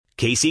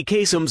Casey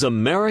Kasem's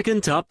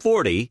American Top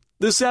 40,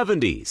 the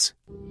 70s.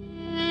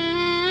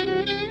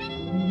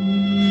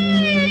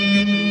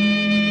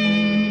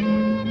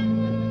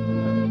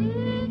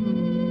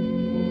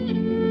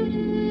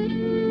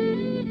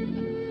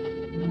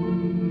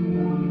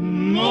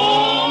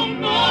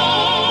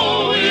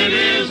 No, it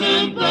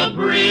isn't the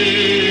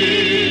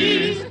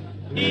breeze.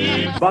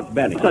 Buck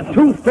Benny, a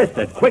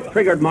two-fisted,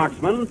 quick-triggered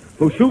marksman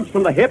who shoots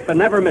from the hip and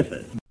never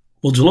misses.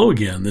 Well, hello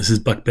again. This is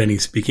Buck Benny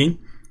speaking.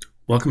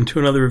 Welcome to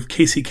another of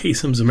Casey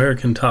Kasem's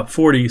American Top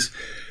 40s.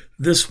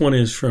 This one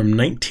is from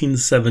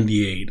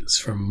 1978. It's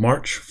from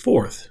March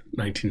 4th,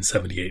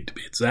 1978 to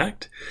be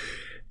exact.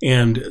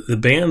 And the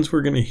bands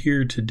we're going to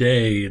hear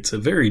today, it's a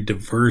very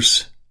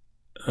diverse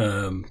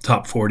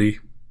Top 40.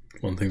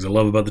 One of the things I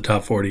love about the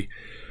Top 40.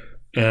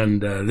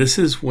 And this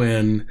is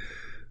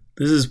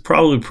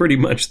probably pretty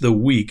much the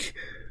week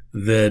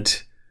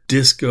that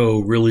disco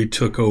really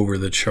took over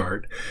the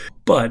chart.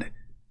 But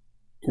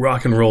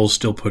rock and roll is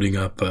still putting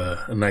up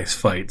a nice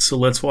fight. So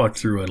let's walk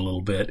through it a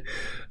little bit.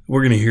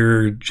 We're going to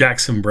hear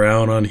Jackson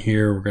Browne on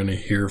here. We're going to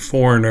hear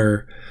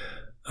Foreigner.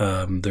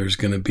 There's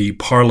going to be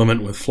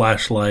Parliament with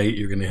Flashlight.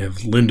 You're going to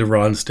have Linda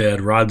Ronstadt,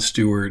 Rod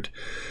Stewart,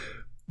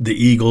 the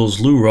Eagles,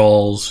 Lou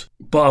Rawls,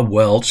 Bob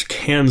Welch,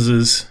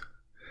 Kansas,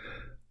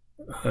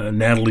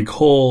 Natalie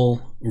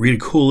Cole, Rita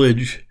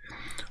Coolidge,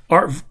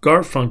 Art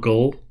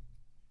Garfunkel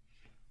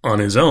on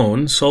his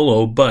own,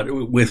 solo,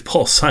 but with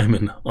Paul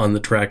Simon on the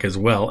track as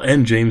well,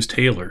 and James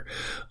Taylor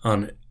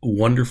on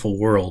Wonderful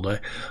World. I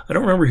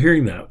don't remember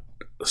hearing that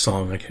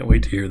song. I can't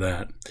wait to hear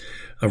that.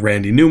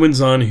 Randy Newman's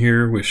on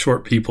here with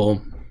Short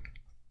People.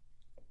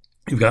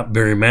 You've got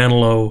Barry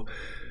Manilow.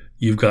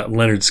 You've got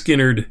Leonard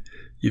Skinner.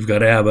 You've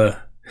got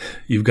ABBA.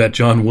 You've got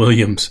John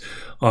Williams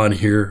on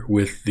here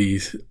with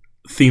the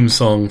theme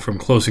song from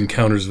Close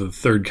Encounters of the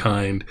Third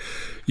Kind.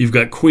 You've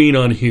got Queen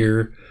on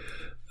here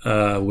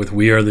with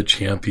We Are the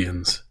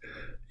Champions.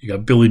 You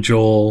got Billy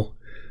Joel.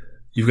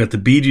 You've got the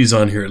Bee Gees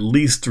on here at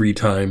least 3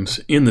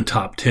 times, in the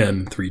top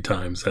 10 3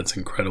 times. That's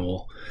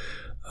incredible.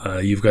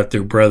 You've got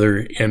their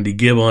brother Andy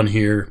Gibb on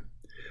here.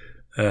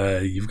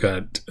 You've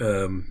got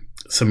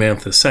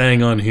Samantha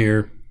Sang on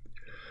here.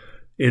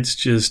 It's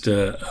just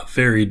a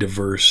very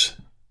diverse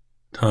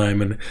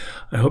time, and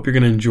I hope you're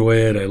going to enjoy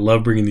it. I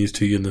love bringing these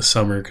to you in the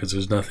summer because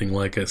there's nothing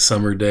like a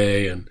summer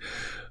day and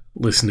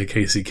listen to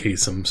Casey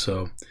Kasem.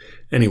 So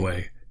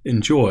anyway,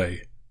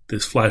 enjoy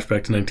this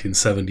flashback to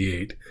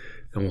 1978,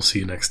 and we'll see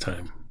you next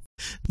time.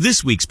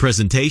 This week's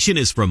presentation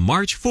is from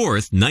March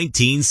 4th,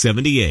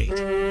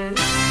 1978.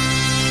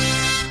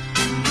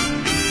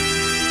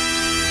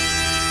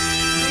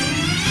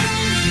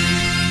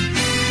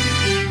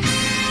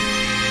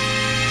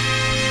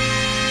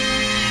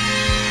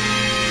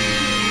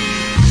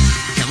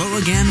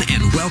 Again, and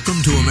welcome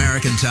to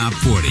American Top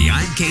 40.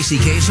 I'm Casey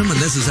Kasem, and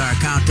this is our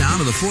countdown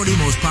of the 40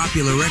 most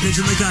popular records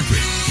in the country.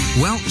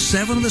 Well,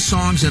 7 of the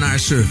songs in our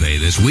survey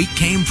this week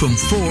came from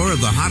 4 of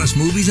the hottest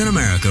movies in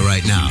America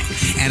right now.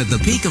 And at the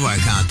peak of our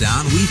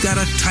countdown, we've got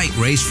a tight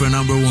race for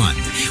number 1.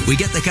 We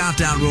get the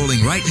countdown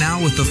rolling right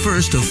now with the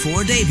first of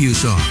 4 debut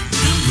songs.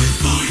 Number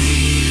 40.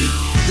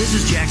 This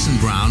is Jackson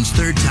Browne's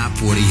 3rd Top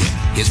 40 hit.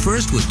 His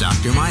first was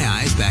Dr. My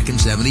Eyes back in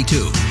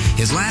 72.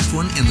 His last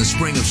one in the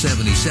spring of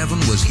 77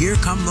 was Here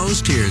Come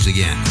Those Tears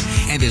Again.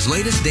 And his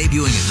latest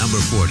debuting at number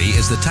 40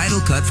 is the title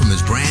cut from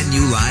his brand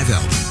new live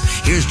album.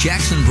 Here's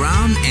Jackson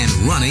Browne and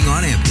Running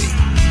on Empty.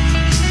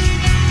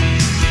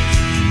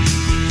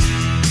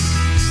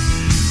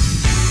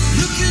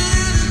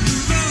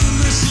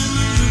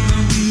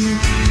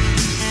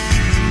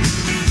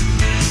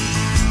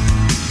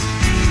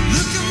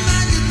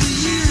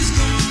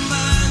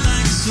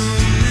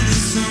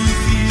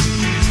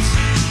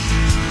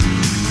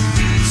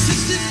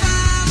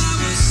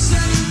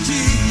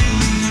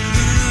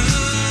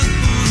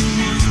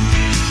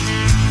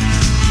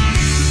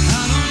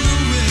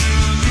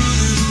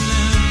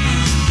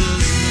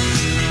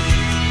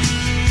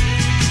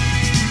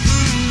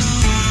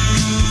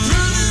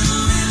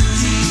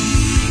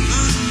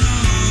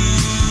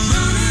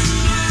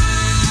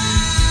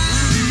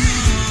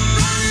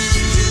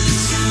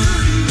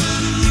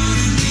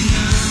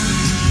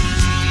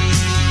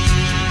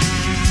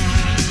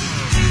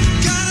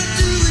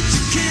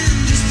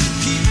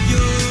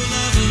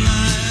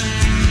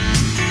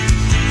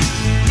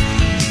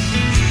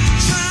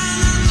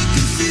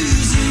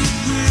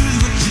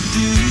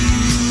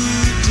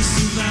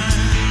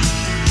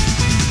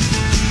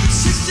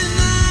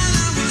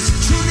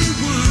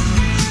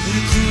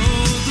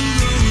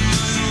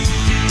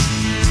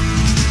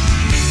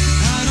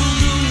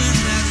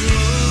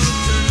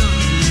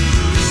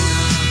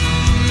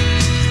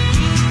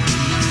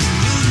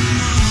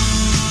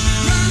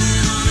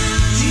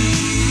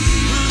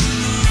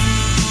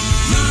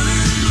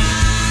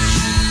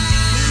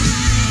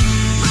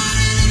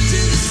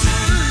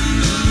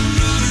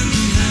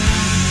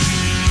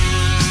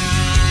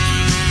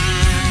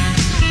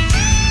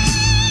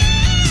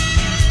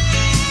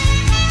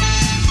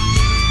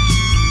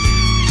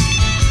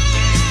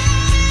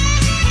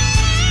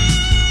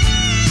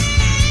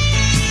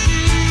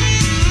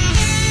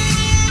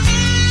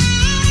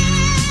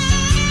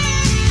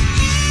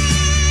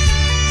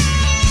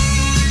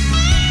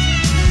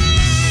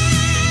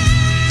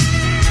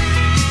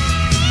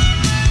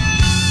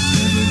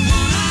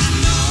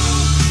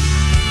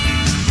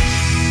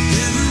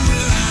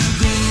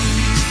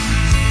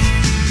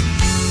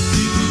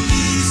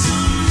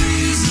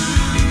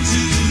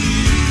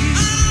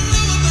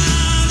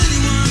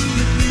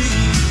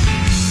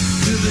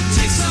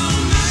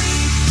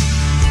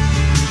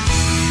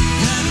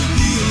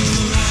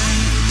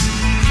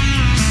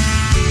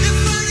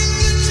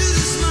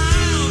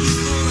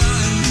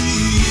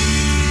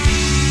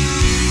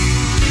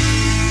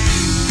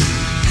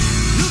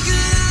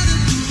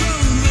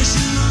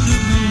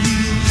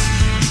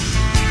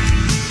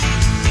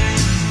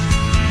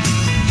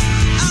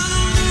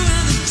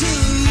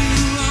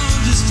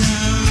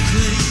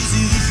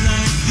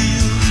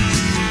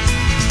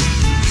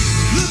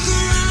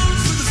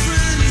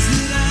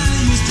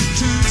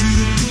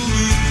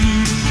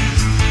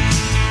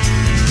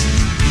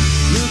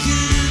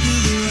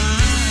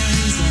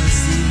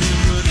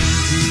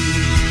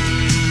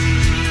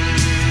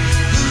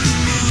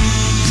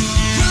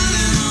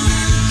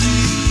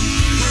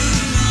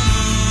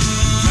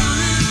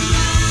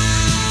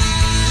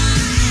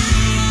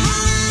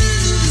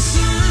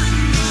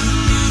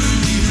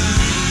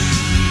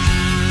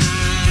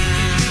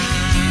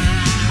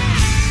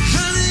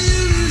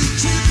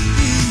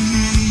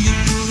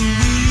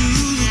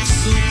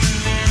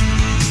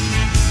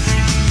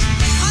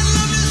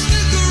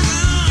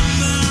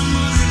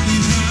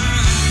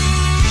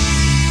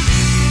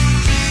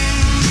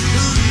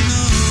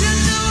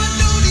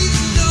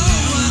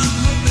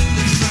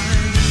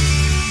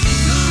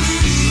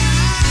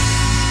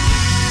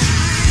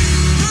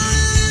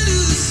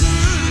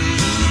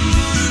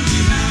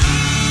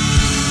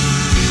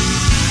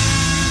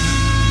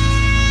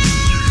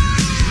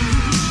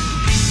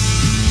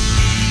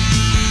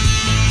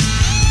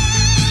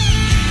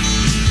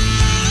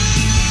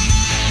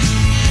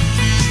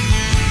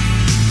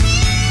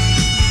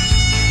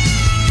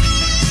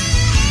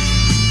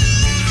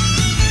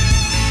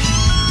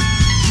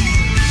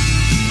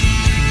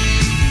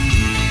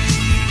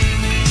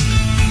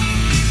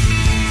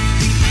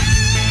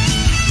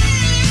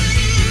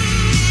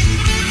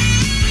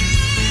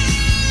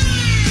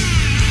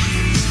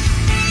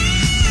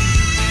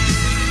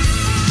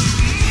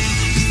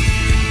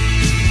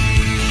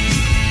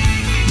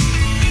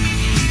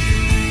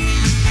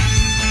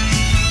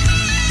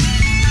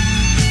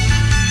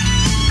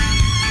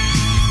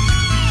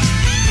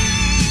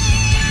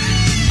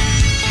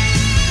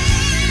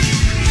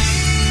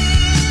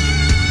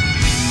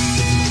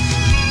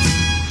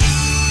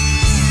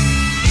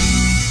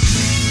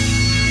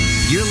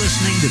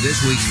 to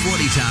this week's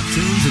 40 top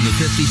tunes in the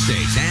 50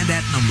 states. And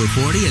at number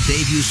 40, a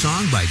debut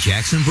song by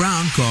Jackson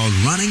Browne called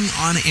Running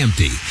on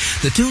Empty.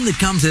 The tune that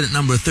comes in at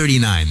number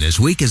 39 this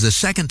week is the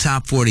second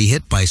top 40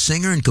 hit by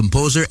singer and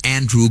composer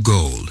Andrew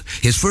Gold.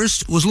 His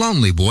first was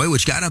Lonely Boy,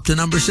 which got up to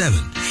number 7.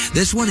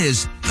 This one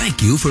is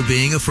Thank You for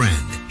Being a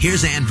Friend.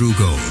 Here's Andrew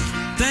Gold.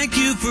 Thank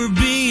you for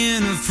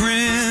being a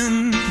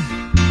friend.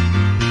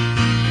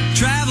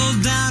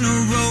 Travel down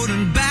a road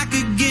and back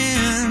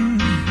again.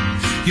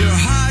 Your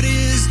heart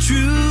is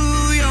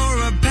true,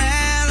 you're a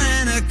pal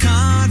and a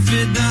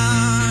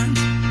confidant.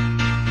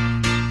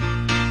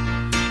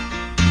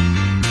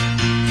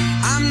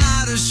 I'm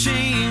not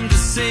ashamed to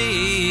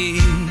say,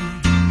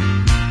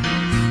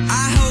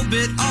 I hope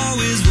it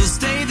always will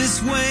stay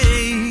this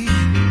way.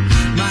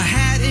 My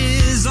hat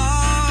is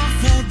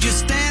off, won't you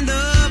stand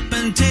up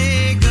and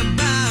take a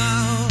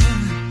bow?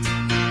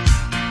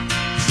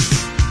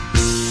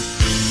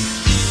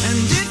 And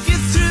if you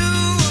threw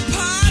a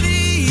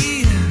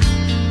party,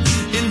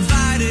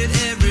 invited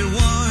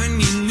everyone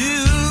you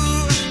knew,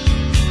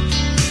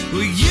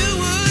 well, you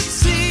would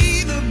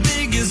see the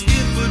biggest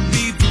gift would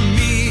be for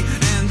me,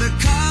 and the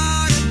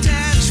card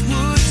attached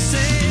would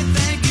say,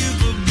 thank you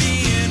for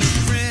being a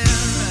friend.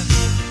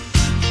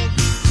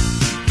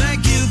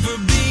 Thank you for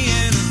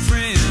being a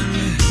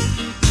friend.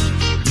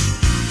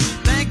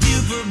 Thank you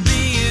for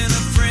being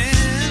a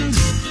friend.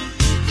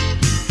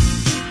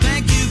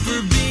 Thank you for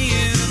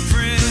being a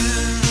friend.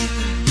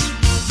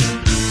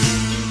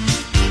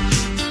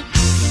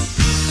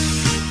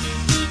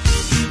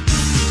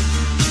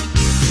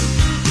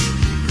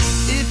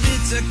 If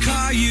it's a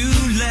car you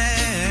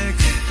lack,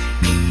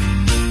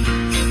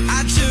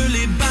 I'd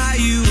surely buy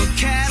you a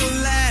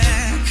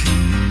Cadillac.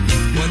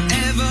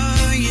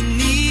 Whatever you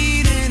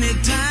need, any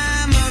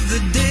time of the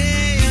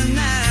day or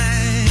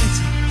night.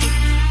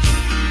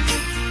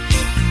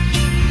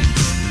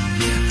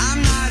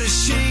 I'm not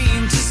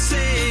ashamed to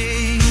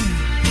say,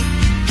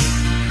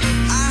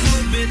 I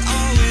hope it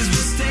always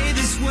will stay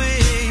this way.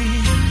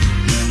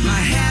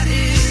 My hat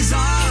is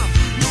off,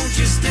 won't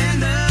you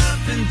stand up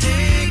and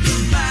take a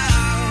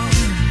bow?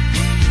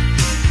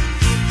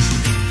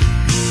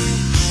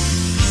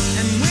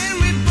 And when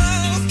we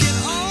both get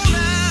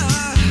older,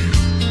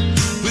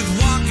 with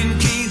walking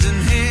canes and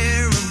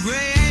hair of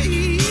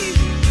gray,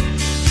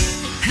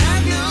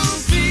 have no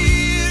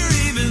fear,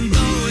 even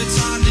though it's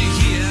hard to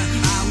hear.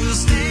 I will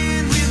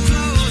stand real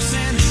close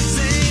and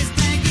say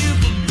thank you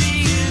for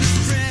being a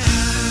friend.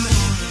 I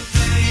wanna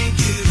thank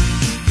you.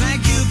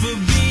 Thank you for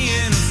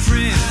being a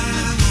friend.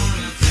 I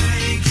wanna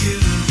thank you.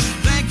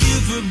 Thank you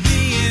for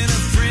being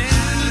a friend.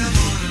 I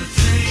wanna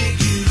thank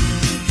you.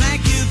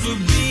 Thank you for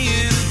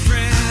being a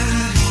friend.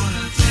 I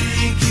wanna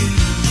thank you.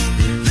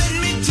 Let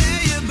me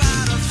tell you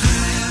about a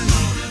friend. I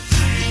wanna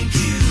thank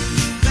you.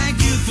 Thank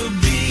you for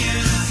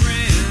being a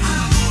friend. I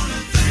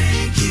wanna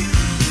thank you.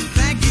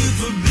 Thank you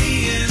for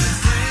being a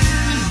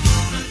friend. I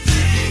wanna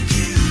thank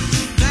you.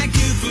 Thank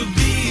you for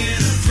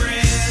being a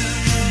friend.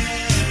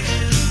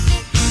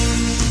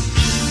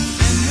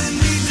 And when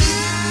we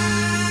die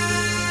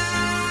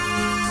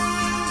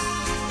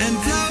and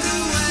float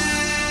away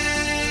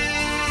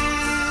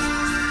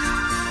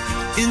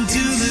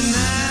into the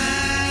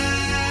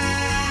night,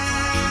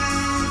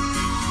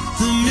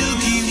 the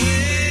Milky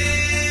Way,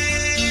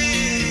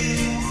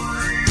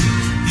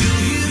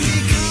 you'll hear me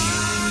call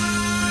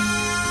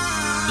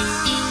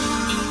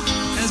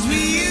as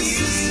we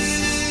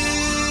ascend.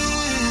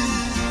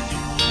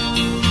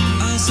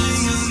 I'll sing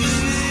your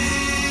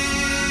name,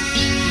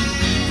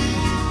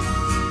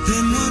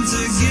 then once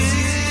again,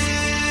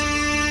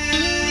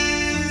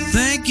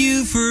 thank you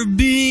for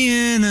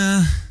being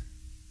a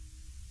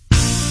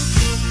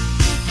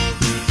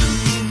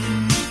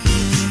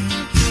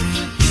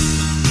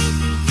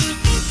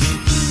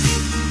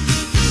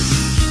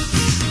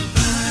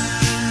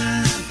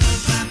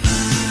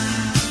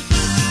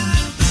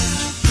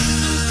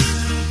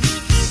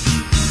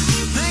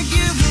Thank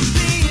you for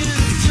being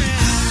a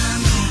friend. I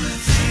wanna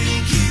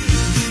thank you.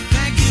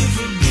 Thank you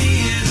for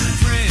being a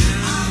friend.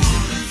 I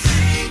wanna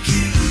thank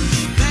you.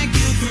 Thank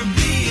you for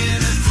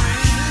being a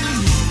friend. I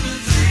wanna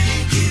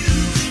thank you.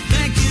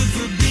 Thank you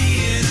for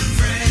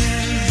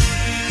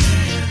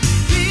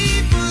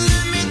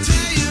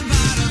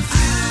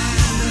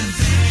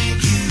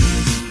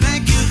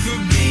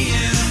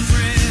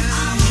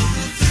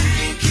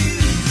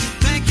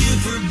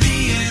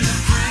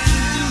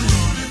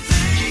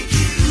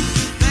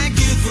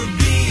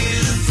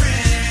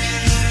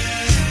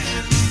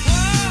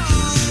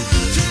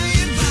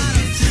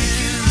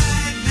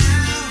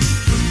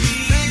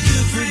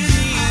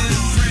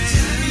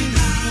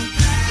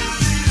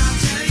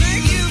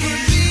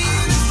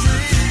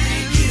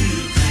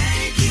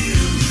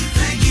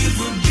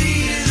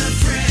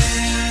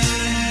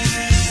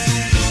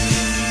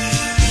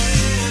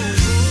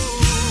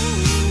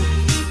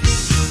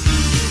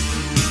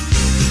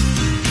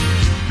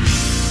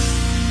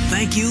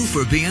You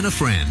for Being a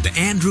Friend.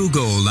 Andrew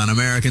Gold on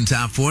American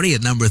Top 40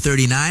 at number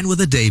 39 with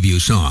a debut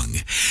song.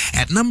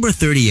 At number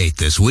 38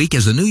 this week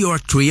is a New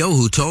York trio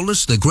who told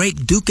us the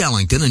great Duke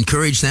Ellington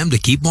encouraged them to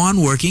keep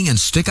on working and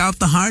stick out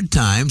the hard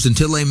times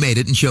until they made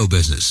it in show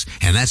business.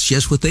 And that's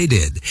just what they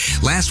did.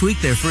 Last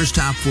week, their first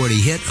Top 40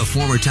 hit, a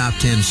former Top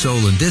 10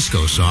 soul and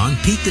disco song,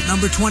 peaked at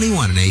number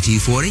 21 in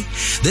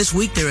AT40. This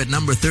week, they're at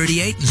number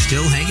 38 and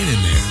still hanging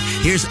in there.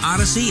 Here's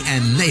Odyssey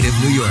and Native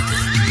New Yorker.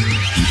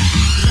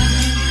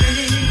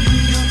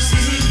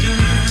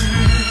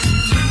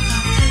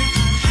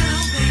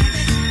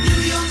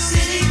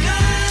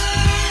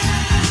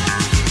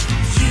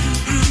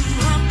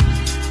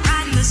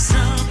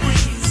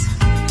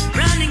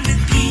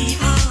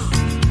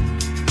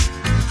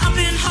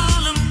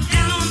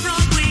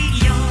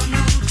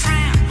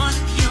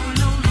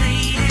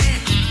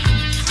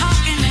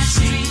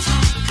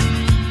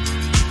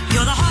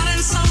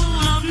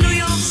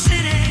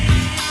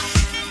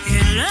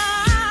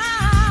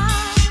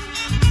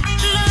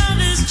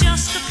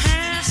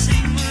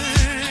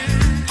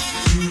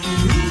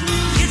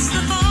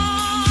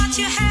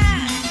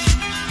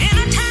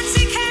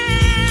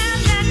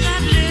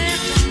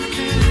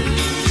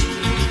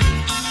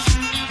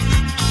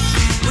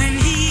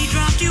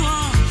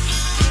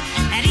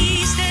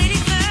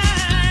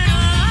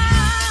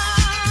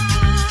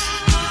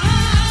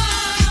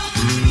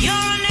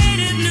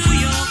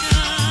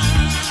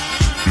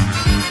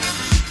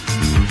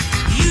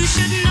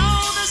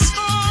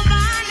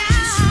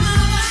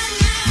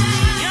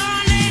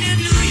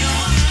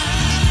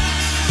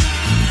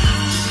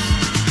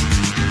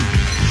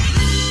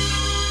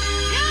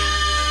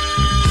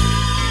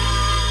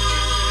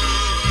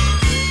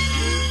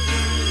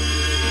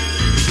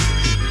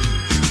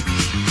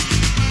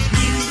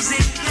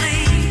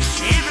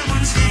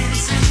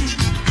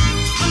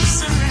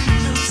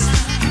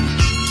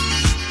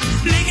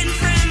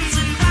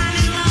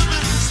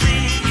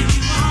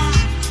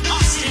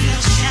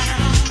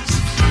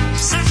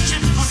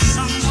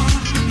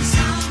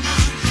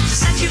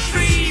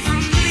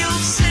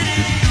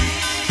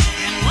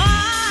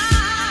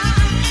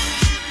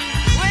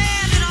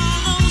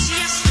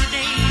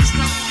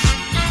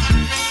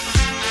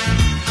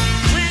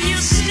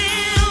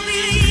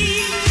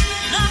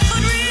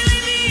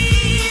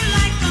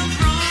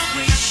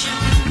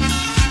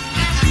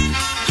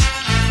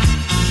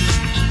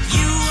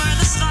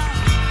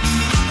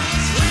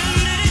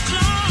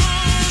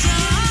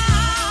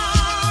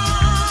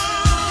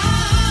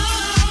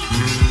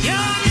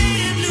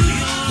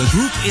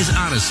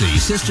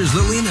 Sisters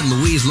Lillian and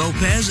Louise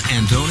Lopez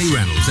and Tony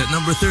Reynolds at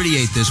number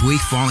 38 this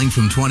week, falling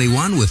from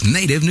 21 with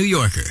Native New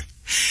Yorker.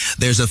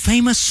 There's a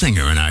famous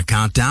singer in our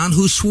countdown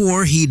who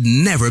swore he'd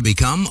never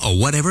become a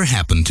Whatever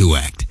Happened to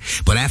act.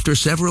 But after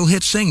several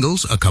hit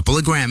singles, a couple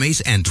of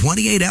Grammys, and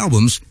 28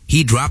 albums,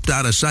 he dropped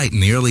out of sight in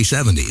the early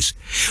 70s.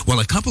 Well,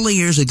 a couple of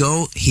years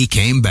ago, he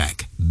came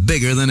back,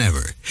 bigger than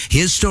ever.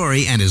 His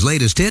story and his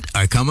latest hit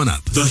are coming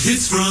up. The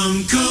hits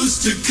from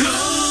coast to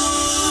coast.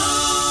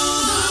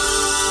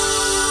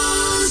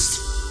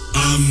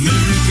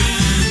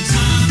 American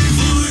Top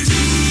 40.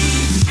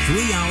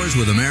 3 hours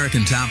with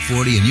American Top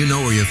 40, and you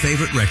know where your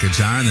favorite records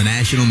are in the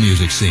national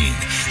music scene.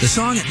 The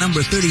song at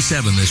number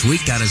 37 this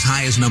week got as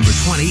high as number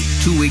 20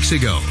 2 weeks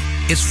ago.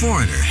 It's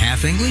Foreigner,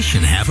 half English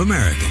and half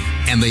American,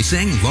 and they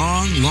sing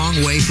Long, Long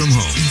Way from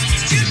Home.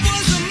 It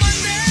was a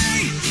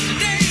Monday,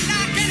 day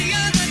like any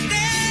other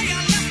day.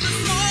 I left a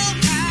small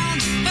town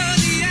for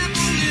the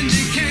apple in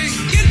decay.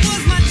 It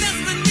was my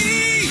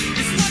destiny,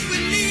 it's what we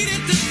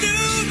needed to do.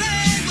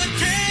 They were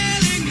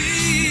telling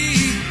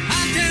me,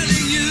 I'm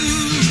telling you.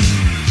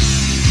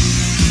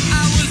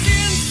 I was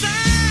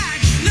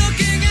inside,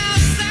 looking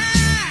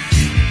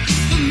outside,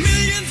 for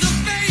millions of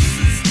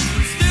faces,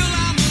 but still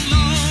I'm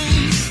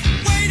alone.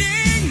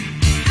 Waiting,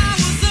 I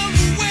was up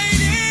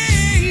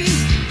waiting,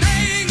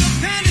 paying a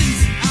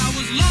penance. I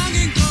was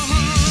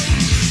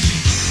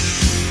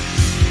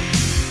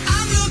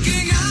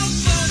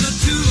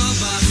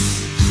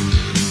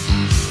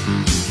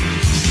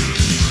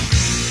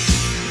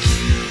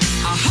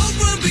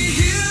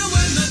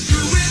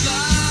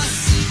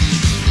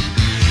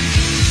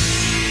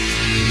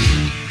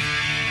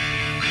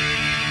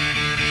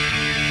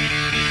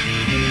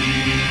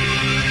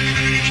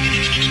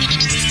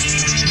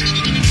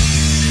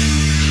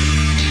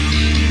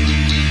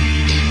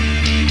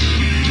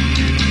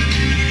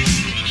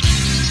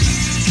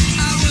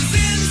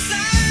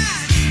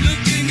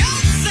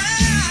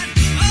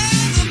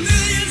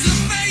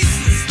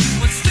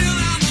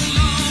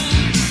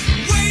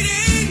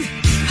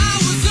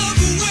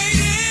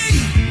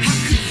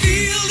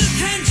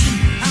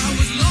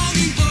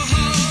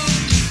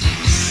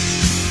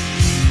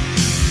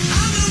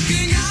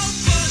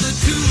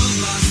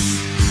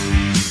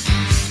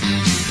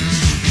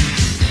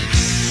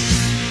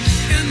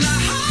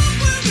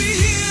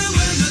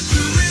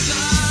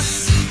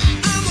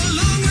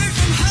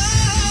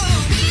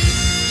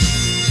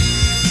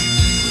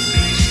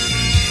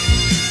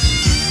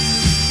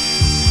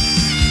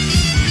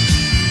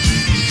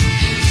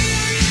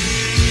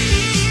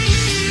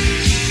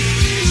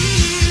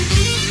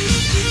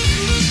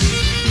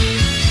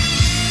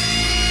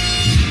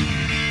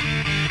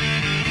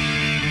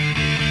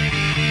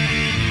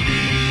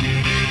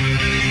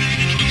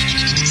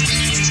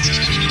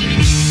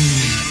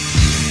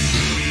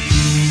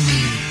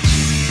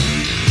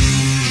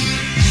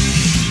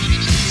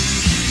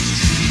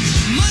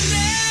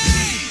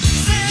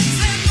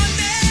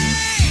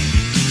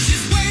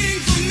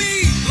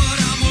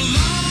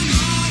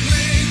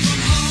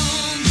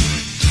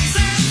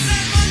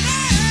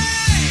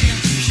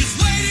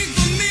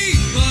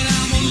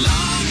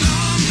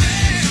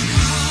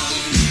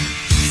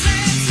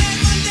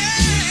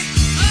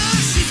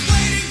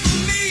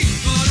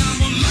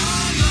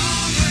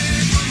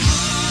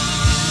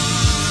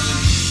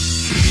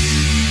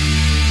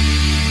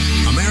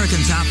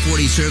American Top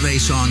 40 Survey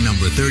song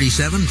number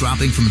 37,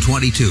 dropping from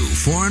 22,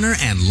 Foreigner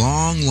and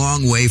Long,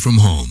 Long Way From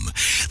Home.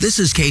 This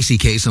is Casey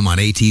Kasem on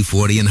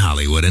AT40 in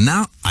Hollywood, and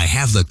now I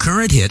have the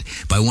current hit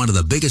by one of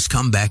the biggest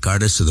comeback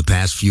artists of the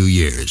past few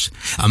years.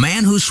 A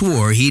man who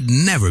swore he'd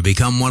never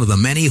become one of the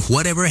many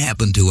whatever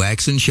happened to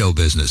acts in show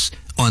business,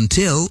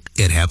 until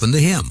it happened to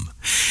him.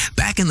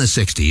 Back in the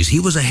 60s, he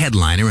was a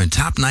headliner in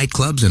top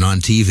nightclubs and on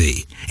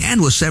TV.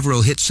 And with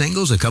several hit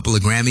singles, a couple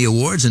of Grammy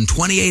Awards, and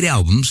 28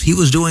 albums, he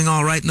was doing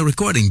all right in the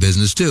recording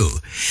business, too.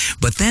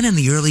 But then in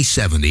the early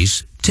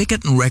 70s,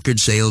 ticket and record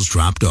sales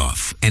dropped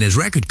off, and his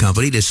record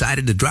company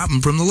decided to drop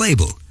him from the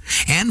label.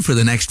 And for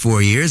the next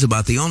 4 years,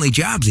 about the only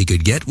jobs he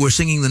could get were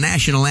singing the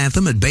national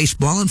anthem at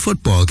baseball and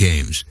football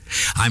games.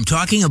 I'm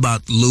talking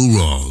about Lou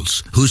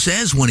Rawls, who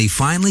says when he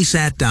finally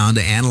sat down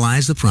to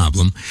analyze the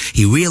problem,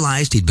 he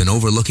realized he'd been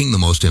overlooking the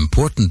most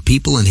important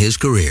people in his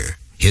career,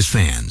 his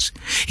fans.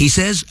 He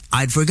says,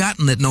 "I'd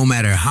forgotten that no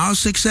matter how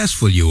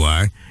successful you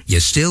are, you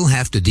still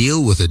have to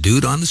deal with a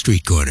dude on the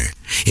street corner.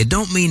 It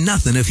don't mean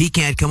nothing if he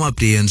can't come up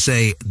to you and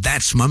say,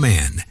 'That's my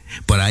man.'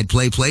 But I'd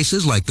play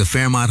places like the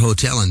Fairmont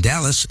Hotel in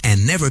Dallas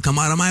and never come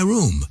out of my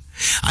room.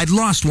 I'd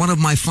lost one of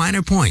my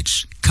finer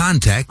points,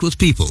 contact with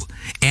people,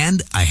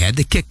 and I had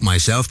to kick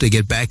myself to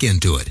get back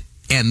into it."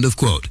 End of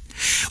quote.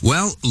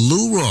 Well,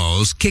 Lou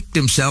Rawls kicked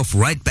himself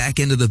right back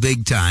into the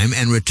big time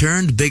and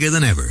returned bigger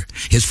than ever.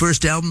 His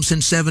first album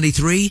since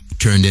 73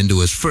 turned into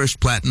his first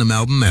platinum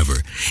album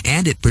ever,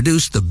 and it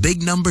produced the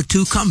big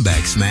 #2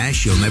 comeback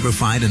smash, "You'll Never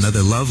Find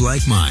Another Love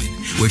Like Mine,"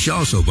 which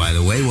also, by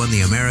the way, won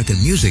the American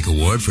Music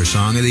Award for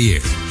Song of the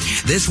Year.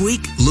 This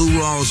week, Lou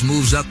Rawls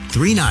moves up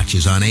 3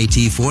 notches on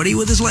AT40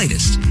 with his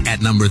latest.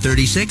 At number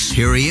 36,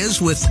 here he is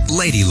with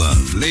Lady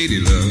Love. Lady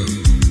love,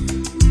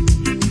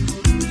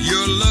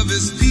 your love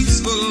is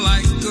peaceful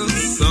like a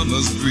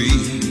summer's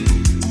breeze.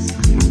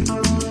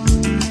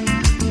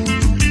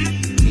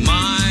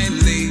 My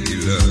lady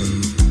love,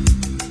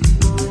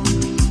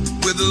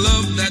 with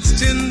love that's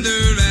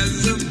tender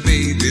as a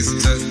baby's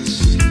touch,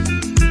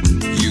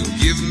 you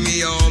give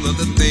me all of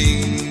the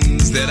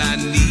things that I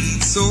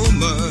need so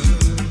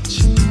much.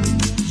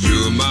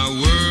 You're my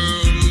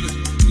world,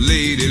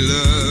 lady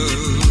love.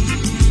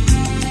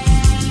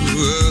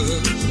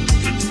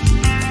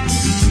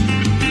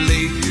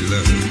 Lady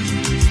love,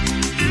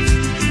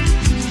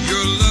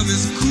 your love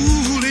is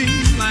cooling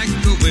like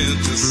the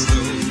winter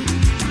snow.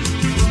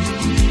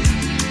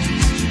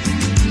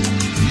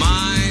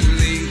 My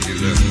lady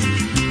love,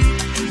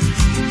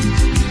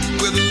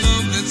 with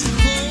love that's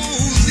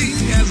cozy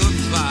as a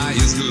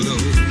fire's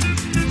glow.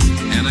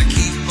 And I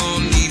keep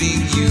on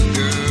needing you,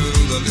 girl,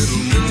 a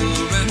little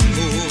more and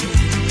more.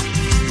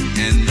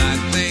 And I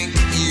thank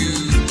you,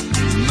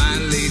 my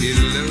lady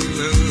love.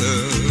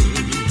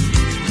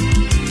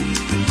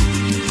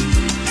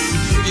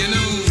 You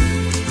know,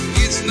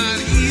 it's not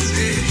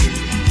easy,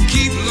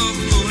 keep love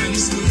going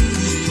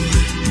smooth.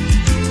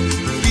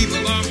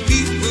 People are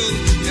people,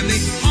 and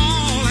they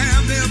all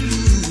have their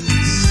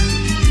moods.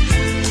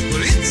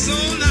 But it's so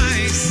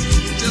nice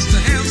just to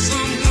have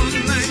someone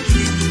like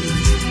you,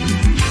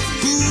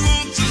 who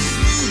wants a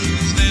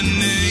smooth and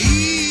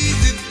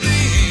easy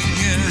thing,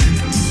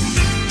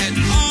 and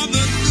all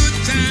the good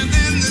times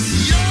and the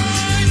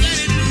joy that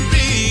it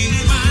brings.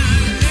 My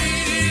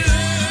lady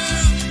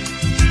love,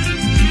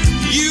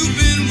 you've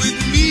been with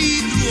me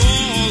through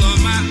all of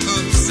my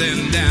ups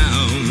and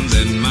downs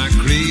and my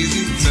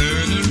crazy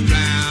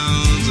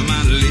turnarounds.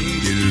 My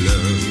lady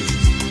love,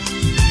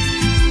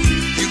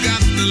 you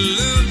got the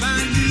love I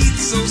need,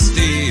 so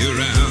stay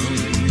around.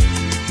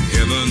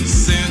 Heaven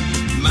sent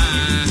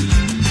my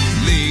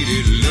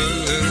lady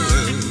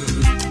love,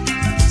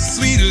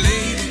 sweet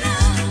lady,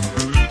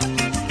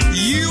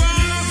 you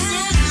are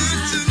so good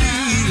to me,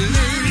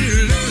 lady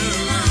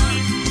love,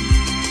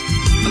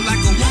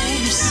 like a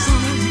warm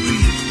summer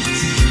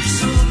breeze.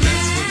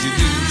 That's what you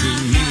do to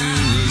me,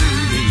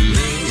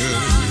 lady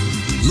love.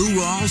 Lou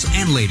Rawls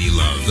and Lady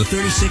Love, the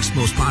 36th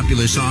most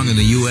popular song in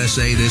the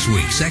USA this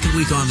week. Second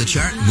week on the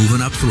chart,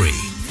 moving up 3.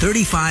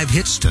 35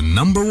 hits to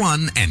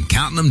 #1 and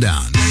counting them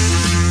down.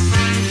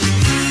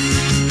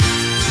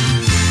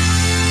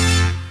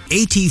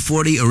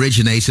 AT40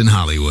 originates in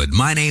Hollywood.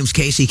 My name's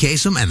Casey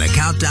Kasem, and the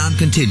countdown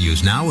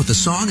continues now with the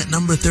song at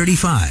number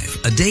 35,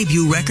 a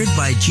debut record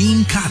by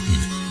Gene Cotton,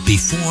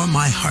 "Before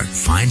My Heart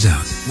Finds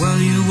Out." Well,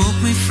 you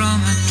woke me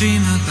from a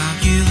dream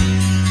about you,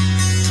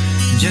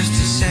 just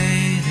to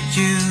say that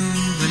you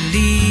were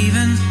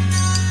leaving.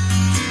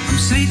 I'm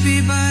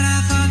sleepy, but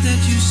I thought that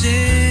you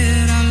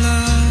said our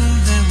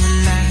love that will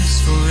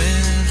last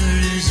forever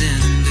is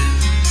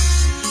ending.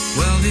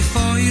 Well,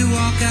 before you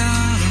walk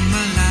out of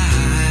my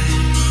life,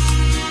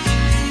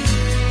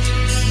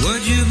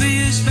 would you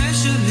be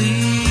especially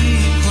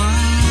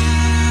quiet?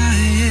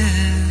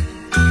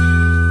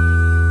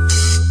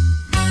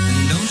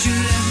 And don't you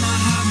let my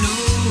heart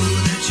know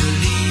that you're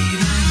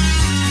leaving.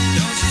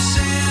 Don't you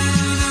say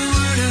another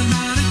word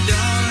about it,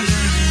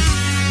 darling.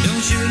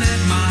 Don't you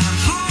let my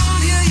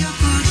heart hear your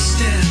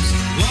footsteps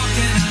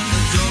walking out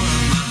the door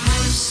of my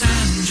hopes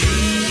and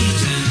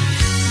dreams. And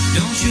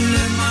don't you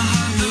let my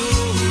heart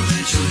know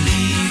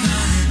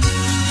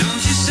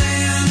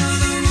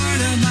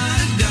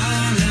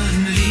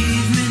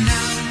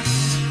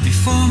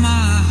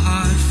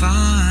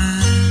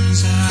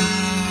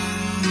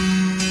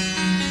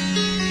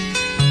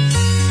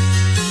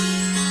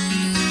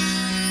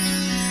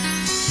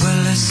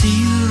see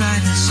you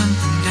writing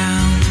something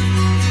down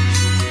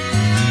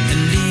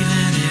and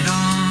leaving it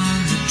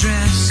on the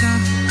dresser.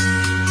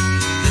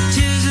 The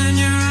tears in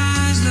your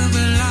eyes look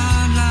a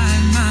lot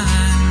like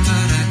mine,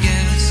 but I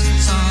guess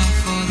it's all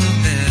for the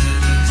better.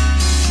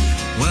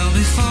 Well,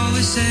 before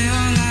we say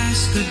our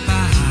last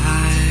goodbye,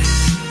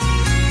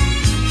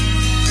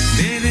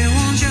 baby,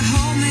 won't you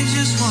hold me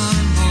just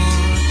one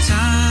more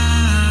time?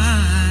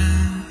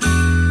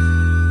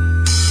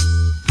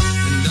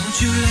 And don't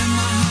you let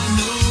my heart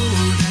know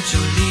that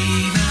you're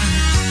leaving.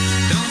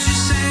 Don't you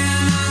say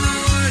another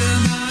word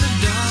about it,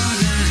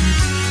 darling.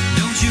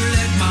 Don't you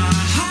let my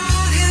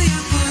heart hear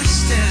your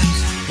footsteps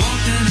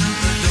walking out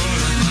the door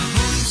of my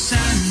hopes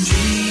and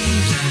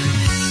dreams. And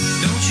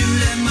don't you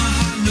let my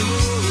heart know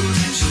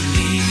that you're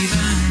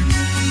leaving.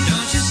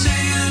 Don't you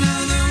say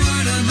another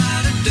word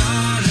about it,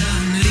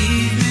 darling.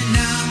 Leave me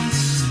now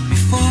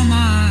before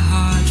my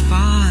heart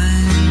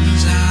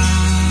finds out.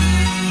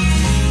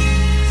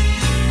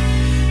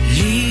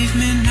 Leave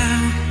me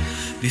now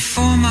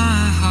before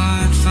my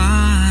heart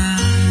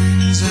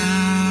finds out.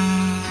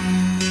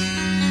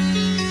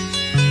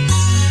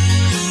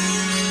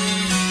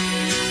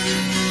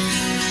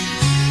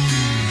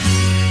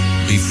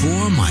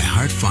 Before My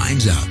Heart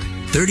Finds Out,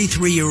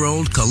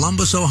 33-year-old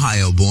Columbus,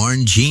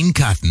 Ohio-born Gene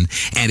Cotton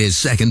and his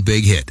second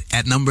big hit.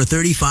 At number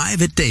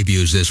 35, it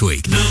debuts this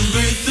week. Number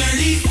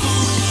 34.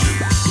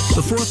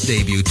 The fourth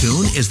debut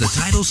tune is the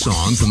title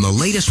song from the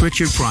latest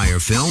Richard Pryor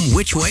film,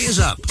 Which Way Is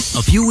Up?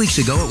 A few weeks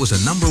ago, it was a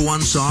number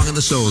one song in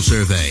the Soul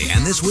Survey,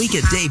 and this week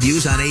it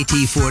debuts on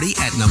AT40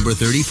 at number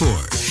 34.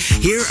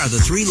 Here are the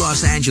three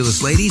Los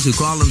Angeles ladies who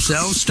call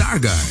themselves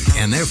Stargard,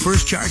 and their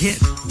first chart hit,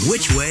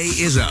 Which Way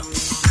Is Up?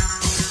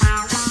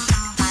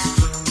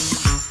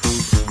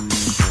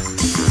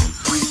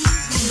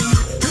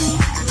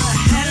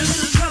 Had a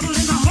little trouble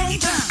in my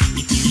hometown.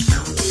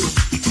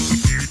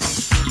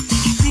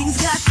 Things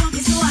got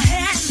funky, so I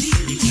had to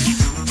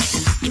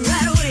leave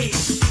right away.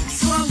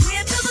 So I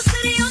went to the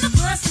city on the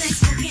bus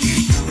next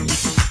weekend.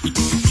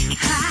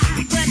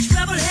 That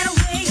trouble had a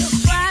way of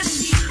finding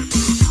me,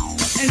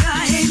 and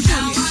I ain't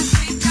now I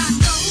think I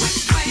know which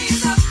way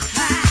is up.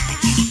 I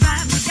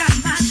finally got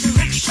my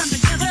direction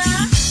together.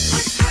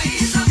 Which way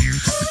is up?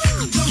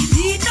 Ooh, don't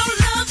need no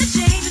love to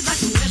change it like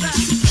the weather.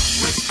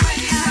 Which way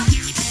is up?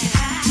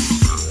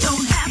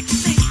 Don't have to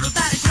think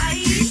about it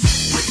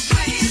twice. Which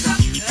way is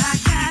up? I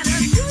got a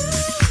new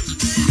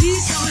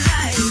lease on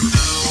life.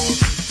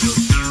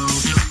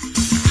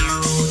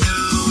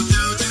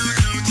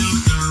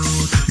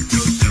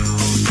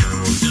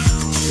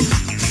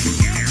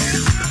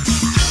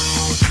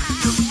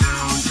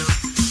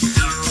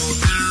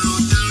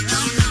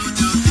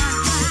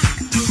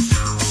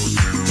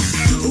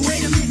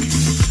 Wait a minute,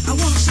 I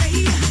wanna say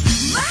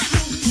my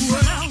whole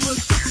world was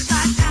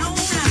upside down.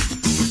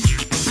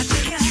 I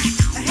tell ya,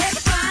 I had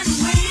to find a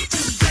way to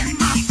get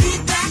my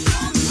feet back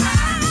on the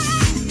ground.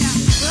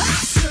 I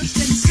searched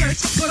and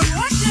searched, but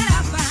what did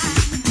I find?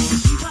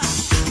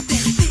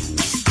 That thing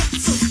got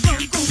so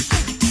funky,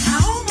 I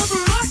almost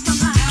lost my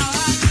mind. Now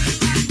I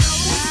think I know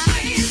which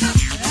way is up.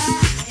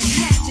 I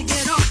had to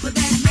get off of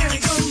that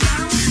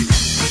merry-go-round.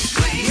 Which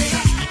way is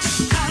up?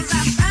 'Cause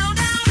I found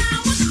out I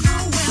was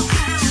nowhere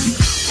bound.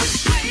 Which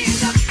way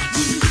is up?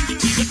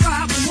 The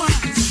problem was,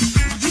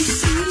 you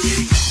see,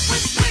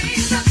 which way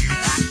is up?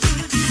 I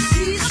couldn't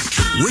see the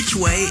color. Which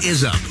Way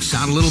Is Up?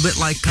 Sound a little bit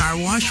like Car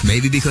Wash?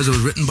 Maybe because it was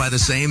written by the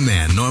same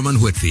man, Norman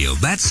Whitfield.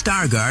 That's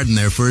Stargard and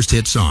their first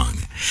hit song.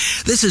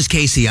 This is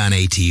Casey on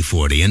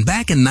AT40, and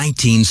back in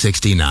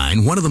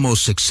 1969, one of the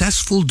most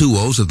successful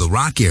duos of the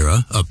rock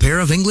era, a pair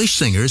of English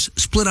singers,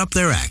 split up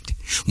their act.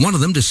 One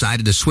of them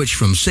decided to switch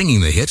from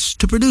singing the hits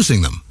to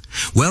producing them.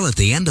 Well, at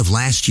the end of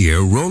last year,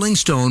 Rolling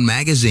Stone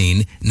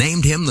magazine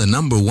named him the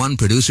number one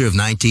producer of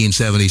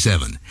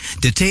 1977.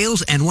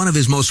 Details and one of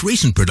his most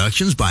recent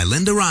productions by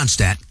Linda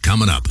Ronstadt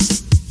coming up.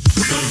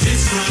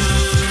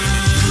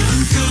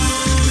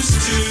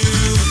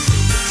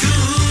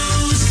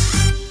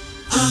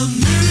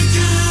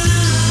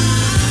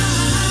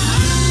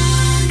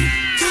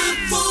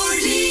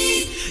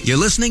 You're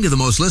listening to the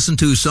most listened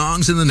to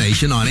songs in the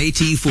nation on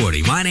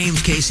AT40. My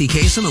name's Casey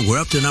Kasem, and we're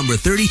up to number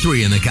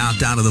 33 in the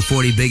countdown of the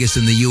 40 biggest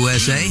in the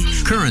USA.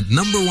 Current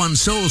number one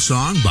soul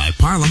song by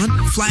Parliament,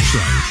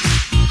 Flashlight.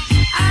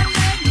 I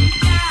let me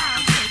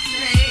down this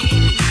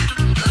late.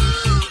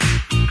 Ooh,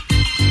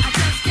 I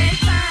just can't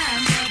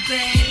find the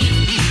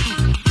babe.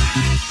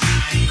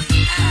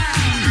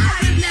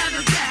 I'd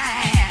never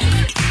die.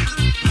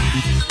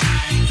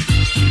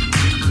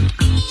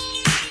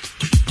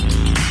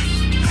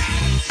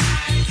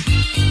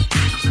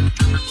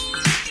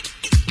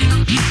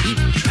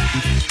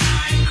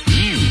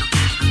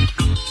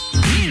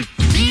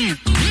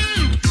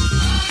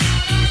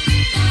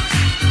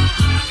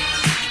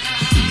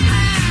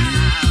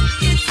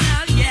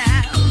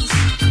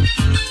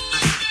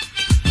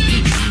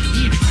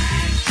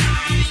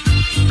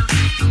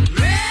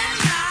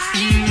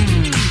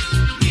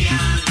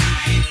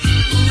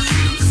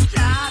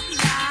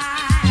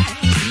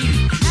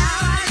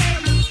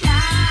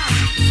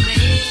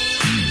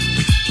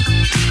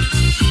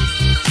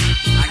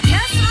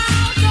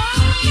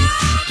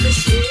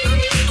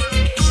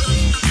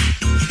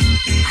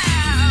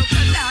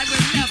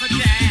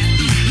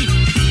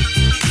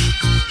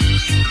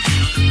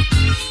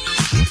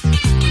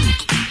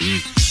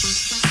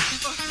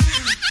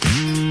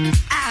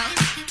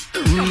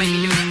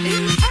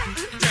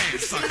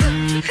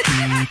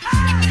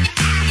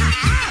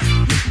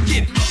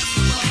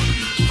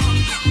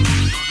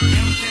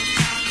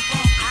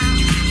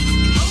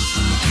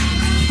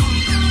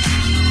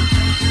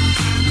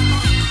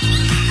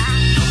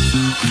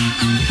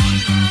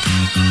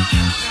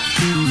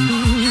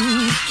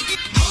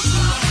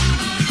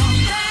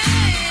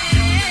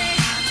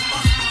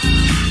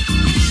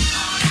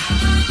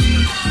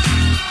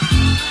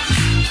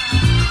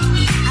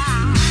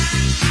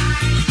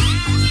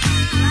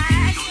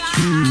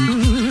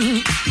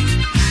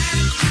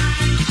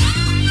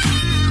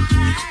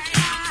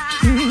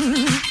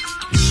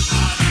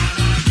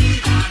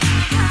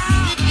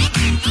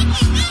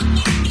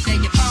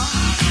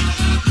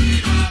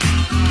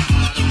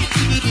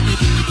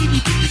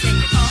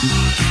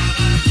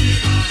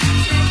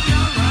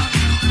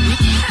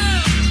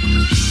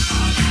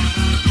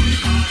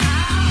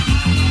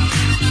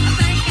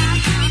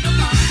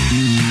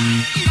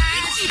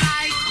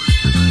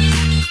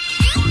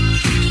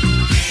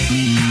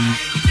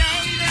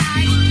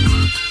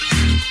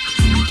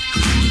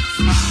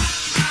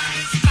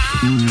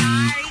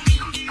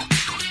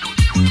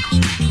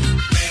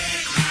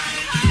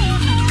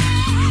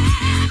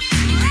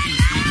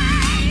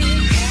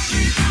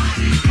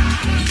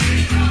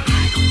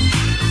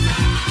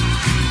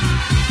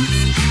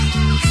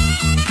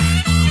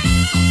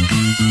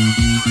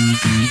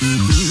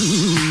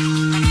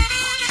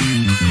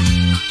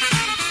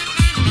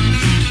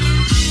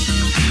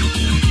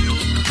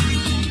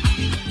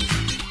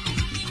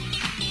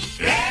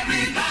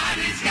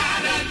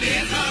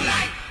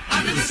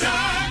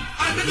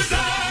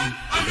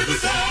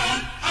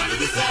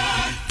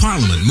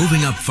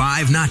 moving up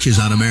 5 notches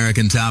on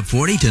American Top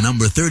 40 to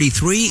number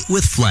 33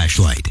 with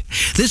Flashlight.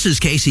 This is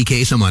Casey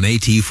Kasem on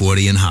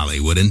AT40 in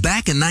Hollywood, and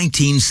back in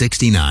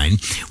 1969,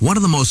 one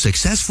of the most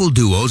successful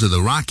duos of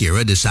the rock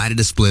era decided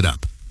to split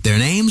up. Their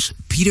names,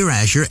 Peter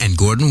Asher and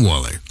Gordon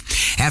Waller.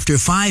 After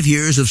 5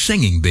 years of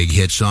singing big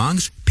hit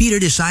songs, Peter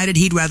decided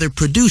he'd rather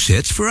produce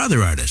hits for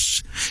other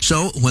artists.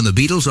 So, when the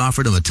Beatles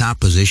offered him a top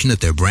position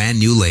at their brand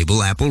new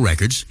label, Apple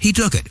Records, he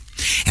took it.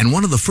 And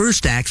one of the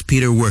first acts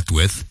Peter worked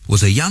with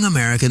was a young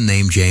American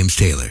named James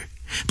Taylor.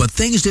 But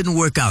things didn't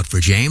work out for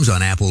James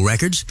on Apple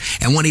Records,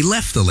 and when he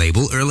left the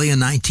label early in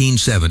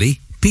 1970,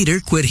 Peter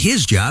quit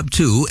his job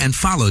too and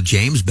followed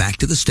James back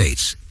to the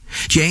States.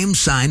 James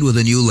signed with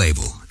a new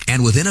label,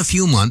 and within a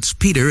few months,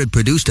 Peter had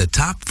produced a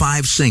top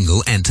 5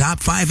 single and top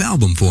 5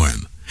 album for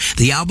him.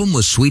 The album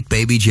was Sweet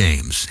Baby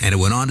James, and it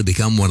went on to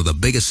become one of the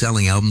biggest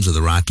selling albums of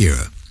the rock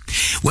era.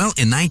 Well,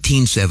 in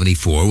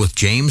 1974, with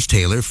James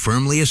Taylor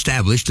firmly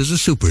established as a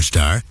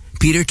superstar,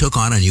 Peter took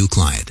on a new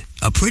client,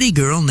 a pretty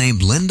girl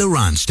named Linda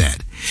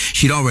Ronstadt.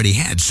 She'd already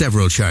had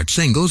several chart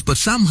singles, but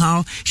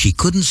somehow she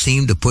couldn't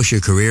seem to push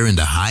her career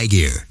into high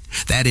gear.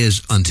 That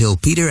is, until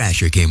Peter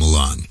Asher came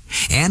along.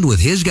 And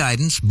with his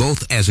guidance,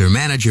 both as her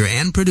manager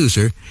and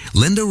producer,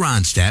 Linda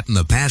Ronstadt in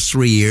the past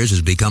 3 years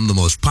has become the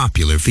most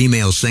popular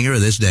female singer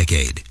of this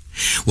decade.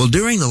 Well,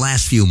 during the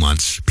last few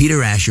months,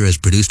 Peter Asher has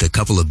produced a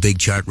couple of big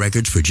chart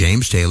records for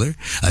James Taylor,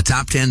 a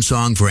top 10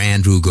 song for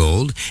Andrew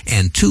Gold,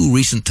 and 2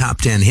 recent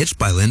top 10 hits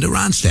by Linda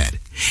Ronstadt.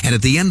 And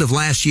at the end of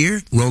last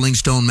year, Rolling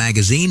Stone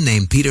magazine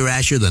named Peter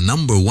Asher the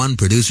 #1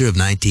 producer of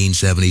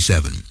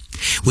 1977.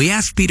 We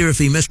asked Peter if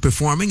he missed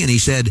performing, and he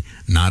said,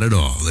 "Not at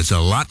all. It's a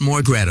lot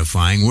more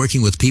gratifying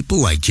working with people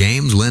like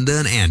James, Linda,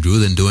 and Andrew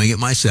than doing it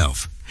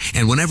myself.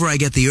 And whenever I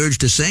get the urge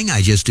to sing,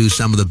 I just do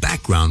some of the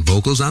background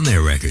vocals on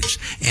their records."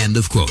 End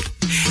of quote.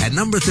 At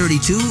number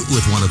 32,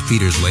 with one of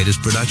Peter's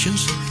latest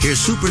productions, here's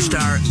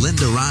superstar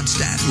Linda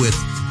Ronstadt with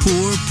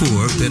Poor,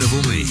 Poor,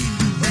 Pitiful Me.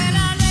 When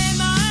I lay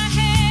my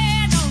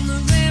head on the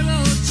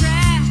railroad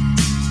track,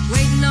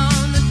 waiting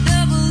on the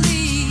double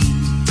E,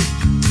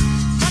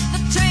 but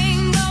the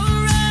train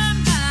don't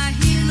run by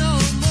here no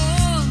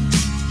more.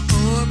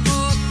 Poor,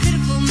 poor,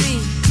 pitiful me.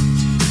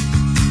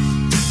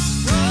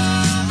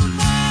 Poor,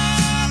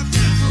 poor,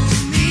 pitiful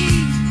me.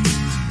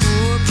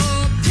 Poor,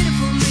 poor,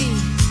 pitiful me.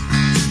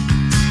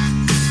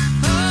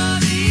 Oh,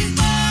 these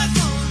boys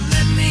won't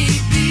let me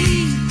be.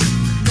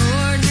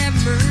 Lord have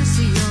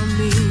mercy on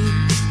me.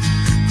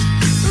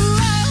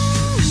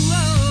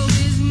 Woe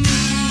is me.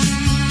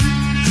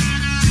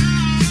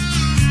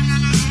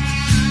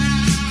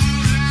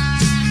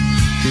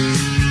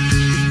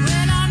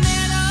 When I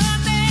met a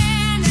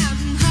man out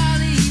in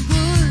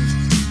Hollywood,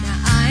 now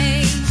I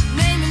ain't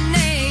naming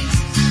names.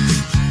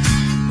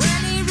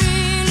 Well, he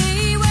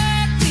really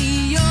worked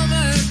me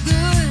over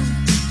good,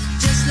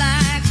 just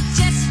like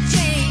Jesse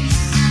James.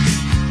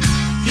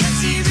 Yes,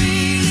 he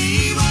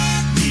really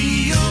worked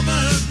me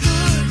over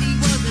good. He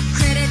was a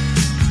credit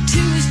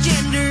to his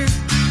gender.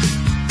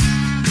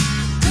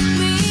 Put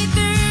me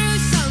through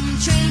some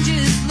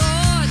changes,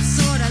 Lord,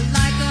 sorta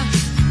like a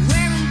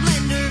wearing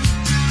blender.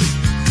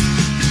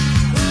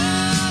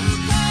 Poor,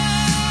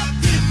 poor,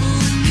 pitiful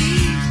me.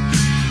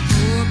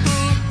 Poor,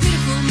 poor,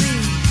 pitiful me.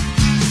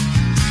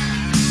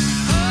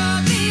 Oh,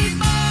 these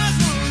boys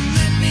won't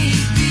let me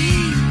be.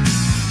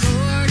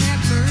 Lord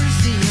have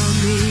mercy on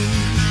me.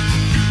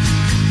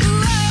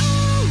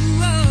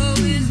 Woe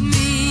is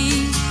me.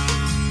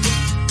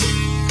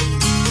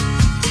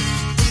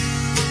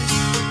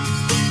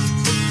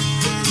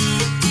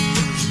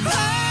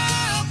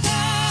 Poor,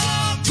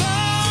 poor,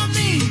 poor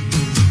me.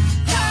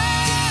 Poor,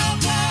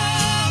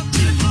 poor,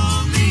 pitiful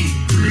me.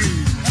 Poor,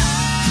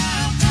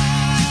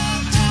 poor,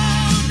 poor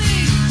me.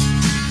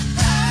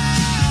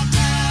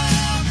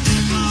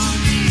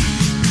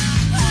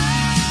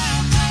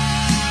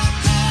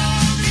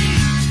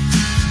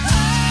 Poor,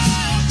 poor,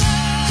 pitiful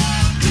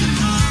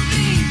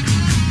me.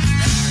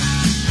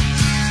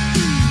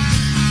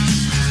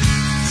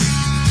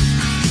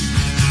 Poor, poor, poor me. Poor, poor,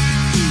 pitiful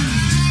me.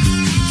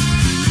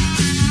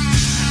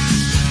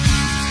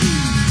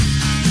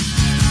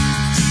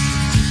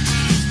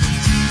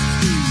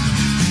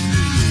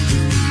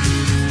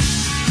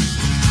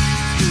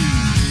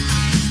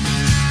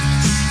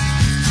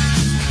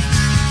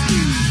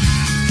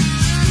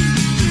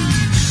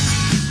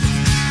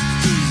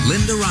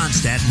 Linda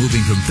Ronstadt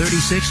moving from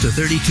 36 to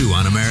 32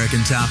 on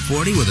American Top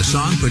 40 with a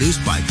song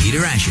produced by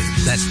Peter Asher.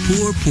 That's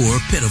Poor, Poor,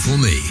 Pitiful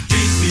Me.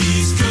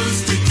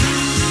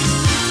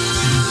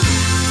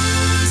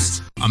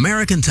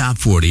 American Top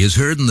 40 is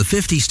heard in the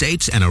 50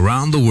 states and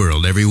around the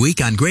world every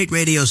week on great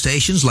radio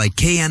stations like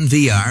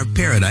KNVR,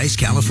 Paradise,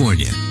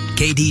 California,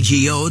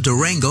 KDGO,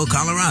 Durango,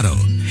 Colorado,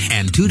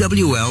 and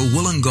 2WL,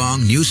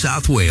 Wollongong, New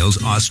South Wales,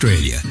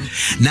 Australia.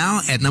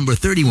 Now, at number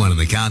 31 in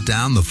the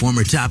countdown, the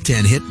former top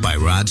 10 hit by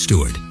Rod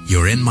Stewart,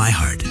 You're in My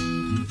Heart.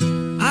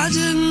 I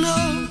didn't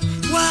know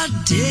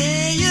what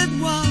day it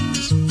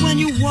was when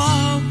you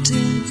walked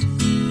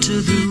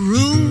into the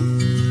room.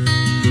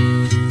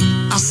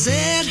 I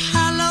said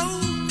hello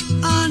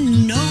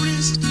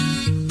unnoticed.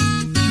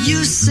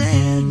 You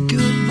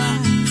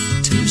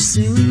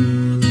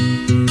soon.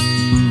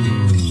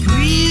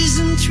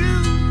 Breezing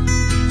through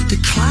the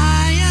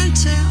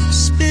clientele,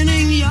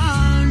 spinning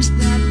yarns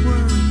that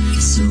were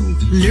so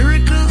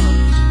lyrical.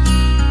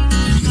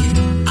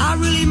 I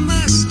really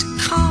must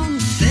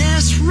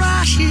confess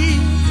right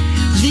here,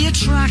 the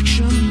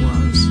attraction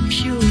was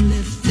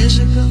purely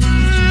physical.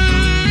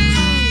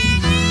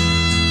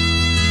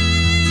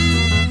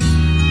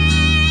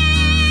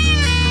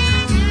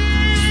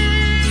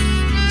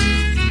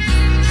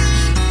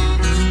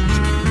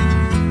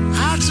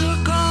 I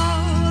took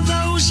all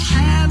those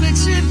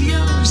habits of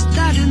yours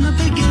that in the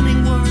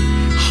beginning were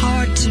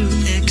hard to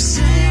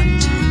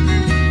accept.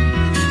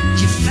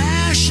 Your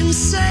fashion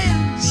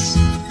sense,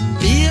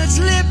 beards,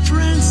 lip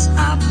prints,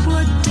 I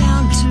put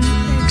down to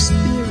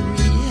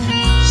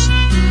experience.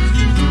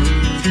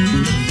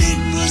 The big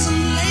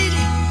bosom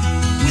lady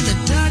with a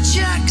Dutch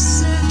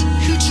accent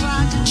who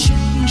tried to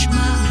change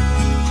my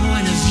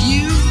point of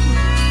view.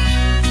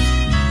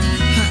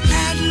 Her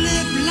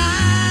ad-lib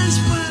lines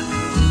were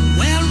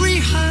well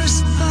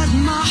rehearsed, but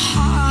my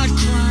heart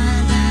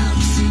cried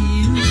out for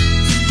you.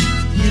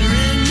 You're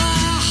in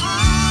my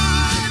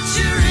heart,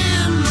 you're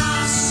in my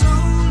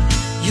soul.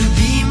 You'll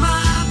be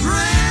my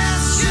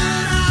breath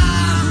should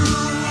I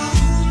grow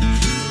old.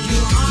 You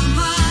are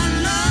my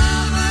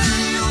lover,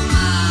 you're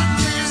my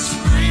best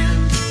friend.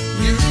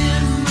 You're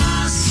in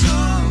my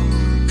soul.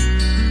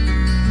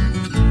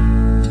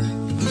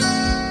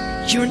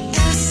 You're an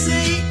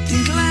essay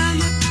in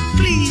glamour,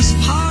 please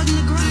pardon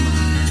the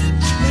grammar,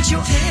 but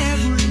you're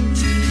every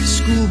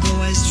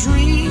schoolboy's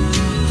dream.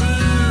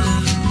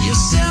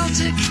 You're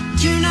Celtic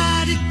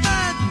United,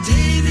 but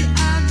baby,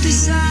 I've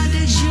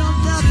decided you're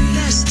the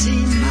best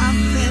team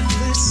I've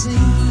ever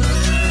seen.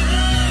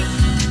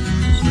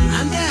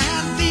 And there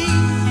have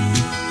been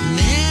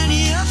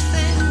many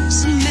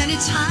affairs, and many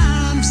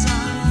times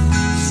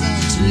I've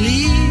thought to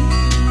leave.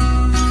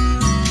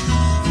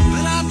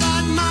 But I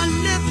bite my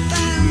lip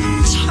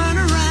and turn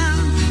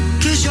around,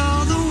 'cause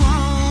you're the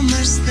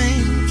warmest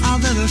thing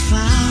I've ever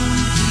found.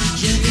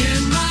 You're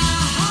in my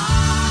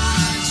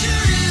heart,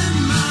 you're in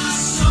my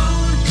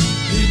soul.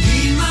 You'll be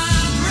my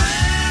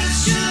breath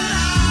should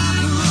I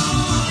grow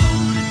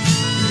old.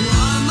 You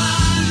are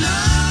my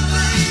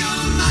lover,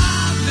 you're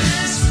my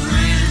best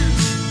friend.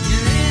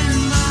 You're in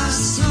my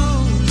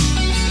soul.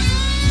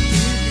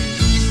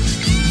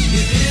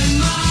 You're in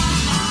my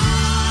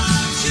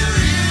heart, you're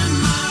in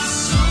my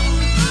soul.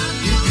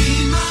 You'll be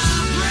my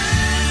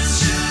breath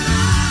should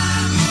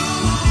I grow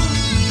old.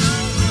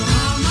 You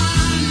are my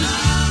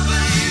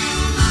lover,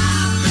 you're my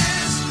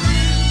best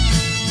friend.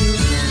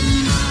 You're in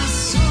my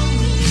soul.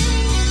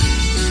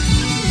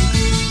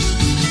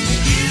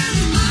 You're in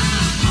my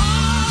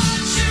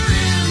heart, you're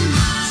in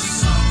my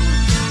soul.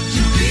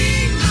 You'll be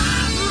my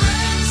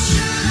breath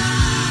should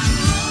I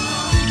grow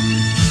old.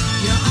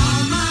 You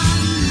are my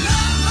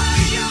lover,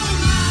 you're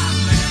my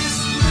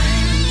best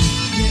friend.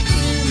 You're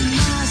in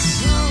my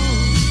soul.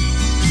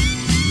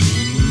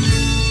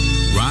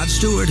 Rod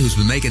Stewart, who's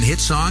been making hit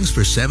songs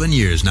for 7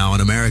 years now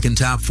on American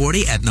Top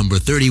 40 at number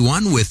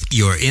 31 with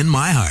You're in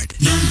My Heart.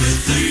 Number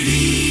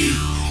 30.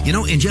 You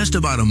know, in just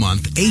about a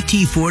month,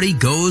 AT40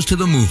 goes to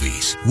the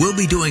movies. We'll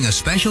be doing a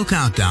special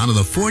countdown of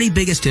the 40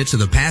 biggest hits of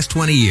the past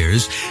 20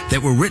 years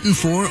that were written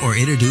for or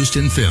introduced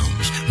in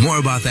films. More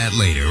about that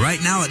later.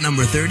 Right now at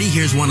number 30,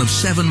 here's one of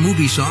 7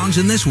 movie songs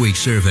in this week's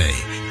survey.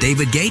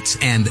 David Gates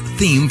and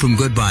Theme from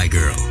Goodbye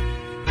Girl.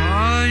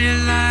 All your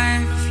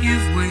life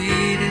you've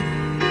waited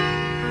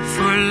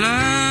for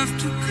love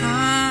to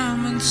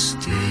come and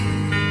stay.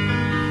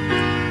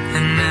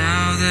 And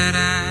now that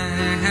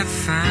I have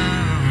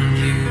found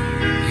you,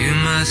 you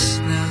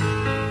must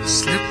not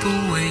slip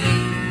away.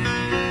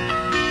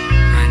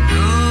 I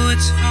know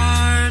it's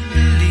hard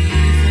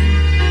believing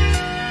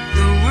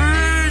the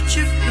words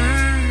you've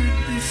heard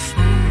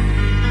before,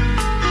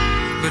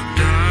 but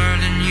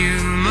darling, you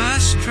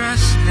must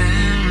trust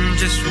them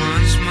just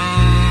once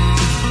more.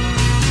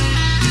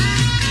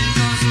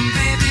 'Cause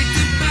baby,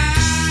 goodbye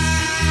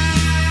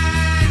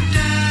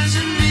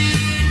doesn't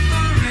mean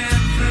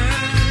forever.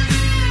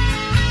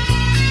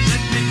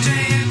 Let me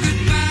tell you,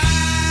 goodbye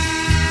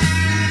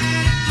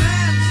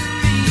doesn't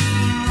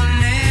mean we'll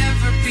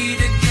never be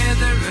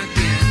together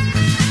again.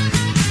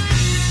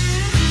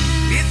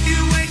 If you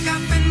wake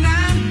up and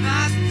I'm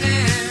not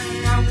there,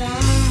 I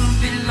won't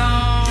be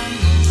long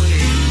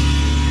away.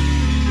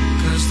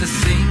 'Cause the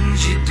things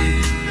you do,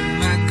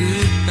 my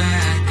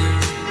goodbye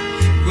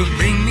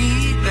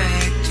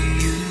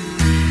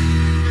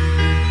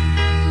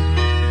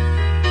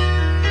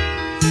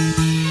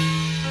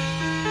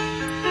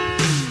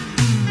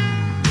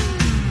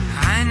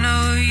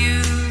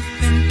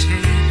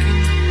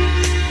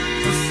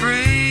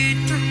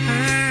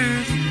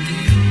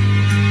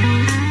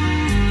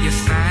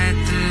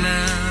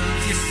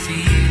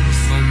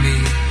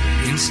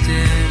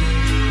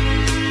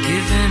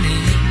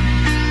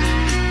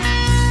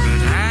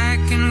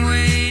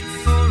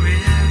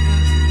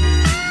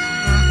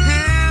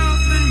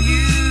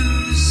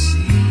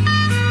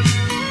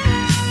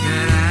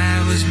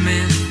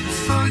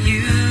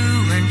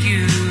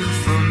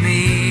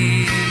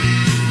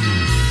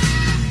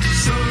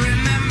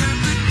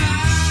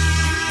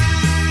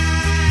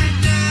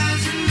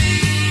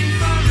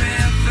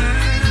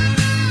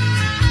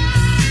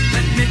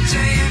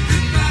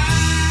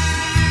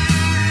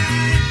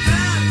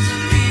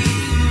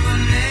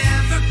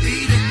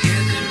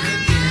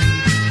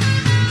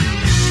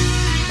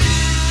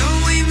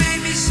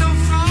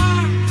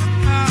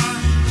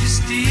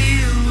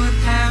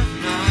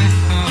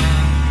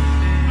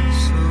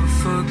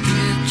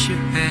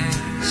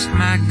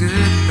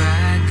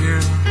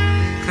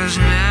 'cause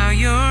now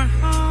you're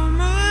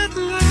home at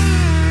last.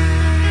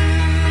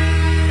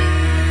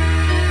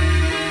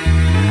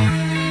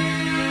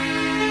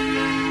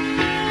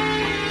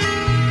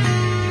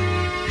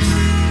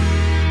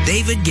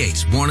 David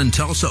Gates, born in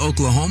Tulsa,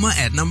 Oklahoma,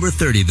 at number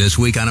 30 this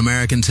week on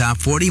American Top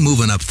 40,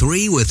 moving up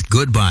 3 with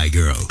Goodbye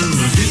Girl.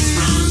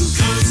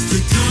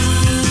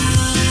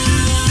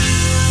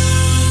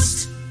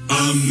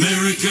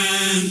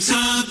 American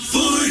Top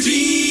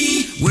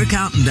 40. We're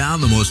counting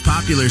down the most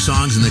popular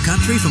songs in the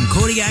country from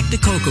Kodiak to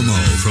Kokomo,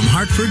 from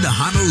Hartford to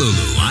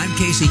Honolulu. I'm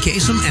Casey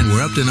Kasem, and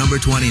we're up to number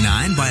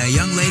 29 by a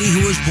young lady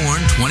who was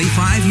born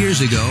 25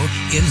 years ago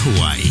in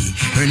Hawaii.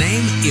 Her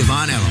name,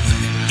 Yvonne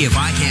Elliman. If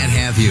I Can't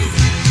Have You.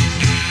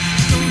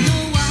 Don't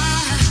know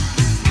why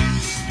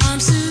I'm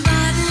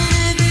surviving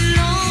every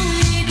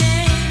lonely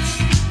day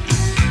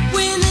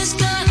when there's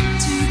got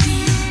to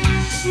be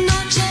no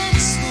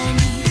chance for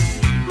me,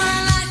 my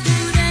life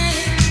today.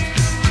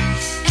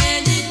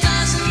 And it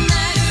doesn't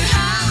matter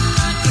how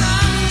I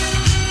cry,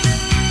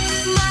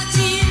 my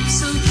tears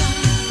so dry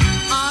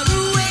are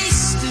a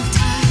waste of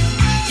time.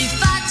 If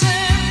I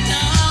turn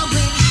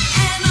away,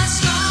 am I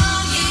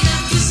strong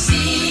enough to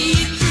see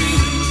it through?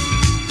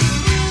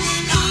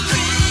 Go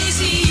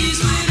crazy is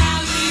what I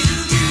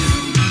will do.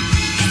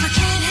 If I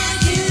can't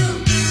have you,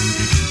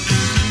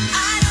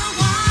 I don't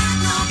want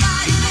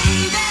nobody,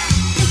 baby.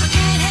 If I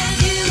can't have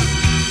you,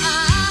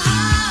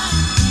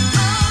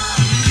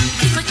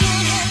 if I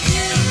can't have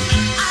you,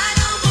 I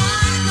don't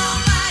want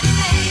nobody,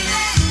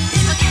 baby.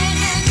 If I can't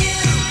have you,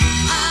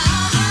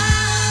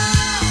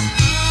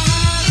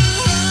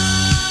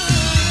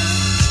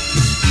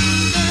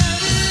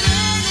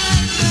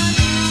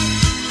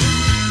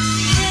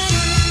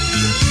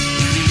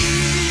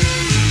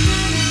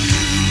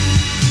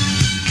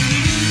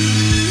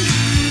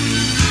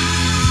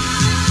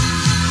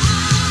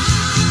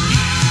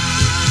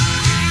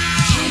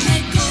 can't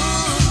let go,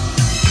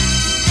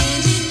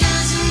 and it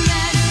doesn't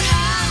matter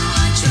how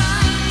I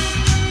try.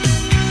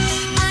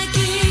 I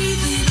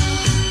gave it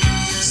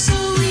all so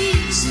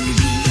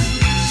easily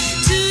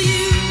to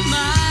you,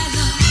 my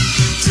love,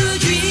 to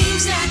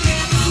dreams that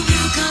never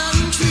will come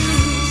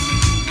true.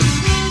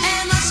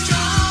 Am I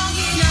strong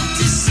enough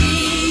to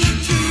see it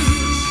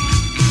through?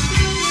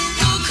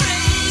 Go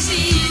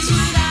crazy is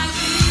what I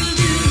will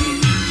do.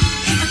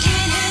 If I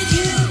can't have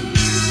you,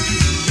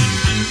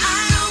 I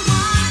don't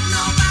want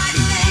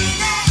nobody,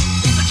 baby.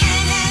 If I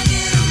can't have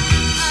you,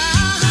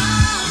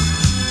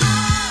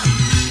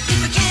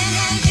 if I can't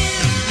have you,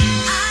 I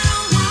don't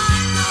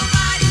want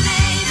nobody,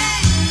 baby.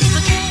 If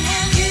I can't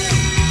have you,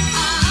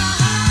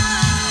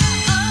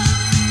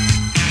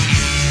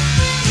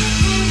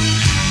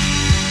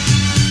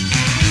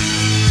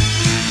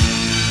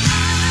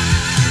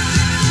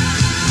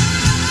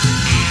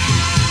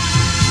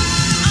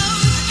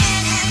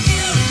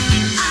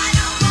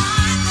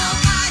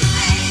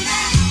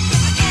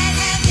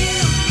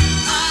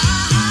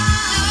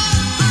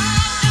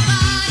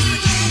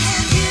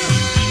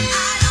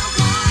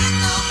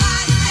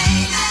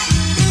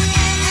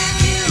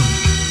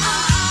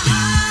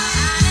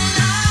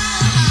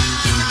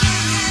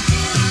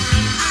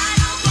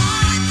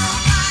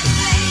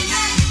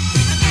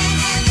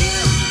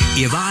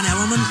 Yvonne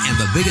Elliman and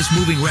the biggest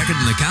moving record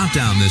in the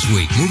countdown this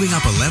week, moving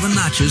up 11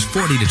 notches,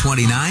 40 to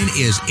 29,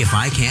 is If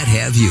I Can't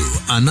Have You,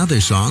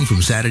 another song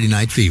from Saturday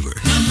Night Fever.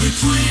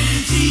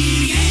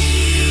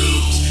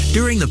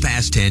 During the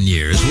past 10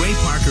 years, Ray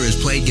Parker has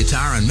played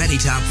guitar on many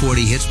top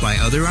 40 hits by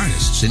other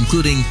artists,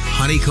 including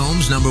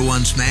Honeycomb's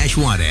 #1 smash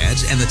Want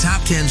Ads and the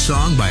top 10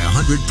 song by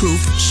 100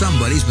 Proof,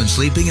 Somebody's Been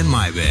Sleeping in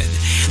My Bed.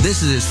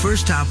 This is his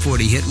first top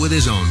 40 hit with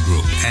his own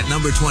group. At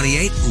number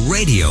 28,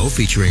 Radio,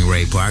 featuring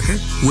Ray Parker,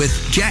 with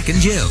Jack and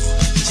Jill.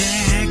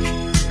 Jack,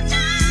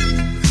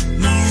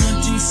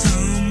 wanting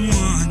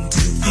someone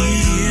to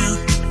feel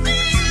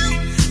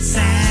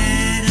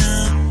sat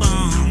up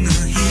on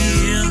a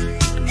hill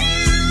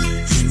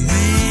and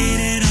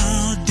waited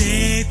all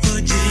day for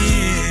Jill.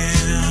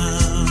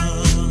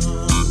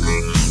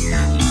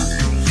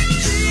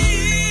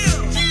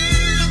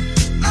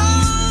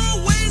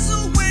 Always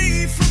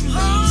away from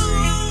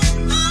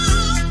home,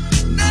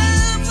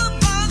 never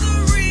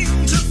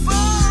bothering to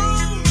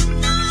phone,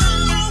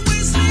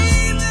 always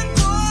leaving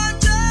boy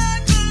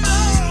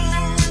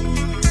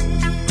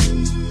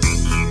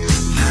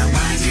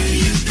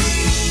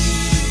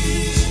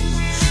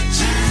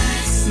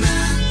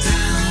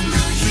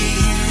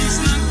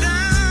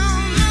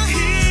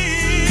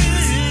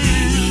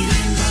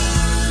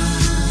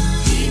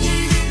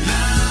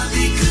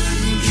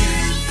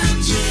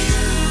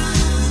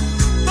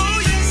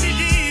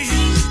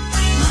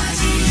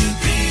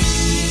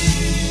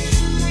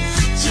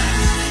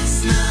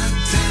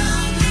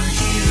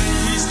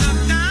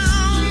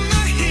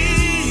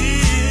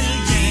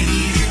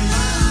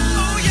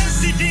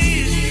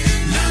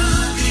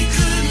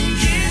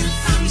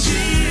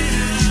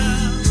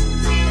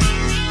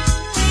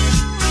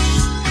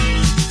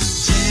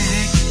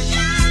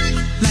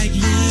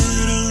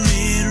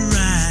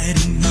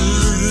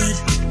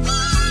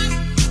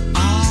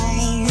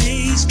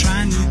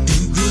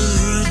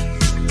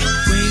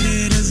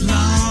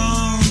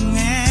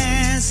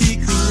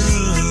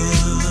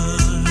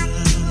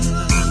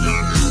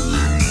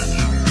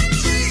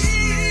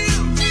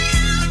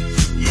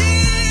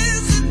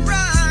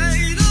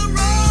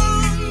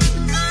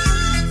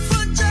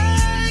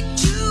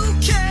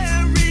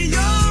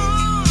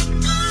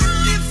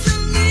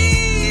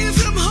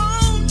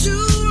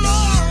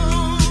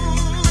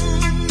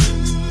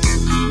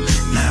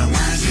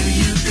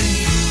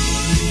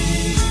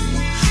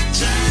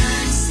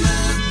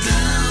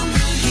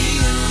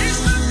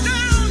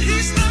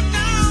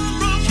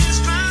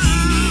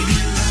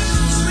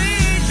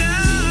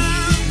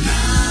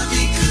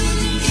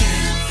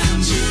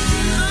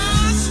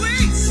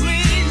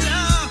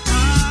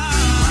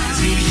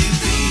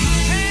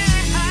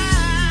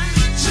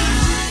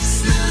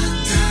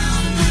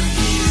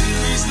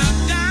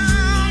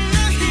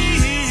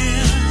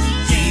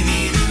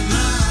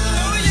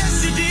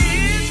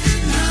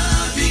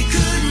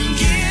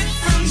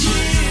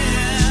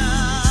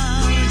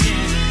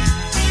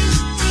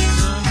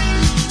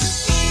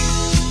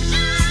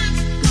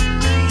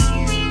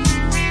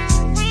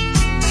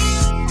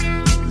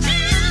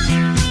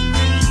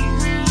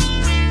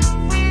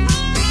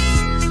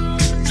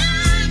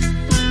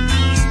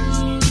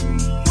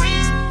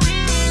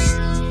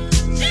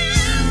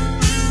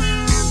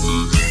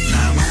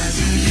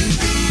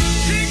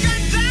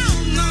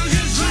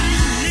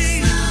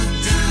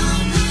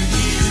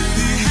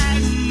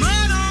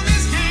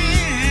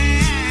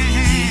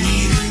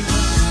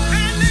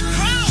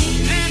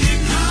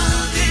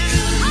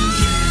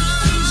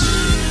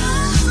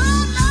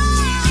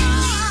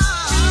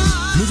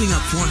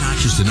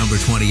to number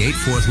 28,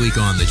 fourth week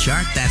on the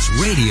chart. That's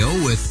Radio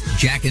with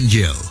Jack and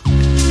Jill.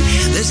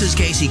 This is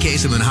Casey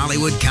Kasem in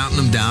Hollywood, counting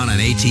them down on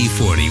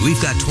AT40.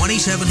 We've got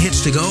 27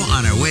 hits to go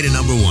on our way to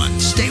number 1.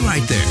 Stay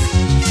right there.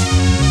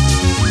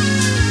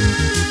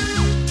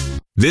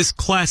 This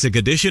classic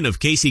edition of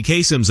Casey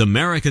Kasem's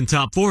American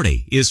Top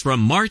 40 is from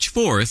March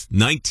 4th,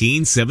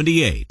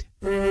 1978.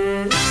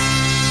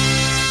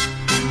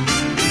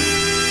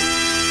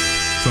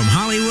 From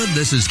Hollywood,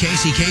 this is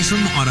Casey Kasem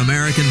on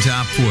American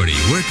Top 40.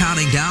 We're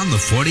counting down the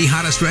 40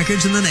 hottest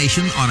records in the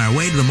nation on our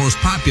way to the most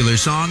popular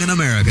song in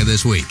America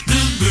this week.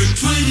 Number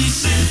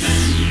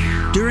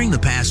 27. During the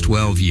past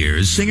 12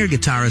 years,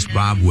 singer-guitarist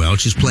Bob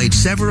Welch has played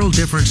several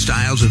different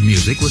styles of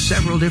music with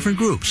several different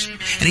groups.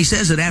 And he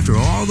says that after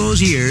all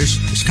those years,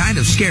 it's kind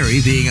of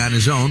scary being on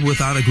his own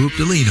without a group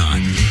to lean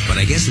on. But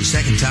I guess his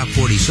second Top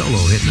 40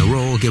 solo hit in a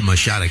row will give him a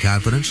shot of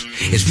confidence.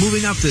 It's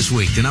moving up this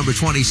week to number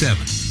 27.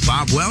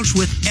 Bob Welch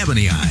with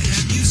Ebony Eyes.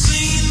 Have you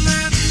seen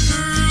that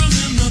girl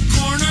in the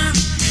corner?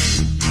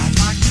 I'd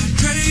like to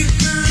take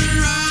her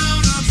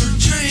out of her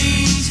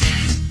chains.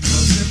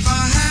 'Cause if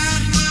I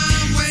had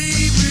my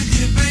way with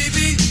you,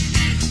 baby,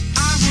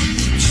 I would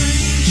be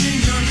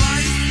changing your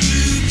life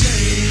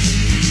today.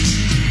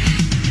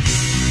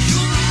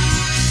 Your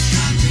eyes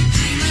got me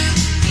dreaming.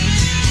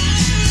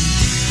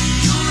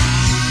 Your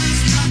eyes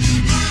got me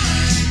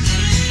blind.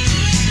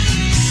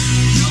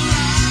 Your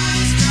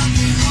eyes got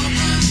me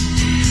hoping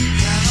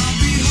that I'll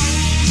be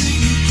holding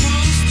you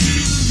close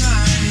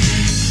tonight.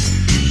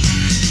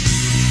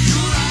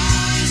 Your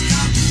eyes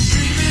got me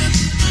dreaming.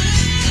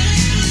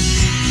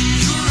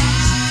 Your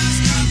eyes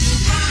got me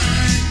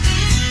blind.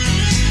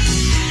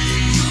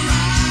 Your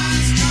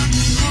eyes got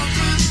me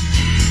hoping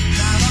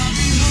that I'll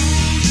be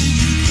holding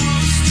you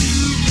close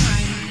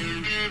tonight.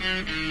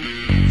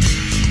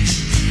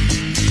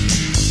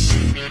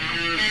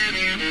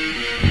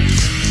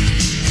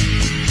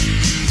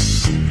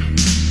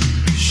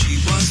 She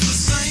was the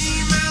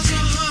same as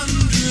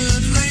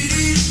 100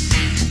 ladies,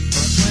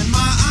 but when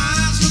my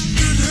eyes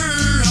looked at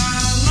her,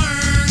 I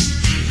learned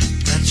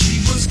that she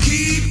was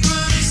keeping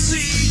a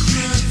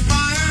secret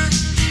fire,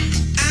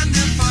 and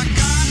if I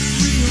got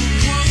real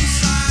close,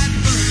 I'd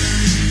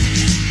burn.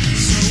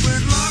 So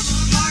it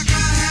looked like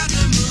I had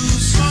to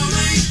move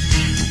slowly,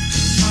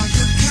 like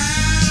a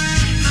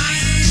cat at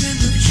night in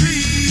the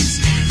trees,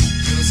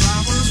 'cause I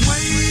was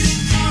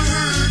waiting for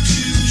her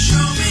to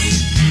show me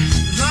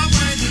the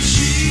way that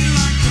she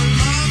liked to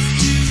love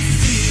to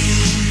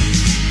feel.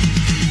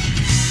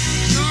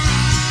 Your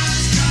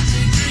eyes got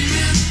me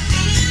dreaming.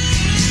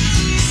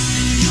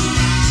 Your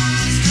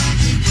eyes got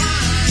me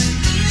blind.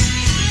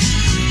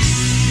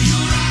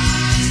 Your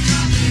eyes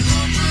got me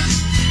hoping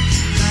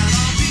that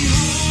I'll be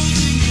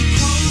holding you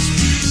close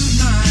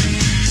tonight.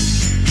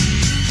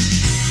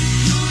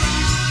 Your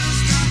eyes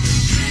got me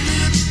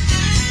dreaming.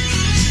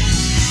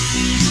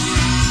 Your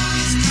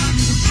eyes got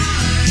me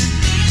blind.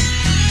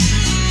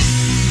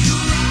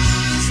 Your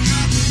eyes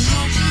got me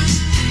hoping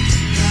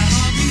that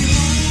I'll be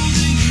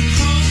holding you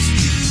close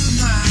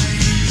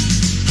tonight.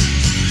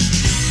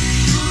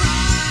 Your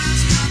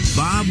eyes got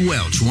Bob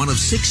Welch, one of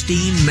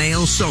 16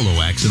 male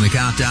solo acts in the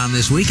countdown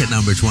this week at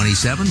number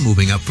 27,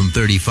 moving up from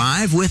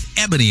 35 with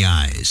Ebony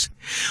Eyes.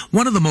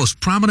 One of the most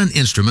prominent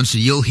instruments that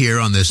you'll hear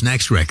on this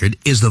next record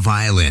is the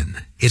violin.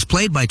 It's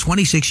played by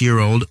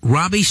 26-year-old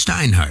Robbie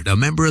Steinhardt, a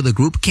member of the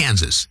group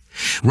Kansas.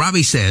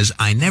 Robbie says,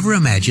 "I never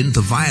imagined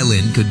the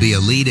violin could be a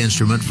lead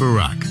instrument for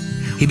rock."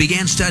 He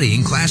began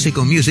studying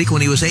classical music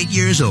when he was 8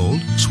 years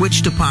old,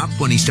 switched to pop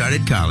when he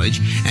started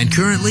college, and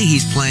currently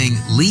he's playing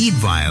lead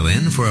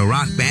violin for a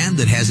rock band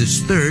that has its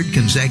third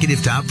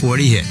consecutive Top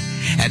 40 hit.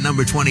 At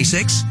number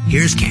 26,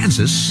 here's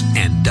Kansas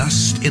and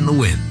Dust in the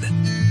Wind.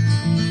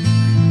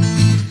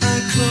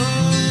 I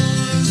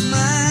close my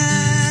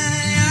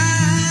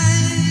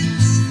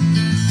eyes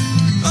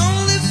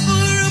only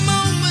for a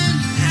moment,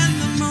 and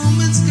the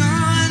moment's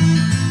gone.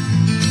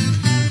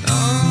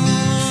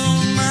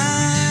 All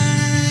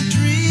my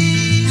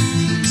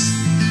dreams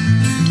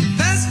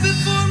pass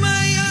before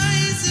my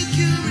eyes, a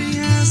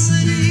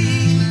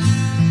curiosity.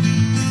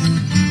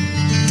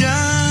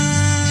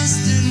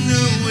 Dust in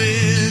the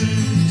wind.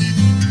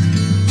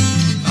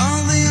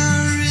 All they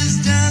are is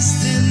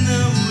dust in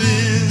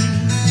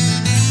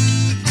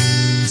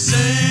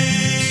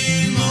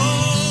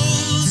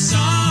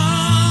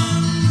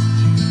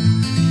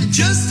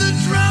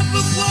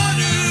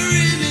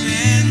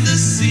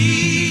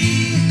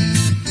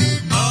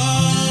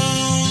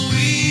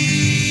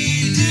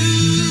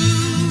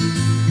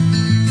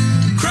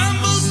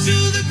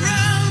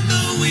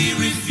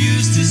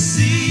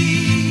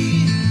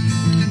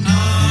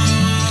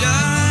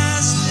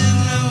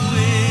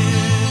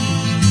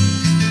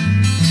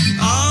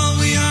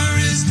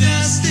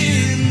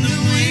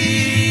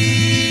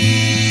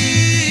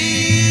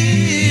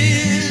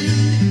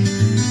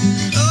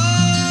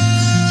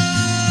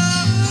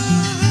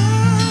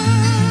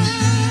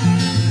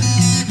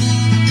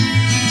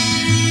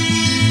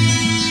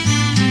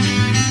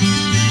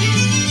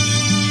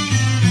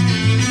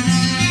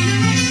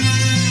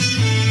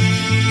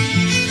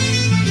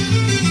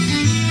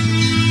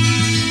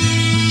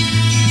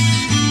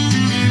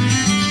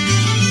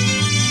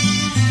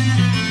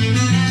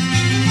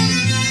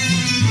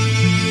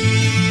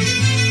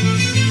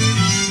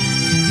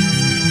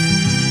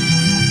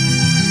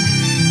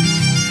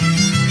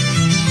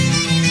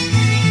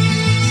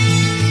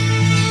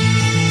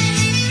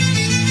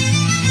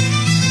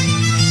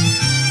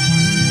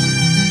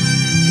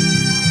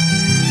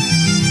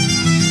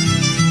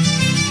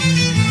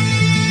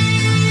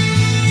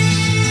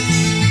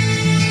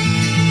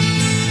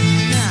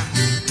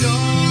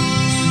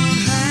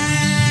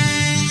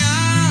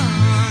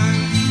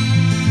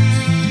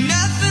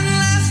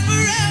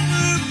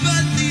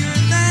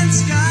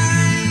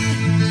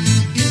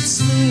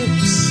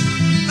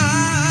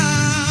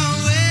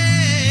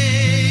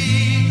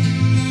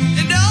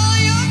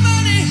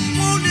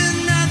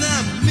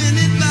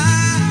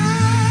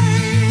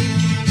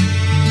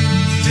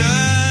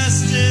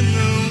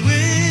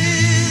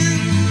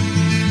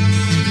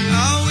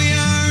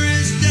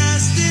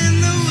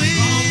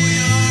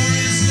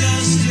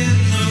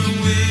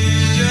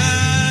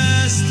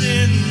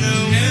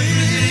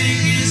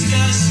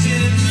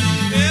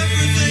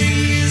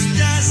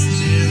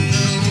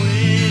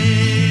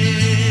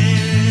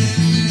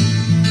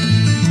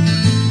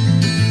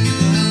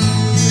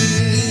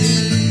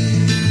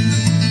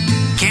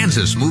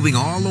moving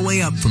all the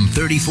way up from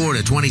 34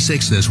 to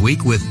 26 this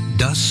week with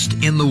Dust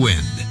in the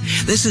Wind.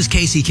 This is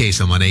Casey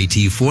Kasem on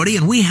AT40,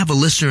 and we have a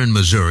listener in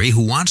Missouri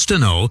who wants to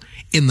know,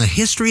 in the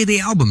history of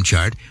the album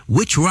chart,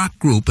 which rock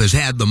group has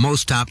had the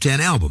most top 10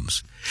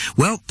 albums.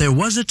 Well, there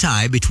was a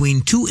tie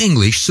between two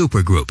English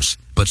supergroups,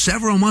 but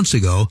several months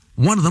ago,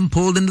 one of them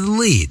pulled into the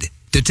lead.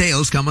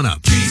 Details coming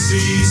up.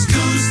 Casey's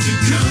Coast to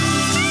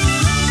Coast.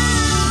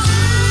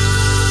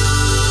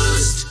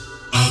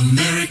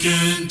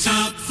 American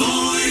Top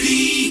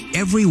 40.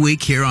 Every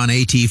week here on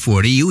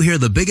AT40, you hear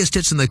the biggest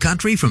hits in the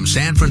country from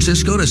San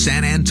Francisco to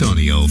San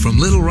Antonio, from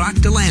Little Rock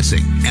to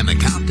Lansing. And the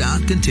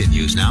countdown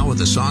continues now with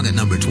a song at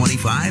number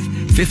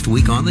 25, fifth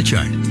week on the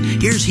chart.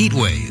 Here's Heat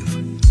Wave.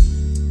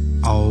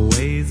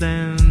 Always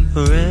and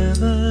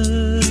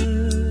forever,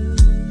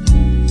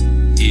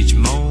 each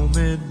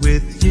moment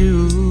with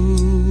you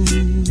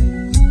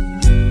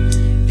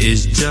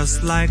is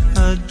just like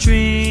a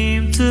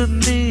dream to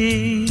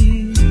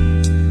me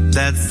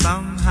that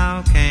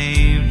somehow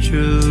came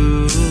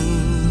true.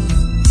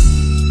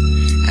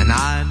 And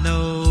I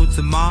know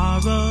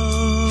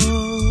tomorrow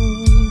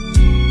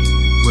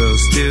will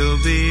still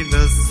be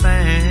the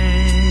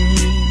same,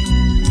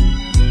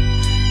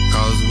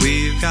 'cause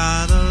we've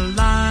got a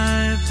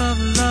life of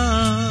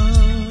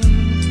love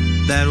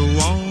that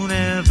won't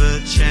ever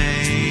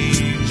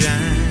change.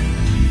 And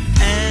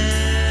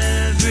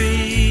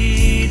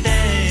every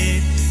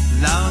day,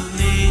 love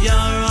me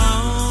your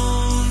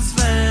own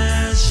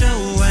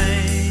special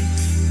way.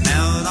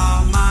 Melt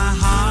all my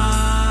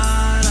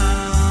heart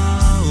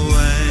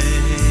away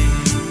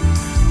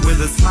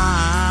with a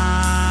smile.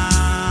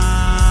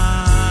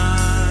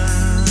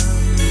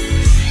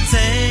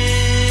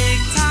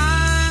 Take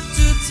time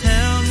to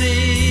tell me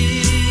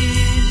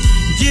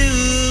you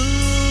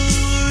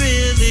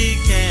really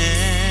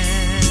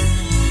care,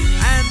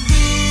 and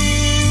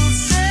we'll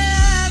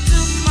share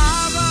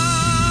tomorrow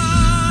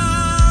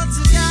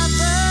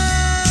together.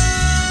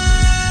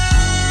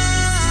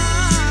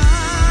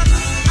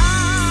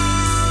 I'll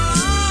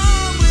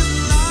always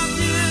love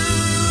you.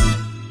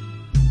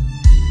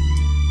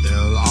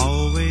 There'll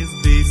always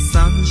be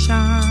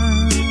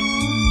sunshine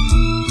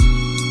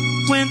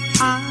when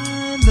I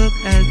look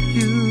at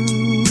you.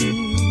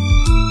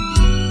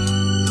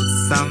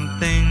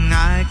 Something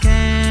I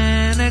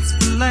can't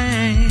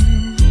explain,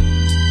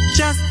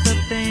 just the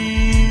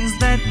things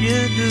that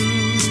you do.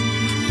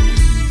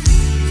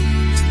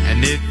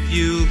 And if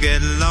you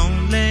get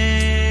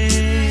lonely,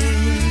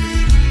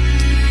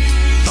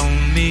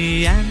 phone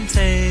me and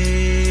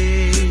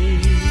take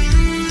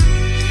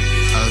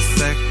a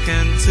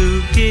second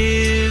to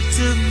give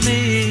to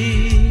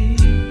me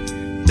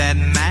that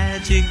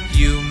magic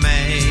you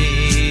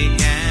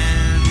make.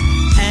 And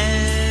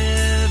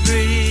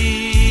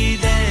every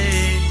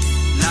day,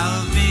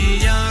 love me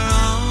your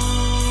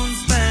own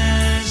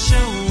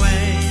special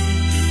way.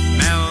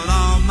 Melt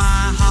all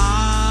my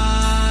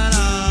heart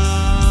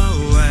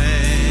away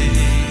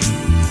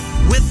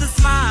with a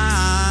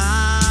smile.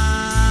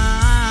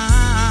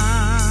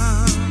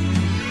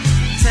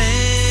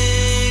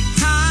 Take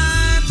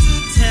time to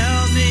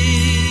tell me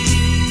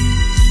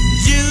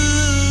you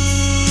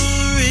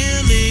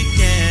really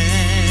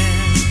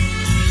care,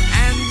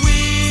 and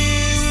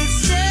we'll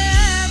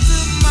share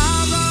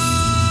tomorrow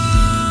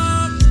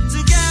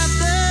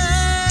together.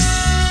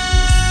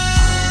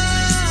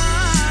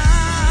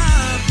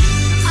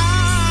 I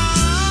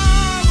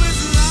always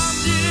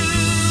loved you,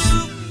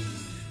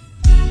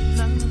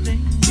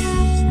 loving you,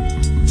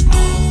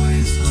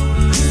 always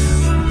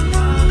forever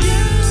love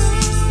you.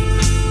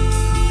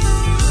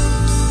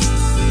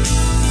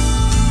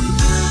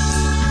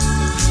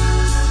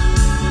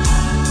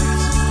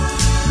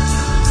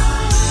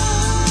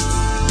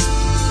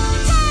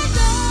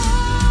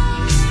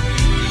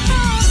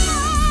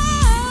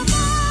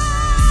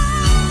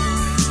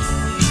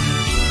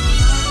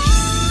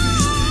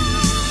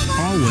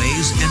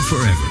 Always and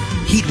forever.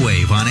 Heat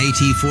Wave on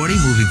AT40,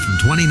 moving from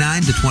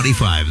 29 to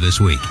 25 this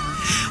week.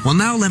 Well,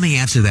 now let me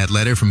answer that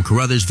letter from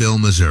Caruthersville,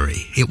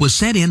 Missouri. It was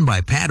sent in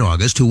by Pat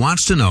August, who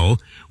wants to know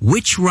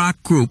which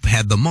rock group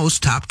had the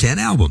most top 10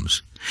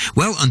 albums.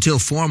 Well, until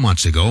 4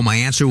 months ago, my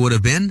answer would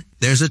have been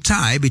there's a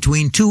tie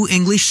between two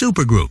English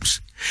supergroups.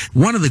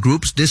 One of the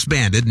groups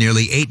disbanded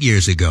nearly 8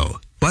 years ago,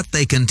 but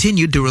they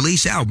continued to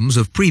release albums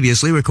of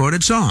previously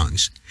recorded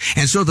songs.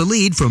 And so the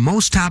lead for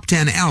most top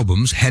 10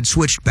 albums had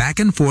switched back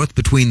and forth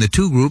between the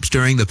two groups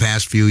during the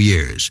past few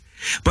years.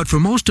 But for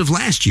most of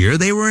last year,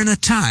 they were in a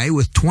tie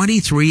with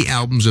 23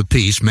 albums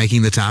apiece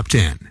making the top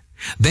 10.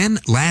 Then,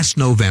 last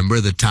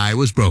November, the tie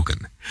was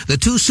broken. The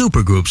two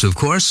supergroups, of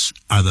course,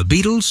 are the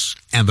Beatles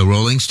and the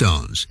Rolling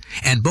Stones,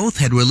 and both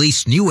had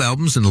released new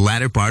albums in the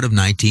latter part of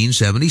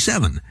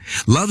 1977.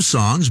 Love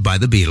Songs by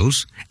the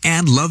Beatles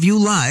and Love You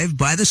Live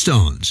by the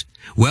Stones.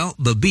 Well,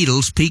 the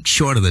Beatles peaked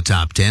short of the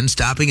top 10,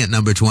 stopping at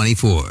number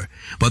 24.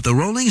 But the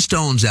Rolling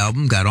Stones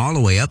album got all the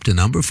way up to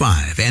number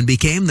 5 and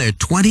became their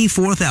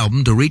 24th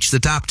album to reach the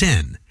top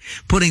 10,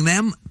 putting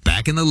them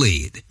back in the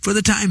lead, for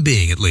the time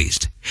being at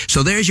least.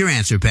 So there's your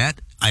answer, Pat.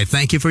 I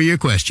thank you for your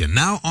question.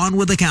 Now on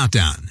with the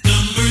countdown.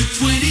 Number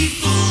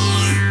 24.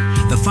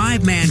 The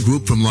five-man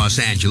group from Los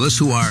Angeles,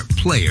 who are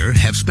Player,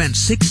 have spent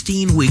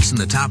 16 weeks in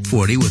the top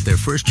 40 with their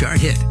first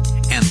chart hit,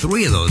 and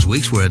 3 of those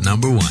weeks were at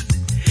number 1.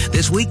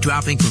 This week,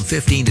 dropping from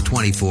 15 to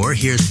 24,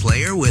 here's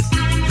Player with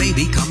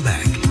Baby Come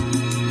Back.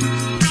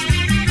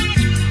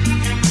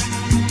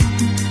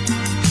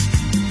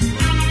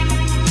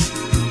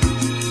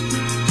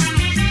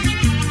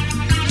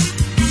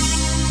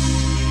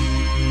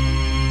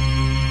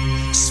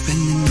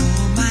 Spending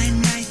all my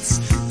nights,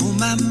 all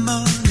my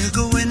money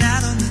going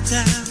out on the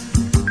town.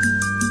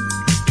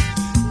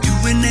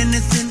 Doing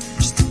anything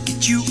just to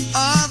get you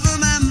off of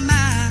my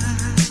mind.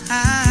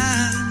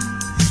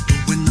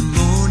 But when the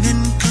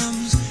morning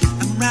comes,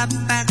 I'm right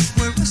back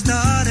where I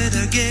started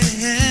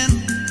again.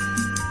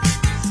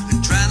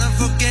 And trying to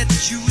forget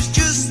you is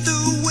just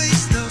a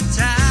waste of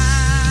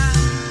time.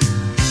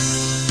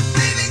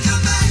 Baby,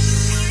 come back.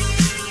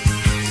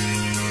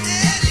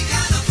 Any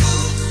kind of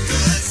fool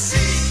could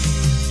see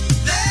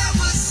there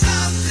was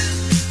something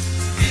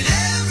in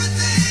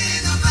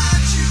everything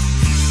about you.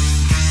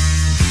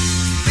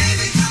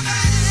 Baby, come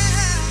back.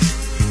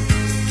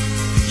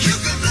 You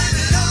can blame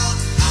it all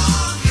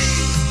on me.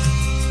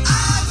 I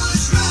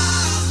was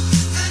wrong,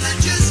 and I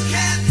just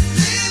can't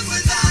live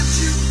without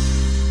you.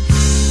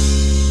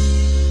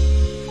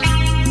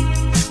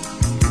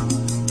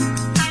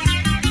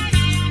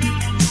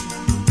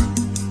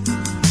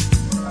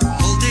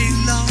 All day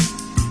long,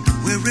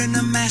 wearing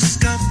a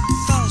mask of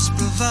false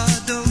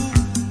bravado,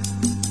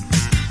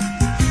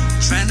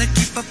 trying to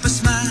keep up a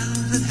smile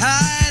that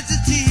hides a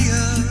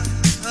tear.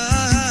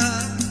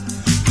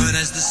 But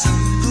as the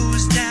sun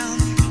goes down,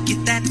 you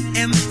get that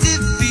empty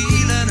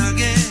feeling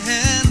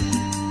again.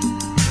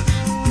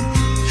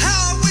 How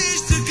I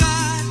wish to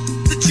God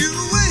that you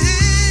were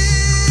here.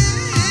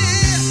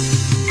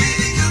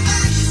 Baby, come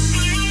back.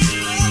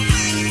 Oh,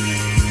 baby.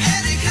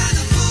 Any kind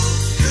of fool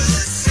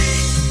could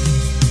see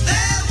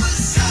there was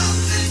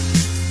something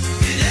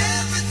in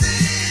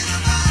everything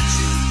about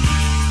you.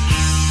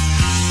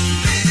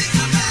 Baby,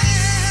 come back.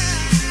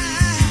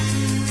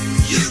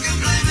 You can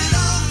blame it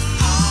all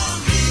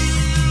on me.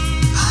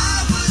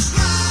 I was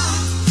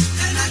wrong,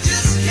 and I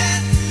just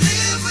can't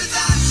live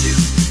without you.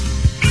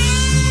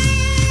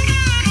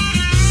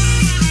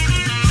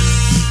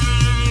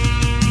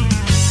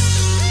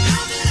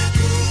 Now that I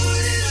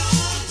put it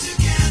all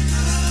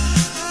together,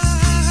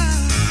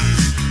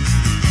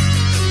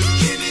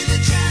 give me the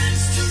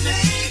chance to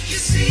make you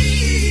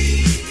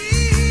see.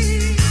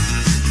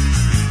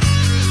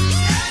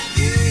 Have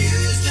you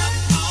used up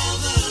all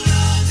the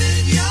love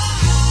in your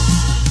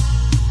heart?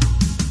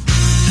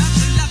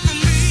 Nothing left for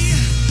me.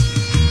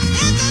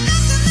 Ain't there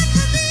nothing left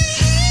for me?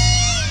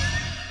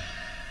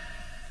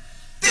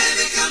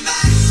 Baby, come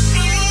back.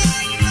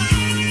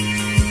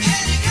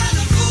 Any kind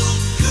of fool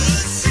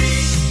could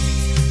see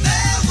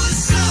there was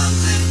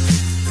something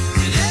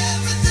in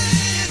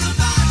everything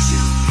about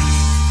you.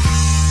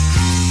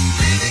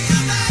 Baby,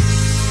 come back.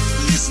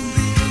 Listen,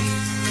 baby.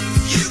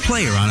 You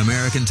Player on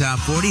American Top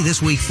 40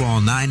 this week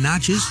fall 9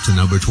 notches to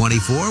number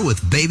 24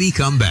 with Baby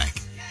Come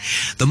Back.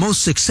 The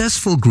most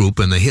successful group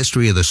in the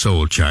history of the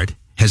soul chart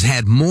has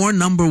had more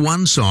number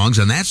 1 songs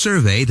in that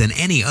survey than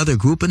any other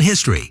group in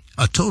history,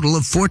 a total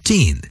of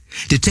 14.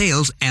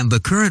 Details and the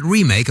current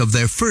remake of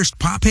their first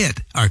pop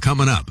hit are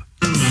coming up.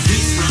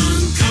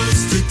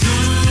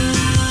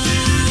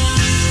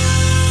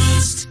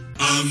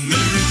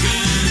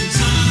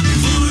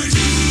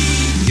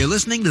 You're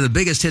listening to the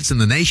biggest hits in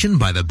the nation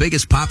by the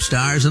biggest pop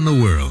stars in the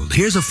world.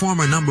 Here's a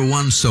former number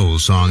 1 soul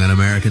song on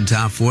American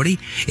Top 40.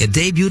 It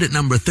debuted at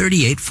number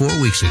 38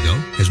 4 weeks ago,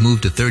 has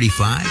moved to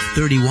 35,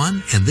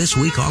 31, and this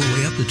week all the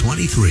way up to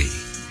 23.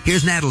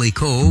 Here's Natalie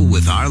Cole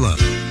with Our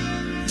Love.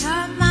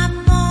 You're my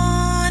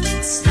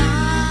morning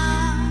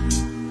star,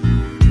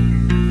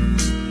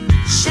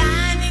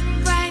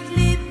 shining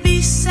brightly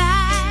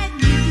beside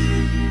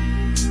me.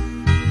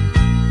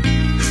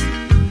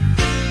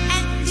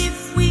 And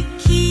if we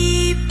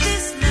keep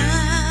this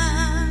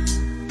love,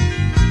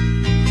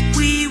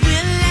 we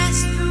will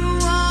last through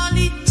all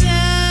eternity.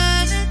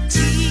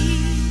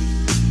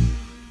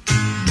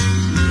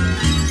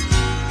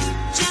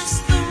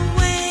 Just the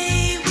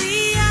way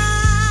we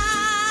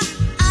are,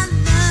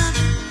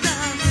 another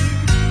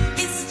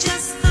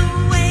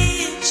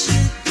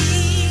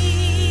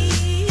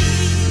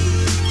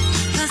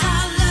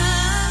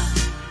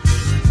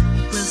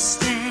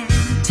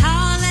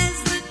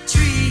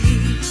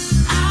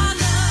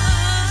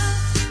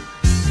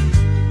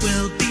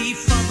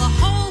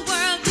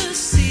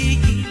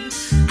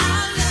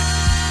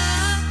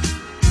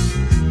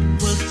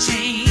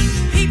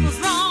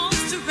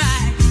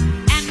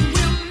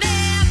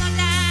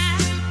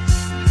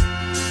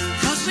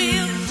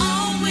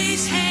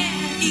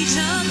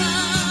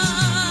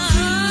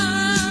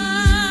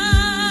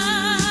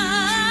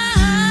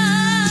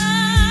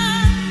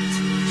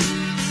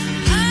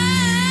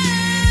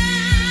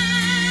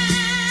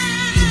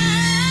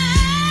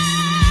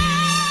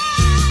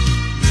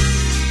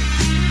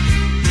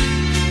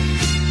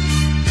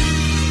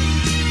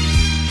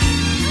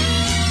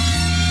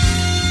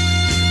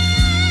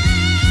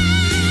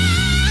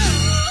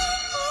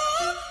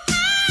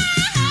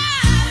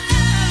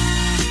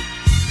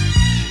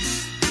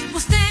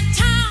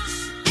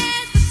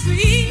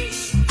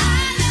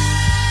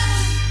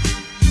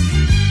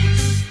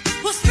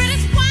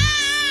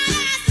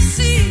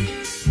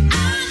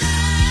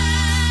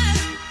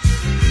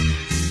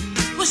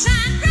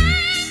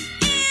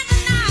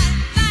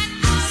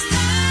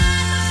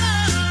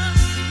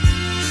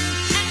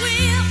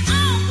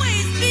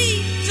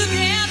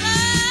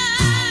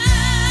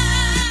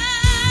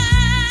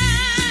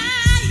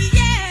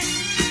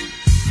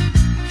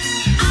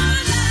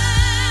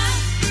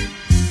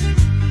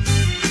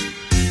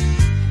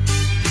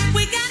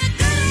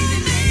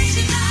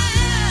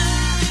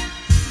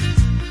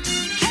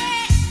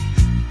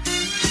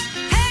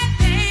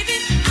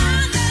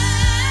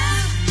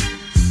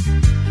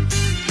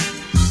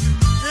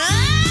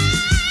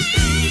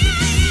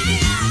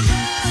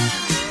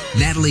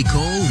Natalie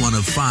Cole, one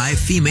of 5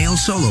 female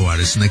solo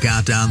artists in the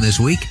countdown this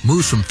week,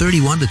 moves from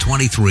 31 to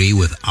 23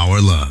 with Our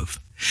Love.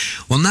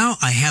 Well, now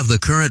I have the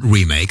current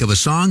remake of a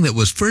song that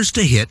was first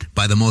a hit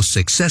by the most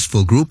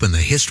successful group in the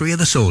history of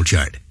the soul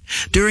chart.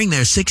 During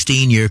their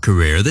 16-year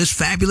career, this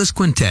fabulous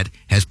quintet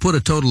has put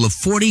a total of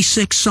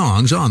 46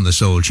 songs on the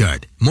soul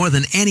chart, more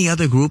than any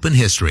other group in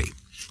history.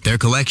 Their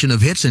collection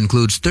of hits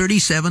includes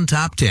 37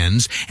 top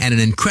 10s and an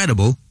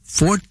incredible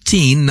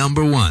 14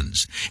 number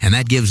 1s, and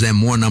that gives them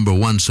more number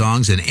 1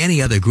 songs than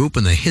any other group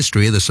in the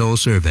history of the Soul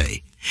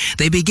Survey.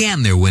 They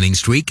began their winning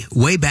streak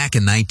way back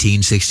in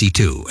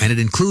 1962, and it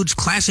includes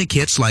classic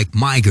hits like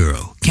My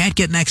Girl, Can't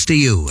Get Next to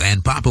You,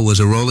 and Papa Was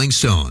a Rolling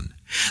Stone.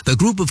 The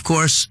group, of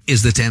course,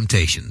 is The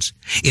Temptations.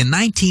 In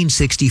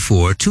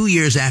 1964, 2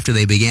 years after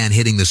they began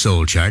hitting the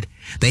soul chart,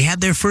 they had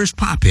their first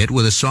pop hit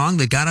with a song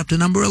that got up to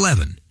number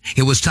 11.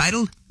 It was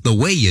titled The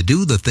Way You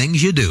Do the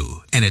Things You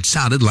Do, and it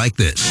sounded like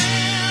this.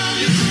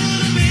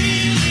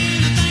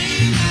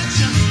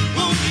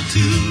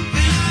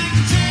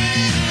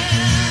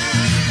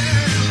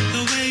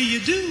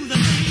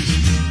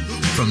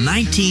 From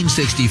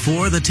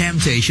 1964, The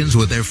Temptations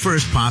with their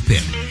first pop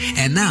hit.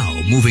 And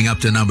now, moving up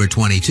to number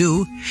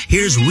 22,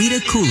 here's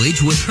Rita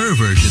Coolidge with her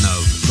version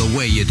of The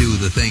Way You Do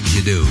the Things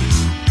You Do.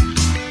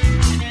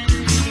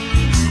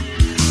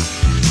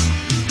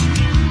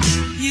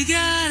 You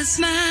got a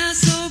smile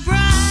so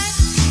bright,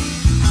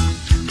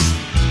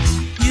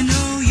 you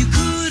know you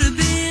could have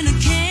been a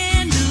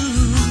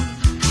candle.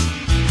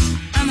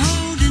 I'm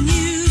holding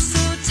you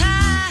so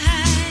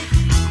tight,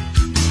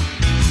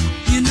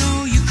 you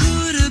know you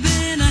could have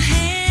been a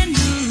handle.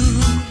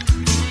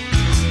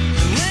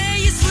 The way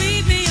you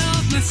sweep me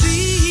off my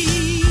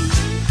feet,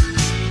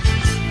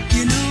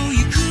 you know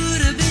you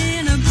could have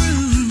been a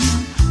broom.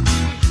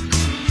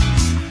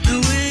 The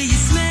way you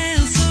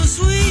smell so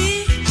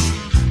sweet,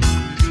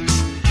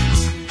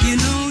 you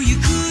know you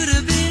could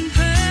have been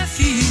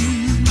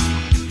perfume.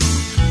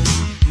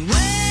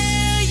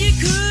 Well, you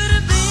could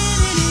have been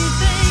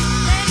anything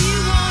that you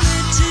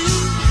wanted to,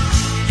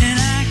 and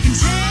I can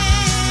tell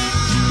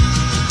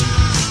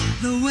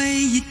the way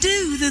you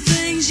do the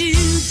things you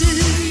do,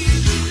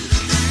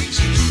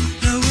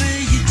 the way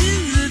you do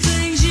the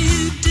things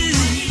you do.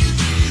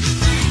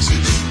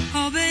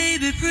 Oh,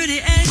 baby, pretty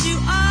as you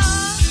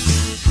are,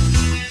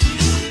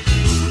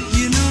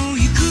 you know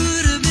you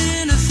could have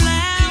been a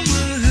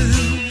flower.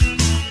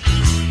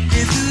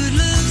 If good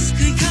looks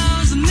could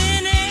cause a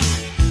minute,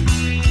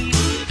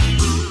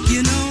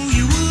 you know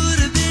you would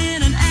have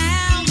been an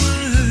hour.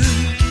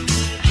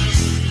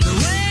 The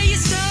way you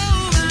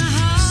stole my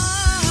heart,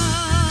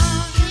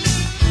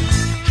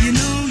 you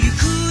know you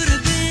could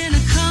have been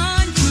a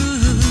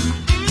conqueror.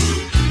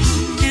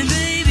 And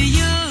baby,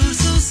 you're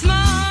so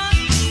smart,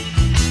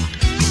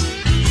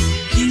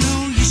 you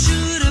know you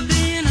should have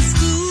been a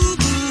schoolboy.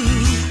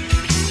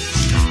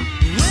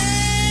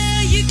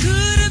 Well, you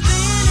could have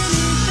been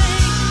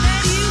anything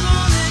that you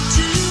wanted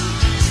to,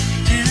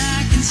 and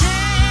I can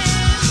tell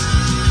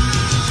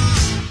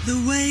the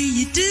way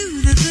you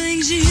do the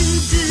things you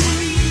do,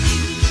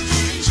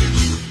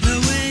 the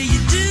way you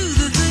do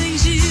the things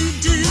you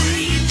do.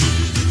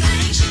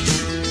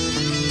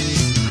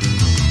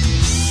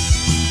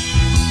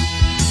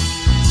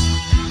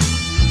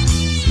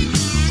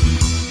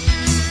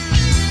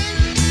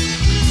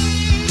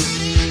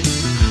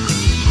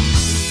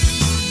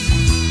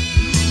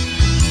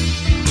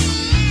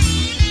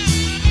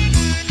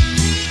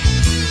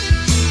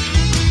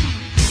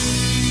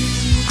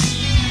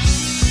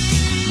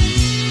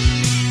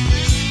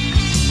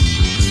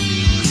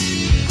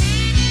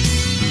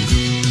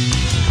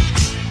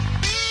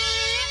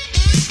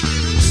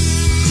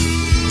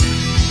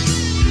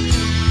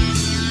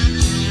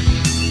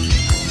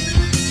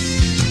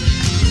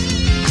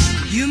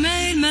 You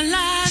made my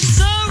life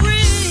so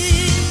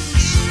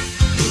rich,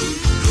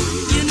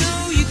 you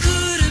know you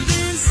could have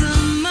been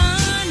some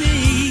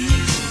money.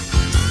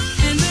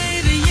 And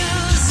baby,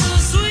 you're so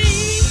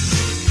sweet,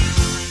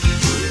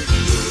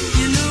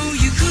 you know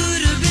you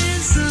could have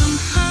been some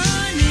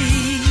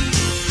honey.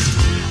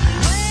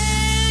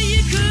 Well,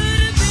 you could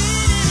have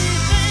been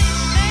anything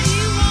that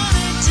you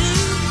wanted to,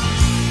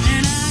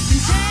 and I can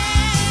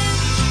tell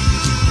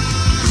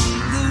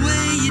the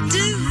way you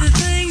do the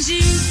things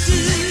you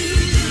do,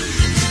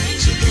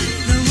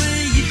 the way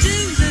you do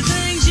the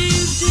things you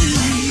do.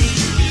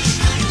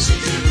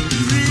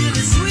 You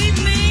really sweep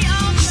me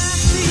off my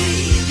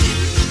feet,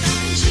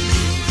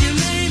 you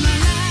made my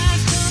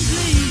life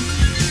complete,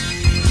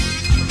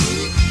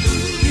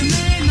 you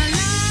made my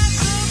life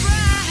so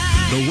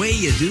bright. The Way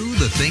You Do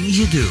the Things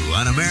You Do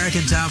on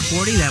American Top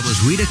 40. That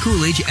was Rita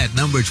Coolidge at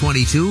number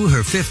 22,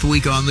 her 5th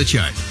week on the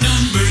chart.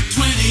 Number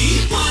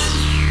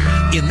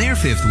 21. In their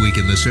 5th week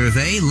in the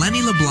survey,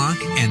 Lenny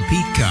LeBlanc and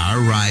Pete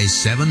Carr rise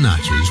 7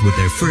 notches with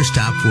their first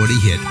top 40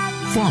 hit,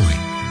 Falling.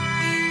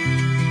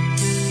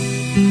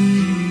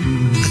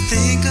 I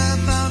think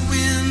about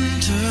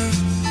winter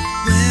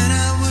when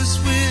I was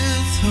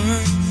with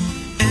her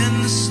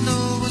and the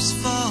snow was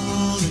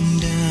falling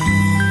down.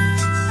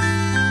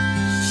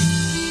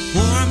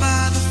 Warm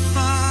by the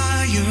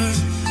fire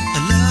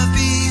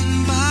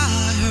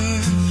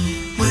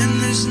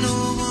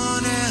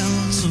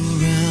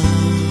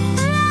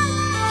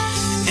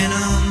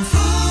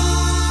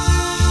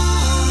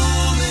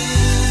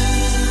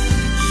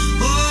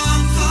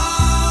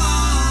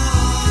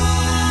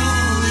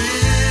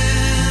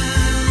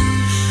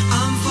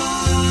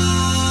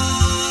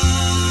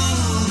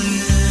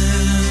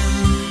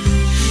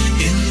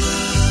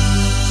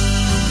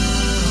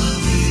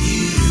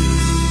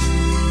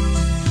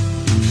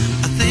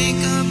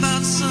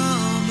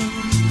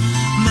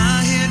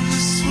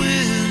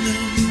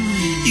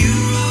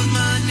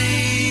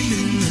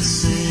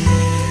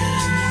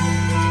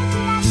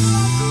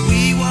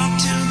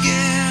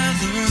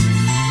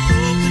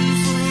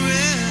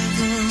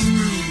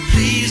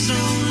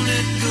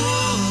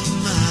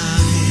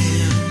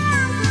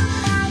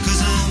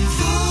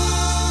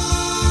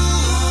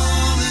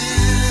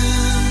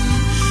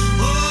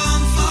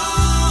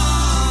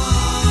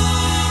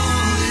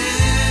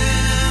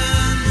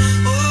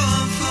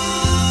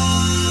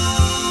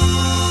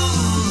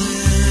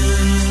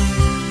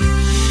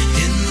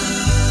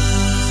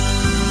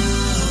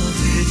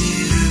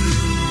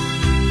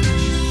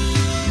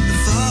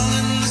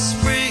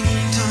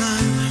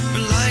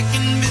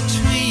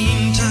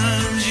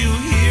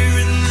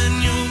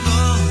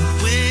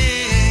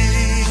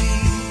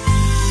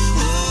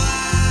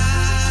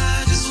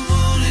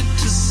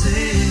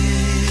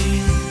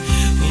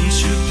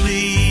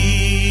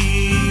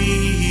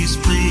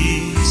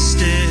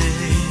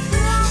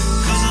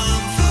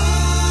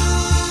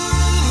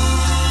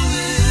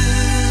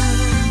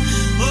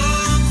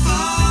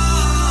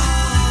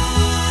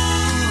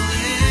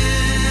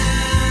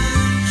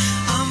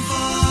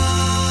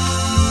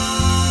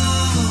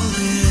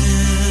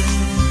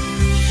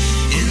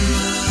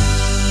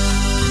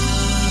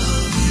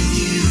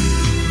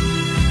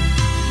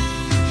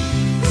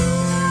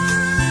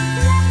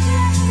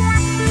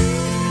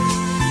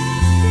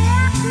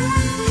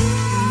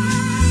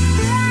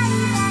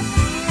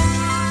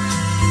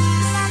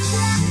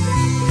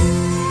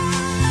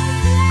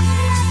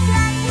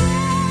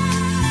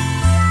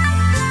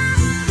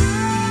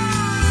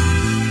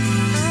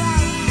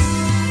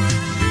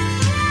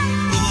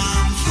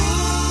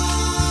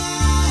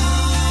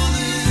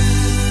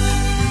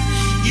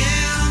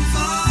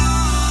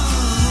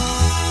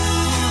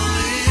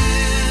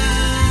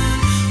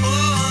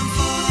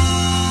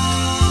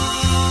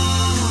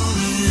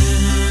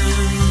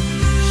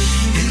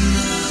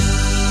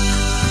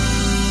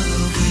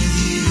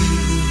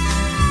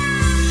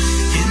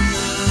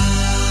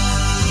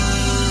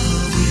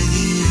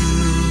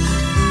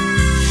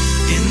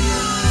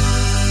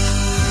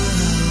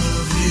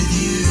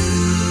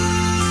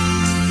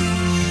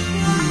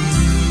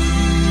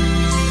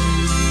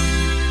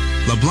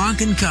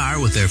American Car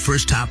with their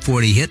first top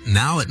 40 hit,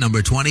 now at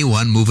number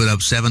 21, moving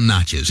up 7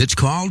 notches. It's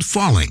called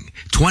Falling.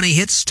 20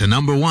 hits to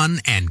number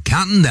 1 and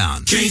counting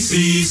down.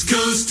 Casey's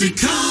Coast to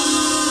Coast,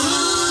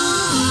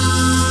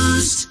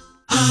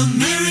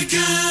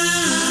 American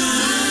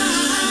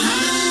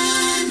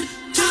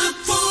Top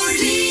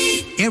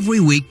 40. Every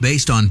week,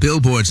 based on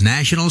Billboard's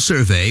national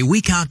survey,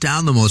 we count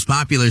down the most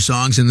popular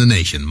songs in the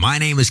nation. My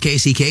name is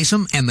Casey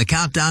Kasem, and the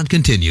countdown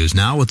continues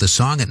now with the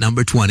song at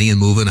number 20 and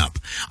moving up.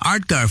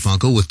 Art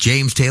Garfunkel with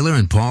James Taylor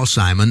and Paul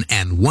Simon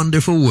and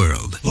Wonderful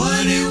World.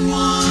 What a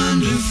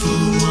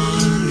wonderful,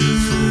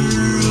 wonderful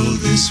world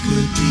this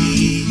would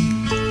be.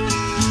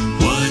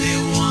 What a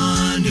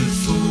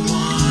wonderful,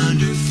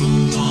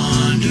 wonderful,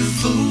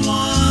 wonderful,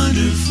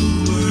 wonderful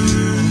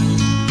world.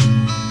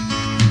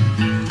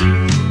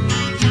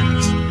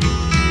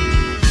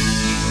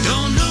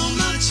 Don't know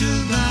much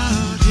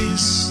about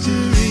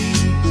history.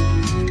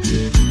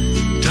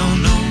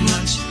 Don't know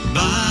much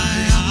biology.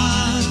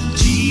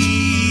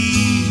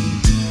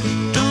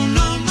 Don't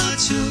know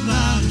much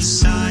about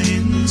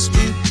science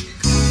book.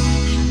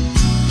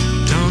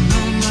 Don't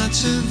know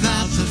much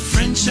about the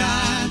French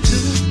I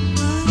took.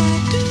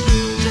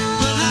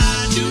 But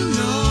I do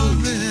know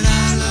that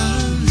I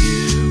love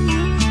you.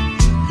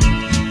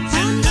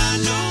 And I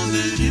know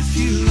that if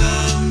you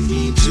love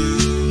me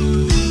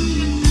too.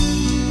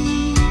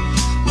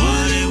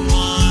 What a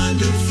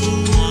wonderful,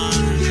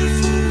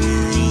 wonderful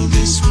world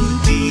this would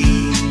be.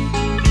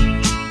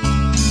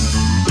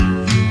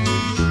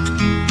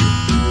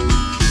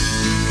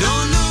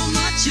 Don't know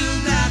much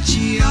about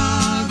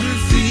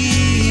geography.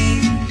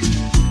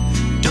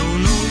 Don't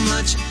know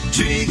much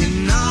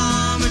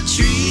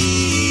trigonometry.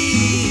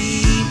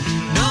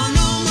 Don't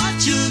know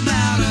much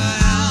about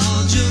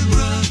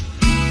algebra.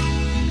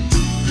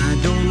 I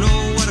don't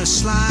know what a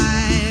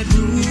slide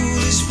rule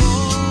is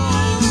for.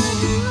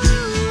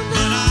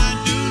 But I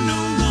do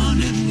know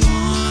 1 and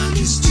 1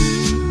 is 2.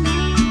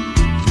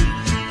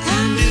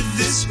 And if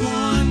this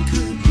one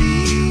could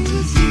be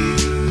with you,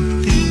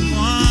 then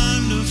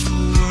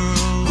wonderful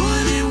world.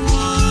 What a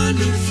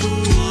wonderful,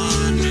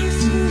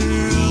 wonderful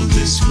world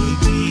this would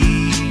be.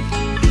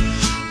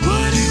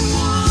 What a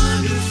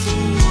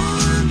wonderful,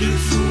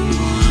 wonderful,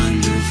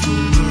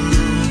 wonderful world.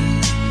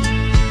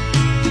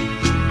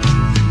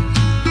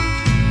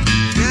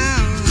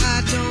 Now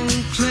I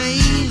don't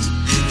claim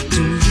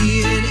to be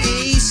an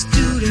A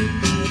student,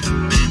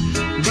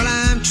 but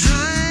I'm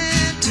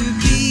trying to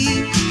be.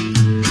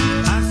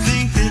 I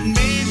think that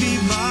maybe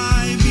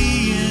by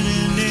being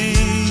an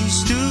A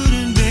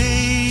student,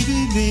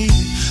 baby,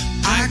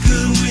 I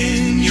could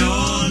win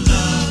your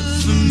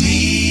love for me.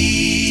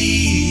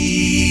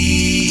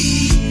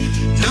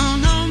 Don't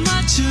know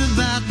much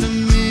about the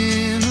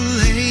Middle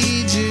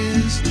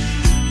Ages.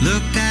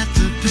 Looked at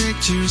the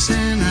pictures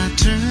and I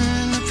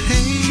turned the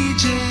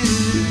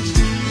pages.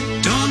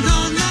 Don't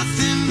know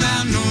nothing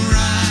about no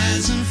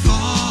rise and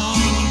fall.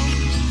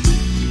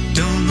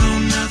 Don't know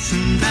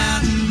nothing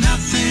about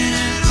nothing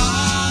at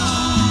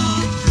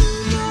all.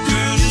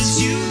 Girl, it's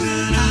you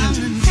that I've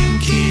been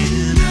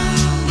thinking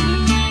of.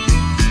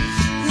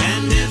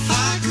 And if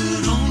I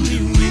could only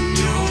win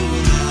your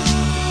love,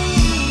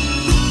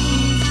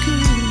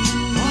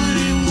 what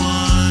a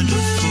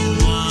wonderful,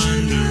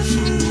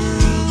 wonderful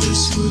world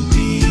this would be.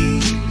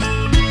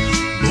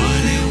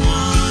 What a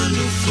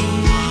wonderful,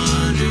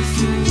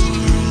 wonderful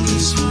world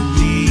this would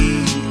be.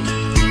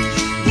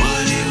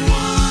 What a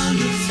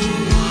wonderful,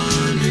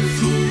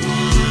 wonderful,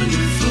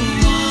 wonderful,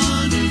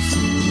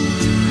 wonderful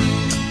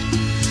world.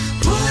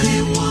 What a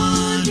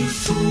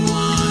wonderful,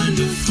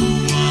 wonderful,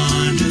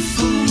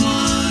 wonderful,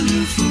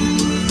 wonderful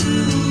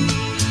world.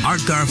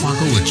 Art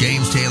Garfunkel with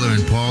James Taylor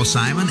and Paul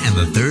Simon, and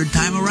the third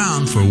time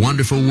around for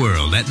Wonderful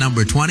World at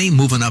number 20,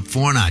 moving up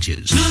 4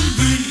 notches.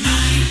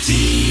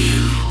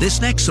 This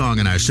next song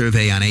in our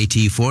survey on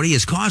AT40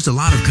 has caused a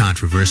lot of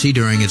controversy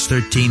during its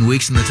 13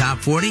 weeks in the top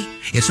 40.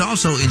 It's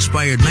also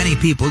inspired many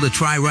people to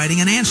try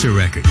writing an answer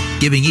record,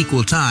 giving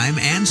equal time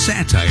and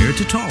satire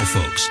to tall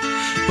folks.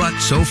 But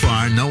so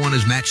far, no one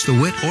has matched the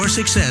wit or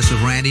success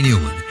of Randy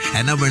Newman.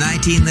 At number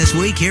 19 this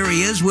week, here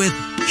he is with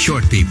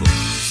Short People.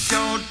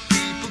 Short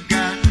people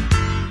got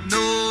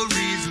no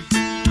reason.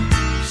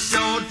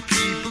 Short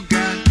people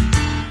got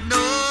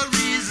no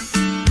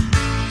reason.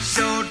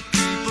 Short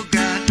people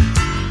got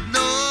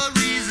no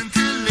reason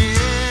to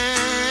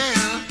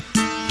live.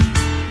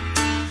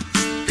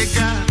 They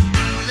got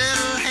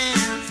little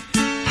hands,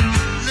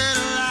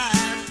 little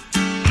eyes.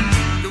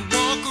 They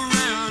walk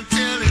around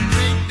telling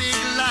great big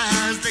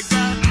lies. They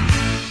got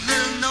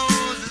little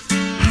noses,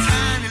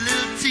 tiny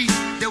little teeth.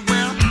 They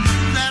wear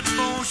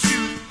platform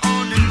shoes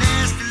on their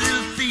nasty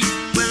little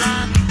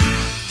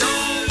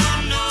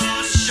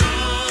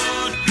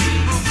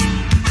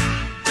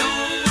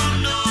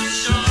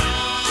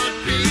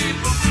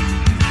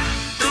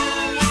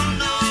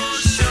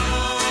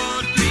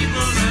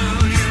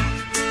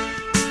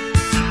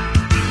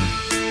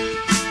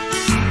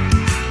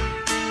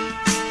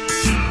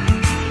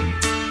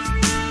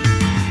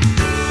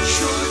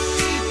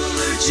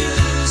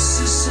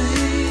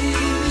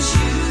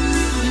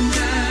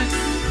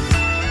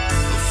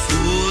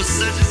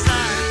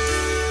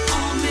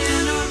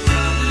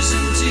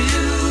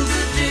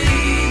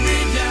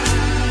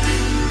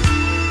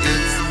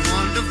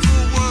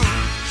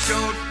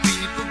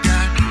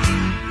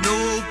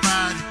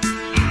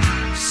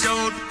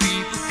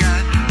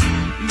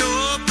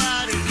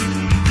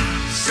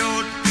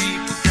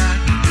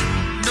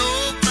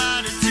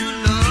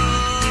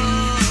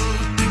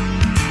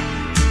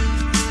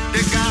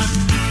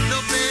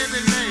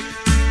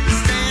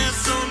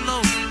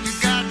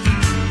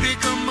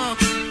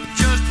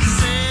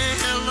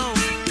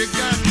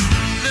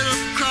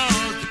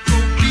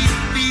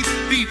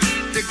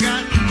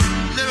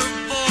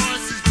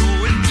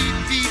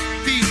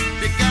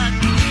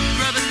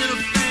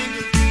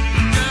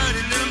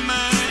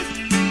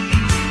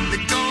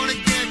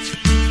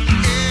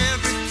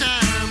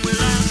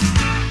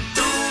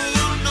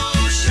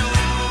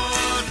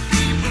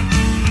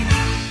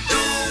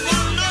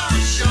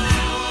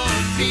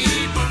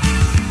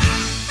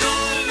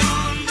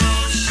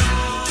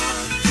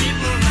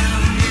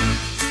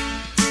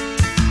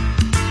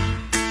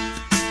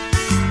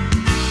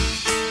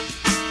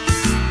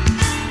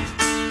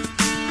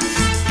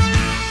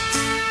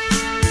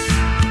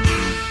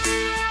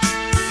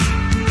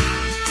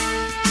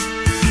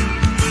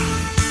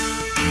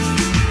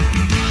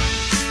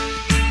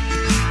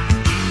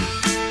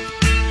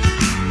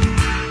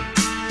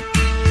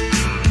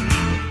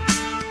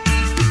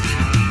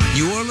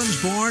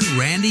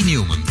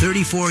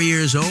 34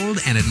 years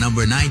old and at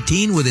number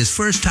 19 with his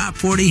first top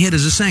 40 hit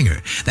as a singer.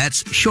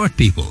 That's Short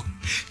People.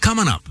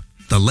 Coming up,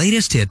 the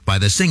latest hit by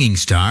the singing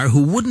star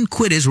who wouldn't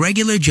quit his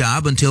regular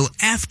job until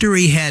after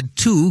he had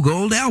 2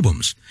 gold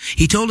albums.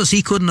 He told us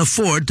he couldn't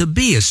afford to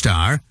be a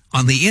star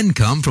on the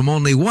income from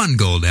only 1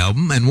 gold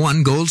album and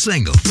 1 gold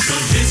single.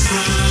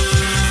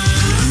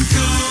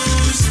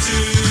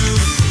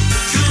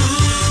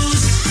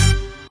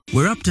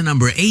 We're up to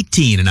number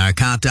 18 in our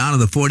countdown of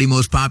the 40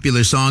 most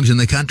popular songs in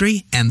the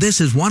country, and this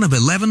is one of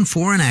 11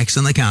 foreign acts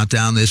in the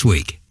countdown this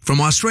week.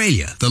 From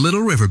Australia, the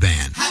Little River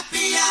Band.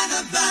 Happy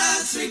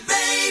anniversary,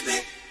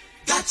 baby.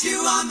 Got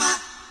you on my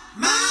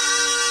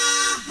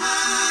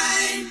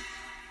mind.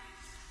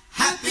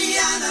 Happy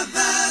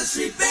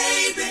anniversary,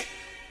 baby.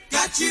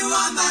 Got you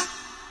on my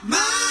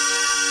mind.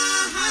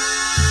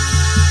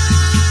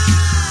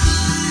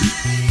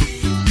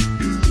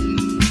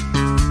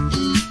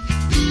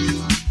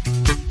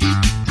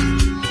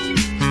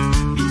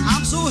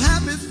 I'm so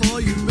happy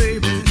for you,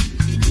 baby.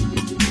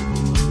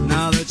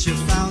 Now that you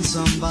found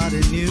somebody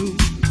new.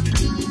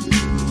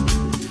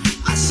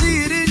 I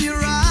see it in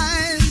your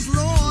eyes,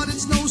 Lord,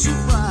 it's no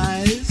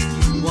surprise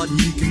what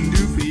he can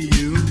do for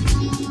you.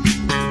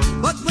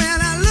 But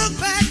when I look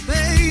back,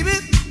 baby,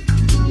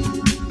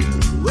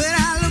 when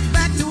I look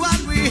back to what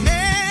we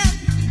had,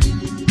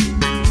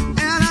 and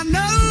I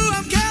know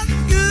I've got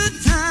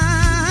good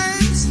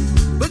times,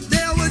 but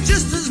there were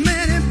just as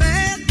many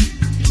bad,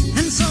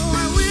 and so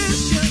I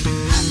wish you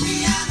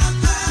happy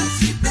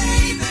anniversary,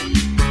 baby.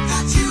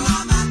 Got you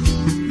on my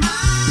mind.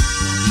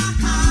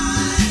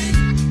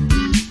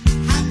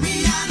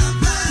 Happy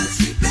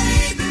anniversary,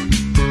 baby.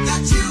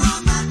 Got you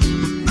on my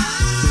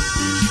mind.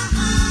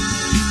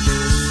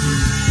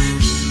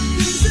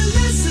 There's a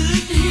lesson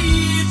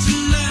here to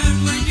learn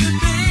when your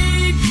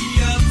baby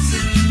ups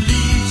and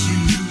leaves you.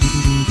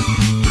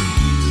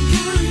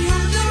 Carry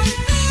on, don't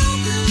feel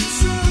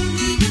concerned,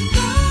 even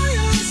though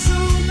you're so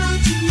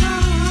not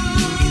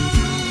alone.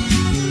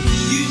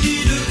 You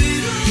need a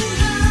little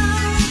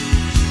help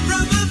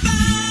from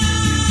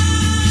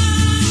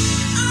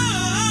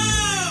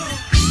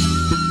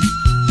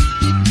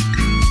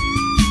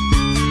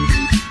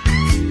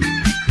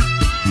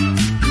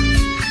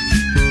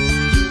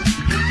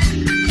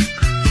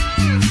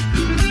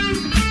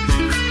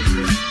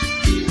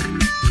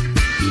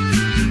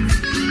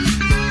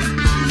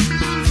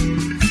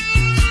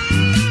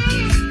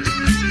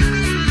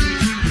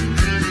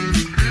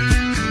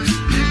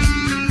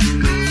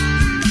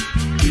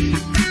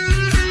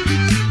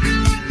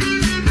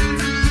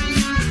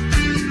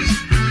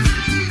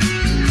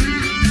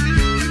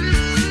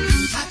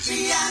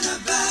happy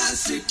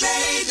anniversary,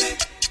 baby.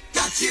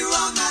 Got you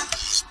on my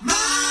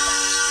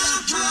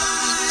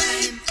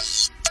mind.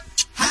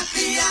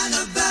 Happy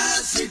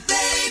anniversary,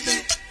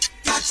 baby.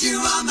 Got you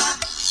on my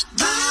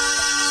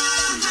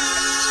mind.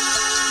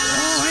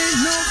 Oh, ain't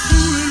no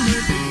fooling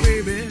with you,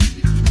 baby.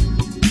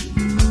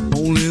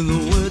 Only the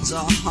words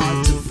are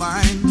hard to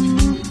find.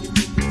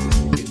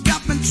 You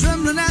got me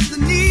trembling at the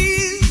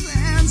knees,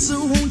 and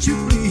so won't you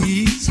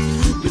please,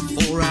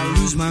 before I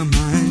lose my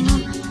mind.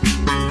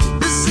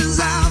 This is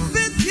our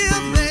 5th year,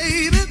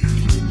 baby,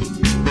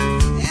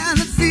 and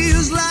it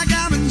feels like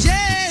I'm in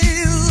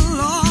jail,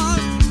 Lord.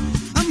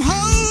 I'm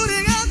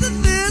holding on to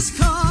this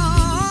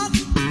card,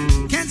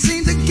 can't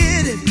seem to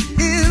get it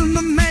in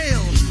the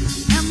mail,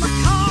 and the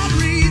card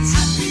reads,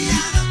 happy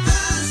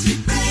anniversary,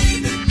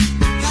 baby.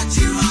 Got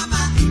you on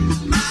my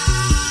mind.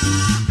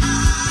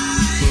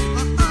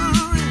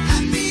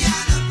 Happy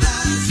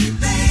anniversary,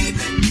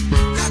 baby.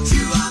 Got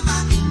you on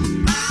my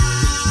mind.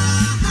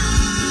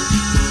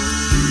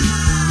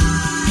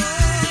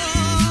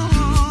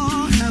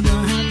 Oh, have a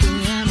happy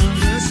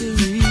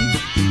anniversary,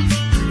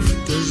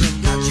 'cause I've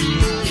got you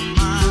on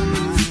my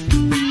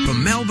mind.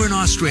 From Melbourne,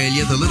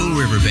 Australia, the Little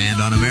River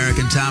Band on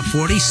American Top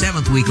 40,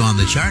 7th week on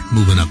the chart,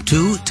 moving up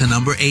 2 to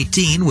number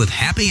 18 with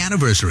Happy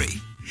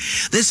Anniversary.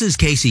 This is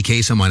Casey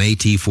Kasem on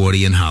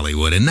AT40 in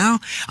Hollywood, and now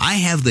I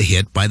have the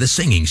hit by the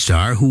singing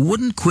star who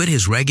wouldn't quit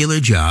his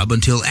regular job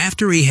until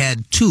after he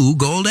had 2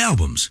 gold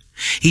albums.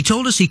 He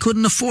told us he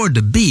couldn't afford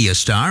to be a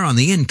star on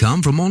the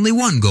income from only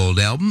 1 gold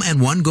album and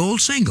 1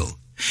 gold single.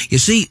 You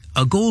see,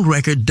 a gold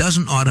record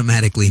doesn't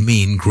automatically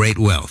mean great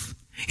wealth.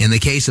 In the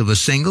case of a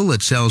single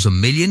that sells 1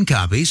 million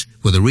copies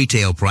with a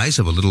retail price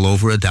of a little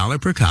over $1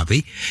 per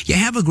copy, you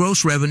have a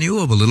gross revenue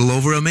of a little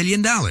over $1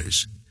 million.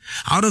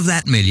 Out of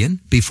that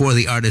million, before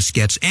the artist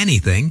gets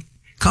anything,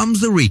 comes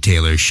the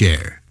retailer's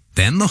share,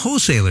 then the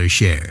wholesaler's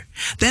share,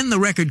 then the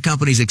record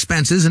company's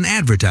expenses in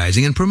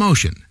advertising and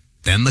promotion,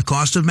 then the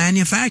cost of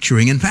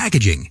manufacturing and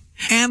packaging,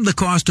 and the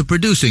cost of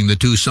producing the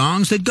 2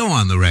 songs that go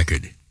on the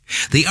record.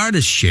 The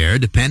artist's share,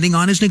 depending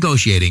on his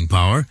negotiating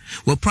power,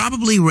 will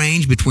probably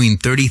range between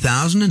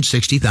 $30,000 and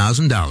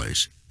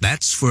 $60,000.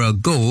 That's for a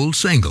gold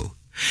single.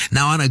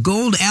 Now, on a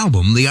gold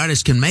album, the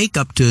artist can make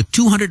up to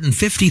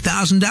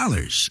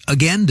 $250,000,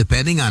 again,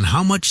 depending on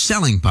how much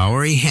selling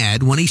power he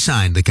had when he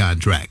signed the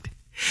contract.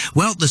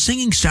 Well, the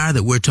singing star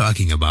that we're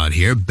talking about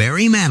here,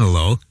 Barry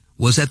Manilow,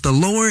 was at the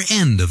lower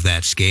end of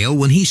that scale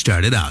when he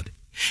started out.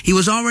 He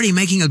was already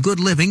making a good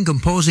living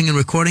composing and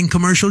recording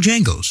commercial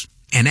jingles.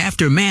 And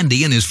after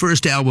Mandy and his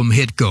first album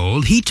hit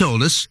gold, he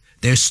told us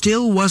there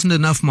still wasn't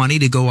enough money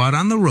to go out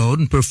on the road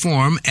and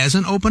perform as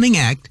an opening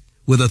act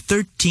with a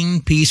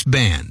 13-piece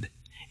band.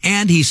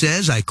 And he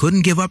says, I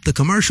couldn't give up the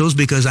commercials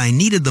because I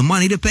needed the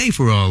money to pay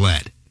for all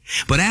that.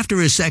 But after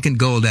his second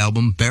gold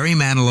album, Barry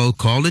Manilow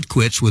called it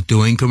quits with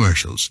doing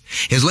commercials.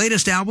 His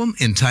latest album,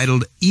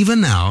 entitled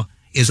Even Now,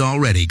 is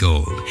already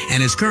gold,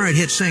 and his current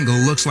hit single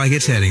looks like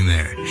it's heading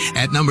there.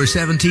 At number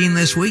 17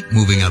 this week,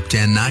 moving up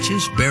 10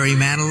 notches, Barry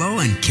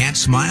Manilow and Can't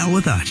Smile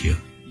Without You.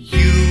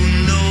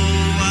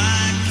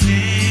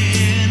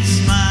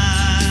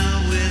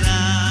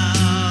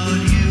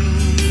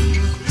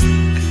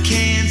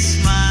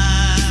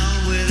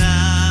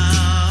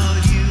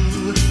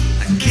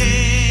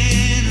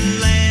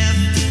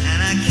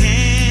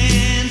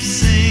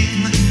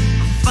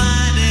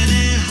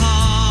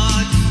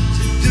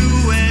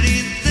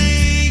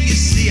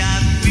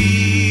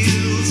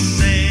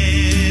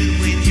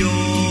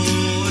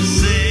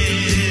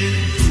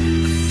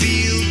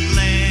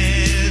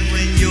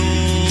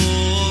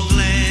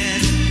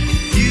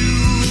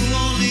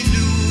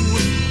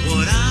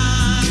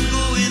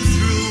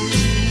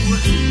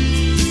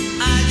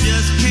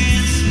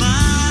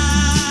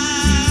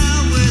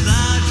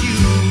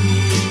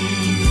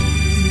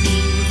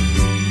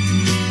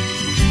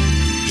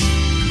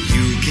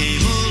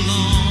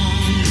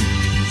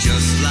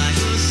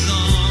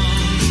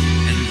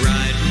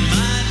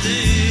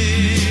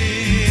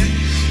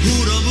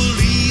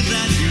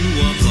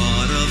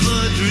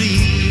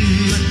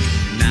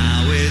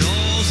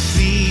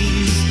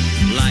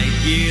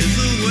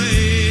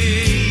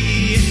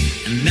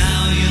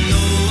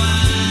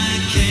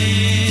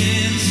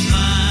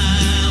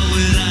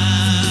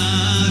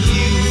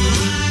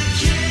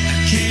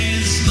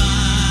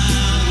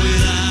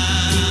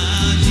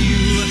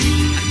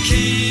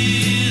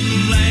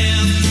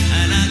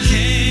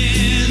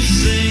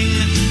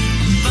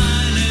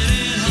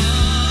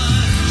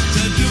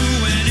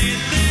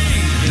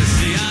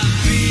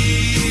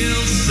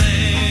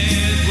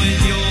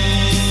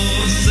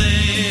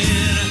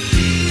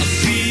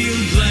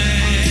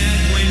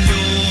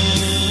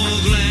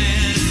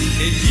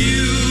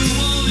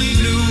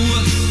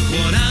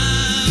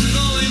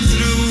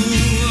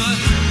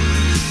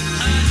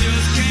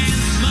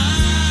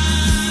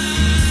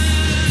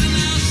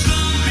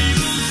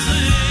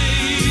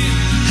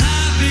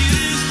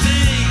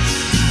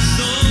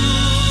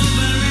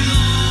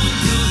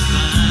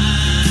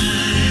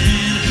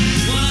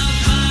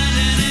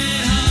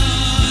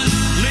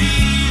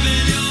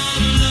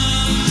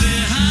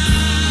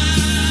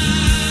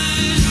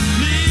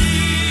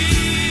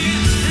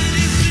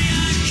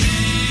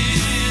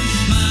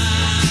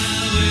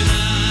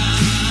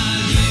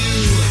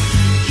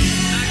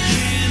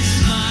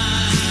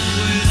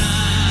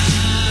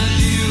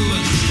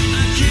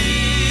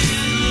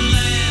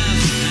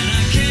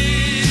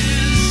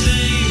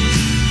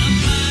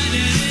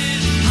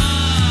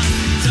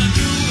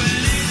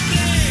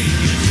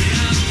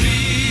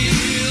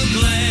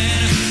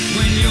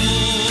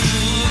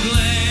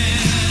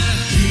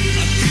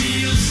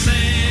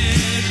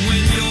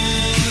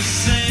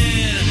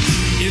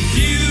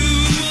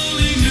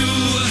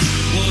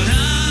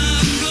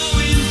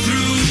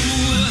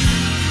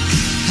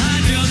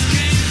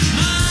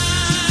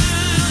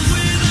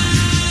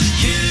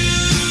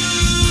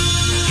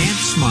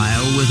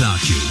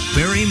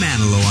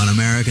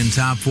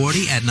 Top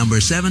 40 at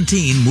number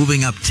 17,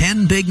 moving up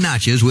 10 big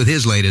notches with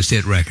his latest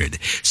hit record.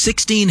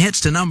 16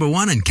 hits to number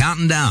 1 and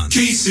counting down.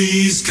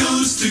 Casey's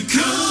Coast to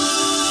Coast.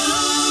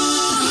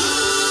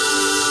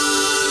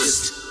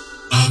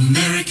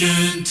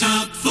 American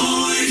Top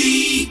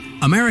 40.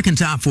 American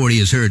Top 40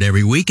 is heard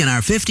every week in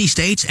our 50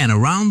 states and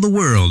around the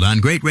world on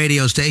great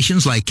radio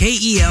stations like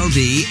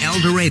KELD El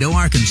Dorado,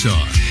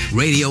 Arkansas,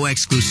 Radio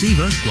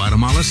Exclusiva,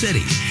 Guatemala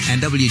City,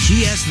 and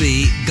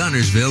WGSV,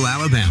 Gunnersville,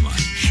 Alabama.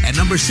 At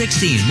number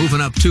 16, moving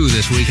up 2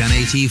 this week on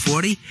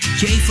AT40,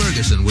 Jay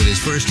Ferguson with his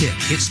first hit.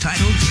 It's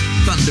titled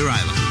Thunder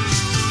Island.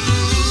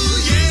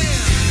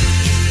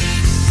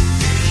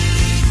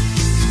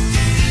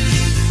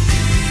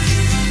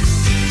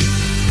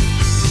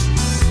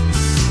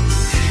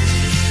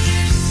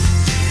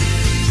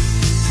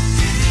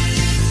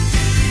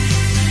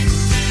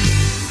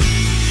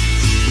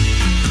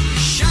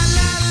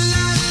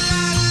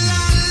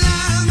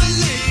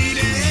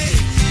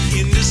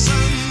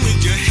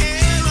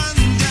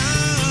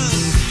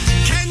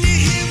 Can you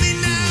hear me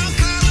now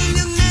calling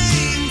your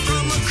name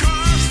from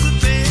across the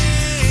bay?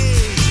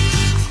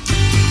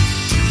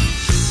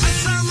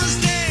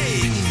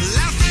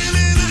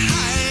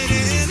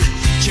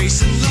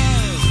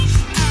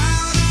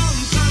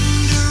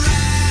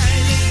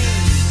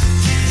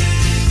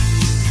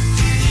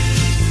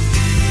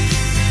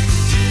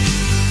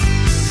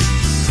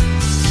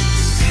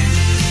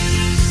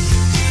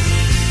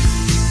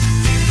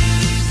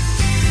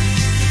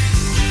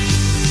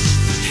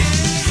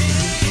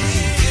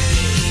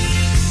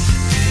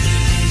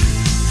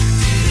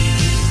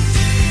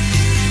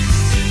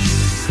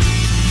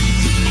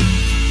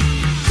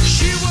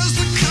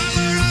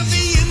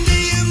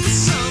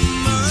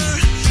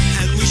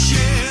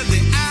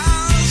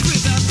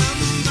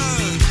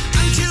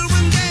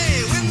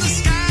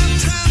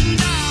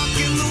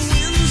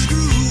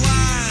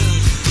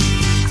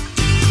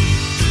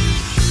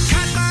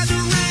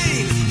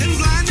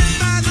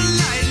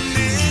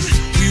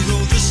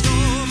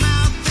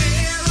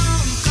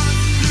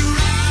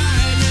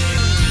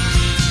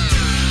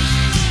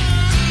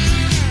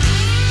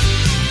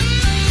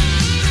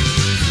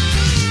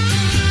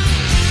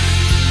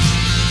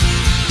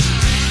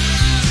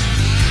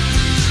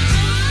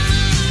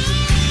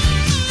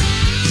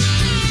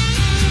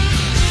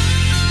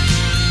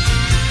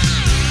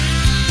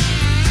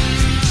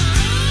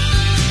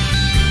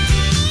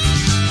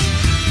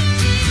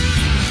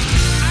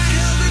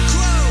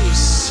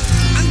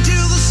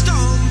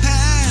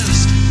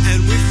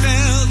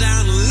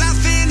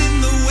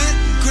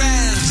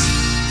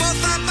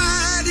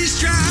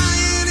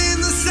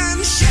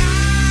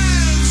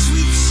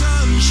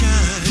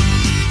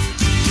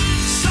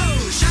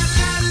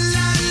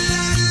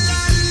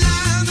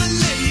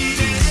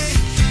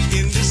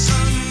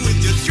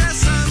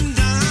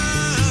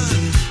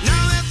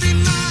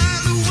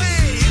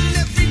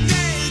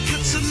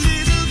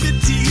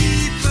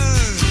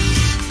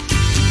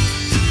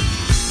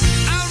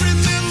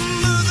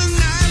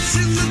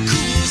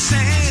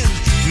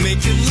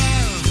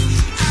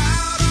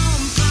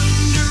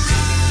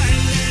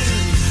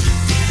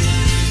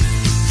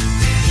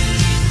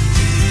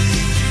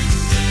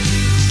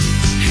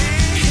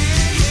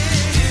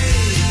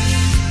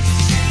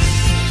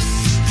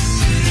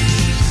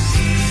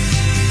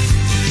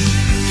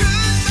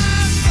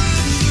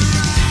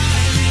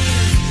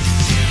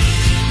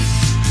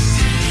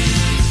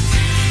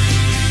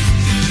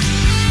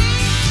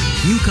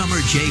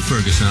 Jay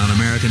Ferguson on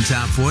American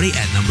Top 40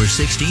 at number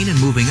 16 and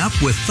moving up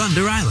with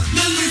Thunder Island.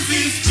 Number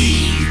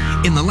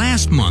 15. In the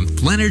last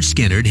month, Leonard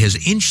Skinner has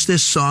inched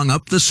this song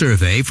up the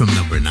survey from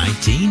number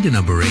 19 to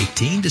number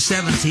 18 to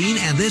 17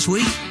 and this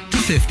week to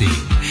 15.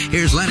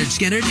 Here's Leonard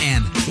Skinner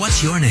and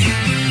What's Your Name? 8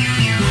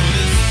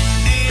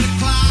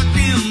 o'clock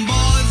in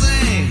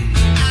Boise,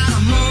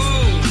 Idaho.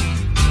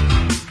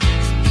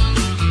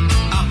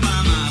 I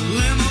found my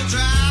limo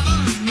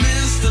driver,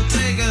 Mr.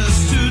 Take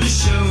us to the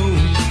show.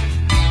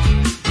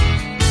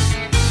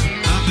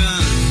 I've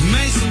done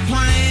made some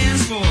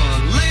plans for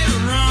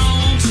later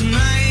on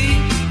tonight.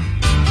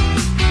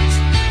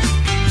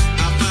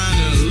 I find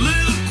a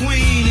little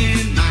queen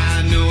and I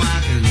know I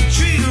can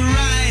treat her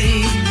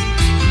right.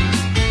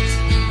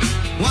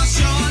 What's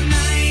your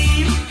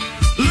name,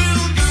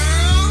 little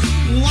girl?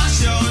 What's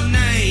your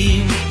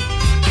name?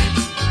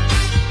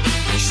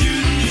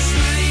 Shooting you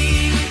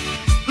straight,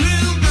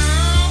 little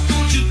girl,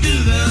 won't you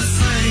do the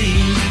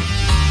same?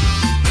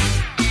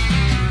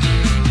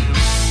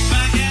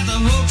 Back at the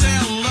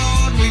hotel,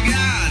 Lord, we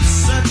got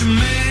such a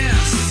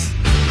mess.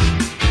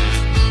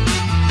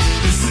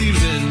 It seems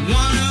that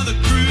one of the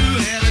crew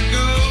had to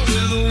go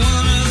with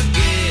one of the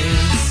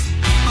guests.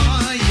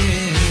 Oh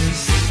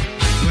yes.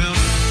 Well,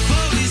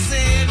 police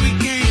said we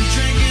can't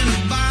drink in a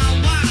bar.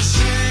 What a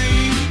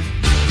shame.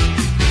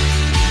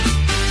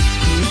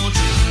 Won't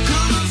you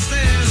come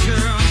upstairs,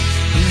 girl,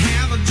 and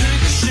have a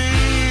drink of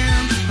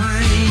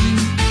champagne?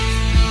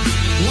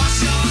 What's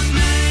your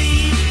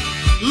name,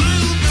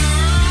 little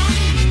girl?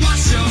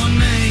 What's your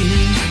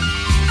name?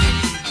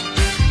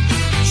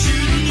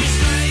 Shooting you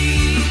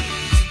straight,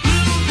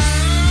 little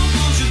girl,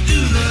 won't you do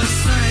the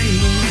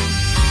same?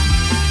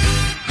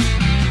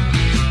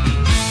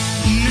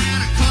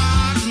 9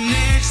 o'clock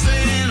next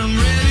and I'm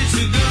ready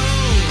to go.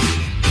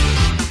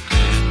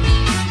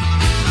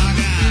 I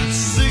got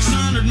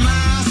 600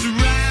 miles to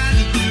ride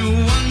to do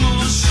one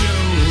more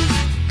show.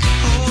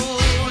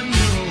 Oh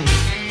no,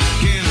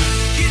 can I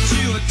get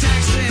you a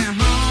taxi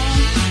home?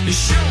 The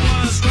show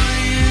was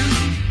grand.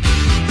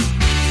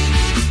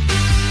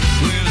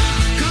 When I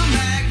come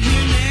back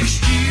here next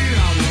year, I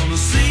wanna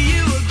see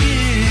you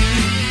again.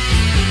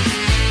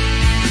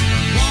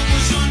 What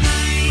was your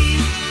name,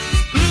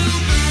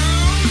 little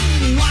girl?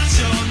 What's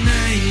your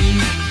name?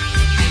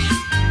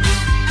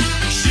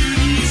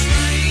 Shooting you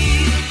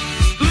straight,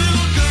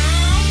 little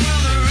girl. Well,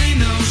 there ain't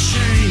no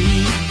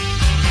shame.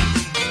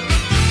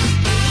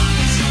 What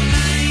was your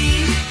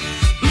name,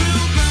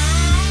 little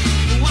girl?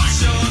 What's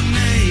your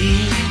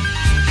name?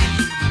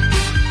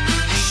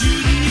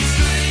 Shooting you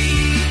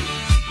straight,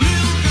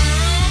 little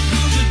girl.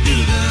 Won't you do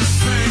the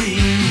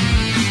same?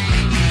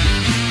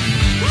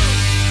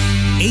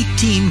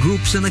 18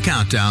 groups in the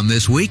countdown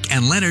this week,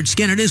 and Leonard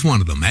Skinner is one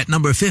of them. At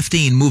number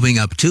 15, moving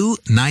up to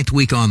 9th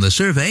week on the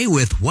survey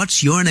with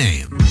What's Your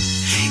Name?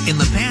 In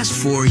the past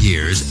 4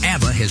 years,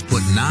 ABBA has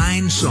put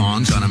 9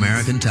 songs on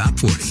American Top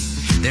 40.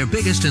 Their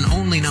biggest and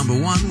only number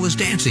 1 was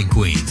Dancing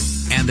Queen.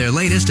 And their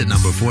latest at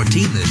number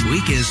 14 this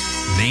week is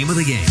Name of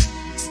the Game.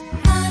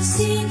 I've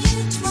seen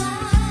you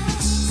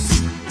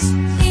twice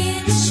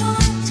in a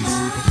short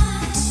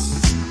time,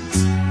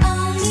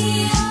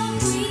 only a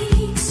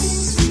week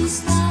since we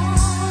started.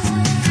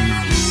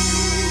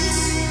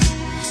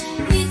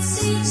 It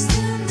seems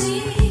to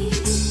me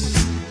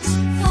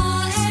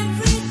for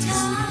every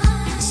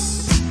time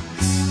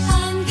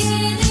I'm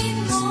getting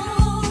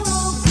more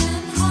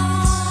open-hearted.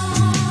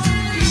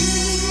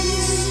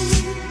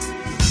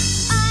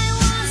 I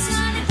was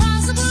an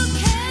impossible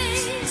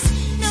case.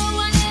 No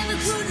one ever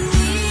could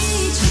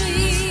reach me.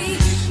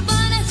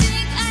 But I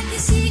think I can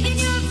see in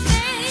your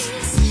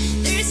face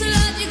there's a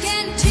lot you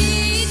can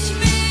teach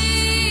me.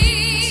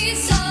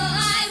 So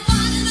I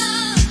wanna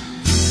know,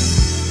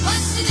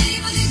 what's the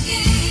name of the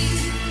game?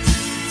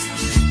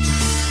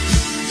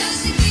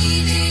 Does it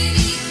mean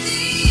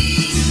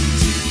anything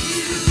to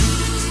you?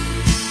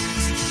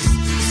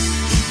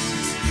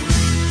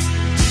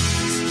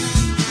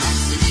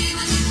 What's the name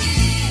of the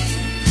game?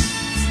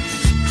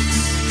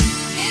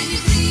 Can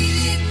you feel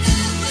it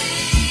the way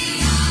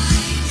I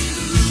do?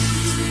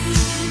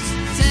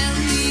 Tell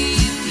me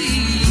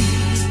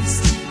please,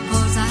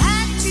 'cause I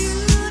had to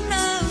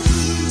know.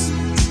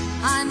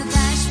 I'm a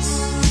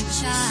bashful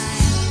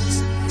child,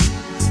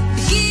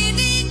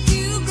 beginning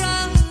to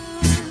grow.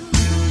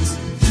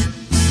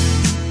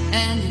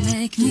 And you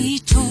make me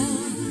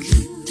talk,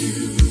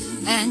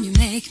 and you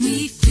make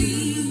me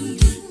feel,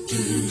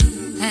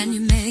 and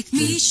you make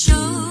me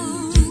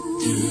show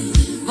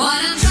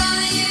what I'm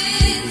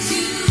trying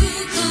to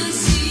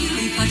conceal.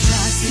 If I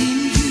trust in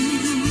you,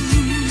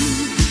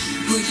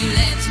 would you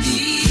let me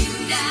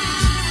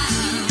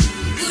down?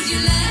 Would you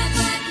laugh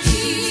at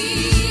me?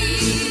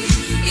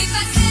 If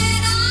I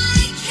said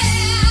I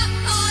care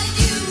for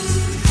you,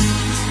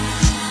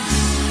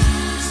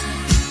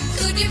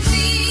 could you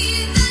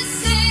feel the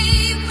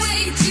same way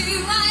too?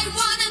 I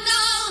wanna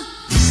know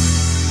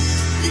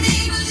the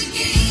name of the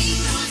game.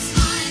 No, it's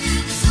mine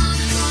and it's on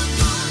the wrong.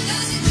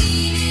 Does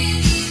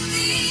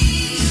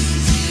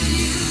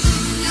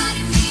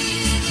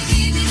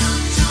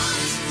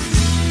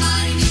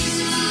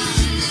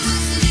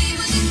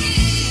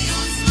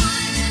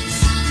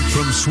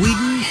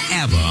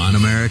ABBA on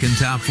American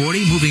Top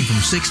 40, moving from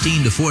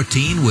 16 to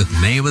 14 with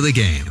Name of the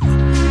Game.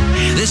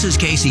 This is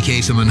Casey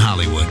Kasem in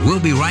Hollywood. We'll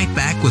be right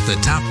back with the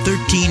top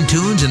 13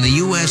 tunes in the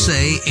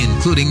USA,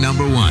 including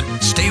number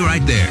 1. Stay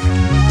right there.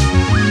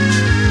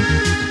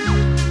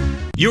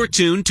 You're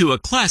tuned to a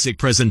classic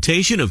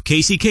presentation of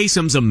Casey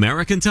Kasem's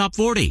American Top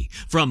 40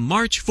 from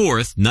March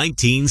 4th,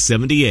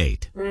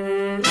 1978.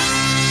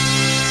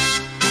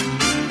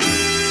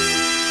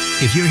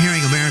 If you're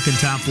hearing American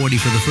Top 40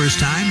 for the first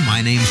time,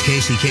 my name's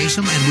Casey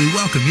Kasem, and we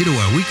welcome you to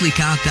our weekly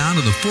countdown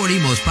of the 40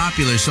 most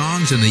popular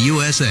songs in the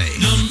USA.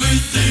 Number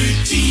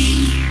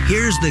 13.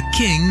 Here's the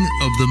king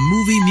of the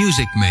movie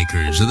music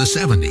makers of the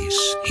 70s.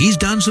 He's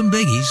done some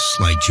biggies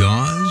like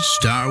Jaws,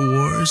 Star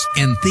Wars,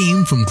 and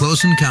Theme from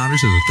Close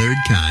Encounters of the Third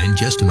Kind,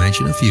 just to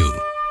mention a few.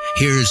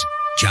 Here's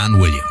John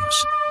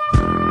Williams.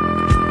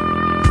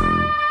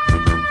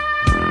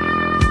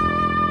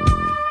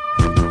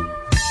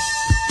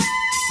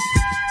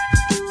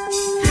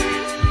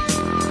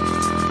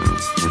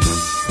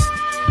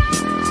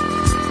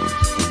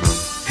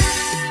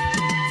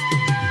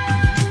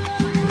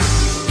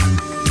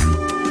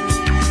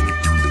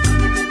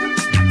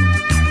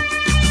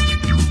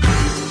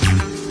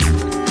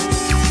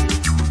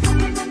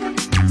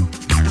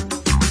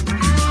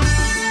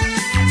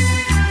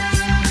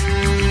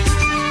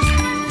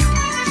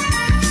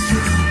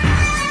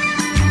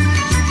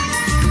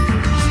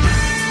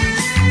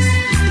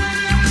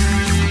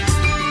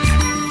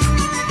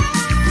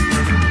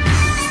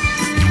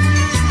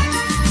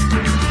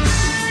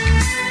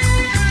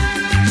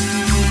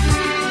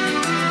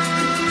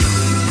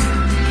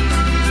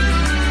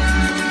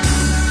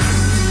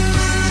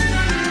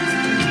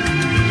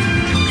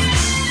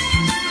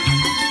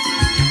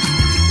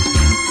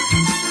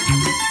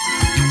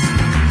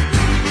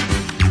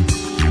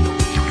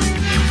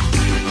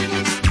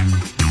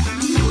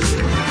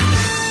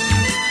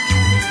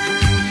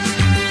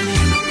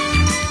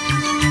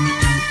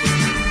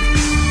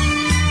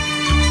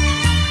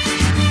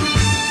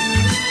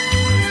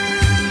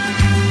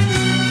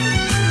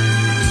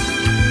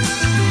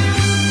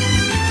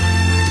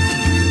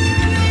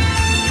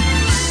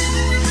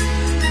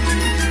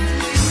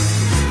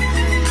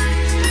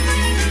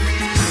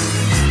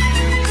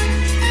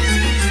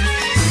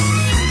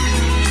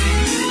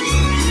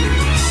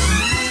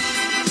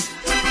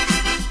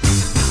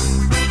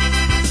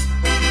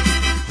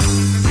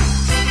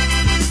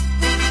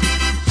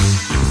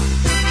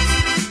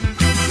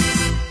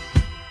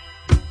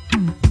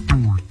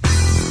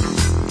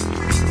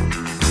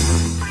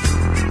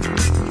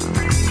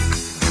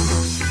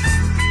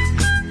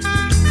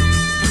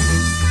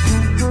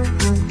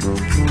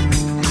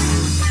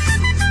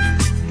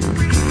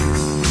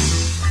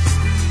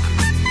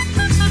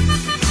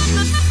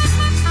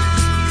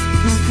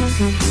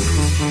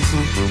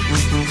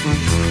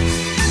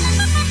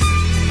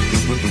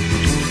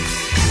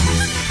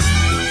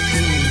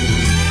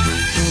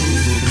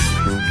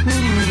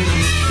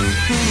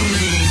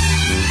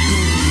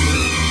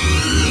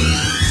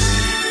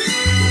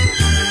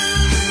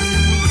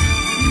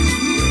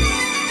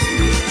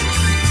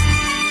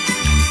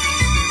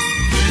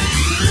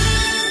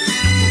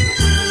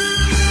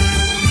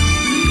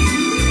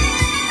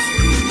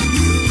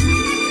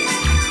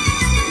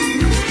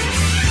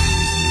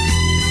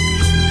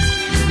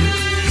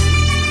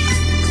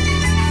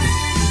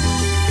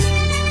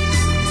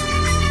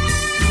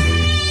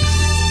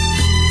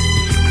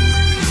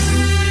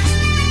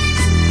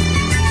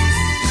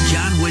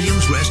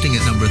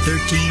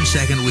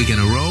 Second week in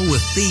a row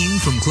with Theme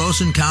from Close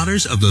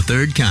Encounters of the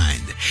Third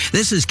Kind.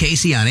 This is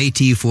Casey on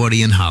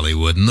AT40 in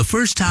Hollywood, and the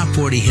first top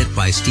 40 hit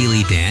by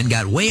Steely Dan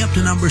got way up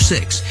to number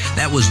 6.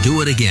 That was Do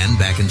It Again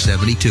back in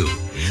 72.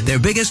 Their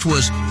biggest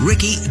was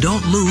Ricky,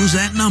 Don't Lose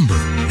That Number.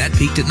 That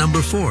peaked at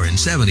number 4 in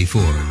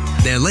 74.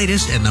 Their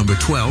latest at number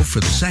 12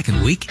 for the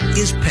second week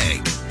is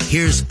Peg.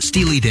 Here's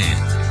Steely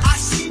Dan. I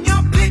seen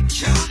your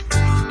picture.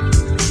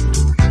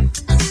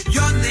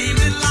 Your name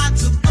in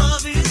lights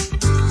above it.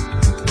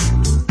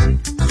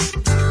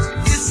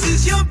 This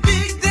is your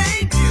big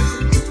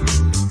debut.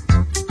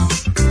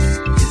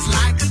 It's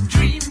like a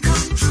dream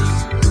come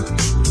true.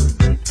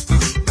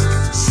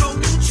 So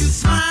won't you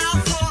smile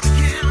for the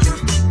camera?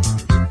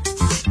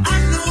 I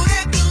know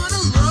they're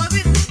gonna love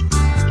it.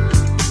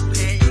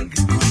 Peg.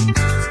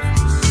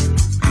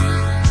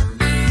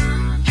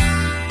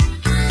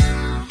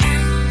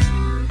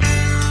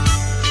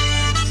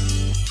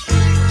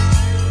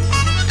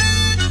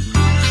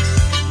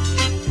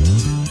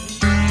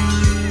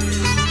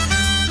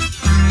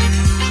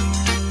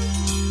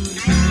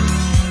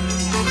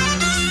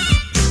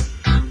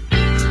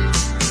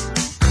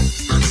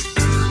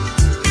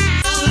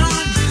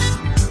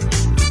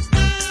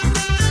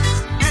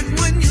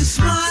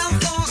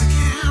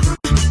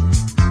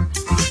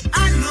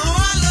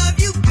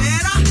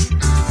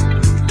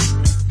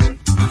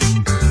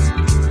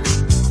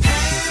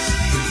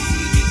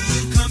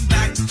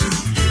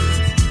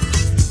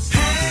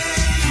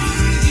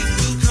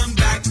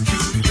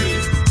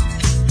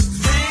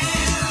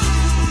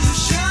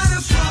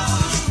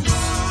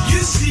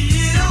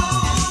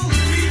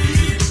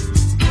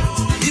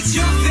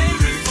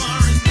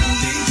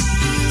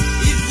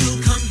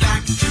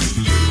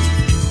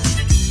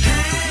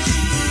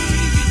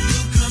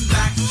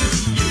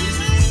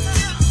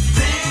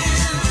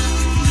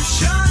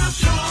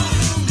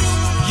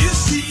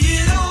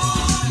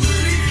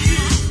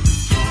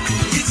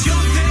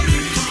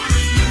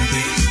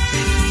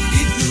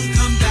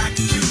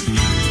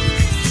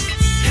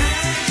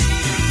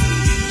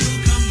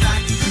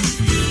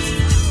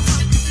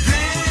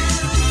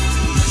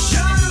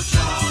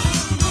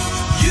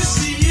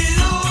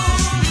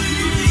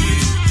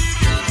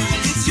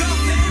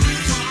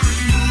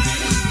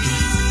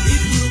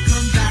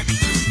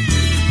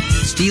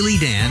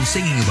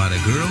 singing about a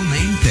girl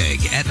named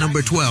Peg at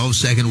number 12,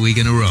 second week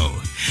in a row.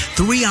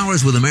 3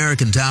 hours with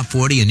American Top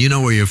 40, and you know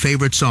where your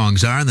favorite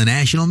songs are in the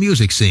national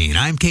music scene.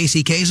 I'm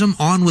Casey Kasem,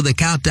 on with a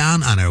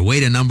countdown on our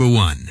way to number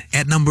 1.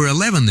 At number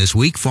 11 this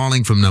week,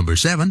 falling from number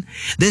 7,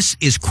 this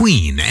is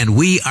Queen, and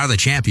We Are the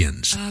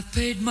Champions. I've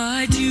paid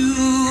my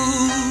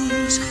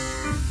dues,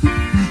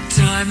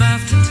 time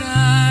after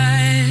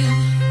time.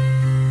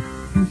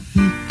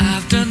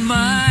 I've done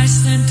my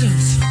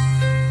sentence,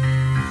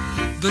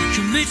 but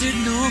committed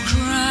no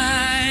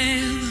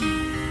crime.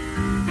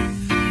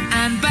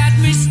 And bad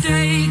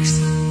mistakes,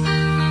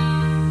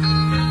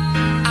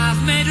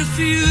 I've made a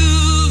few.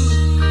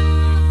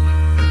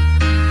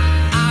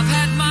 I've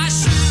had my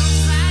share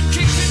of bad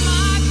kicks in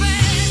my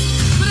face,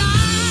 but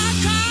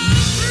I've come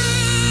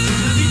through.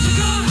 I need to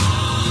go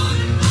on.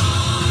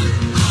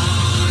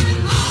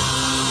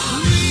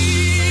 We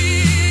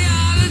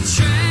are the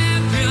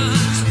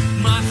champions,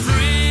 my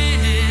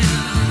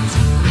friends,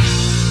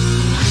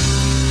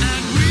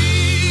 and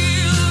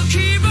we'll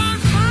keep on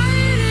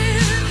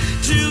fighting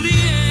till the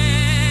end.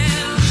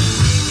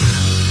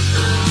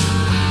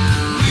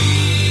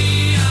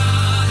 We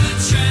are the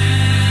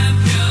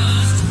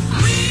champions.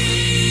 We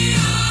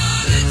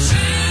are the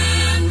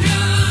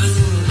champions.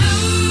 No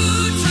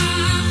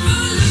time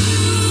for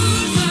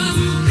losers,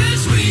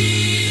 'cause we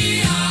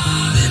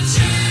are the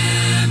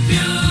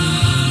champions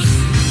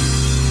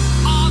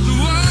of the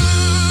world.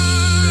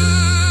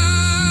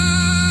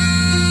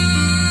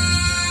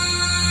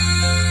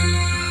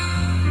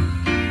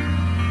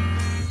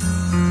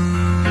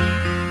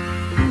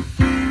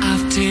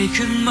 I've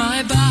taken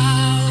my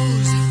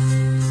bows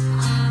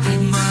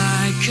and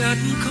my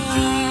curtain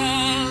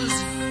calls.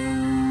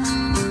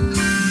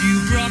 You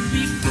brought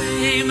me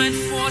fame and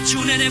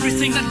fortune and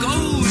everything that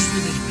goes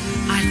with it.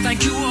 I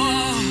thank you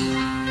all,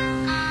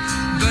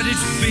 but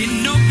it's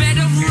been no bed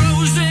of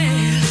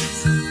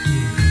roses,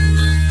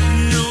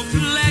 no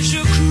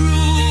pleasure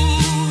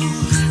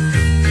cruise.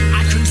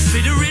 I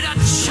consider it a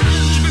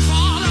challenge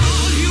before the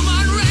whole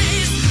human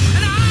race,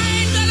 and I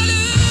ain't gonna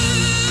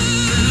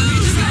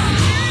lose.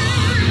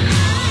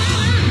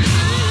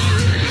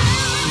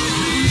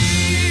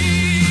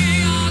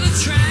 We are the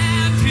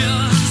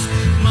champions,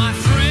 my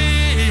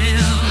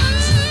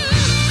friends, and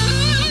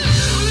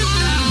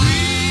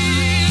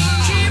we'll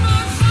keep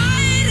on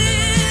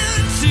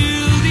fighting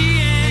till the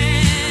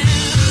end.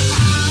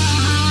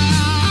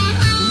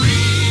 We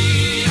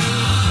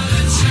are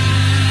the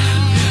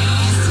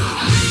champions.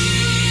 We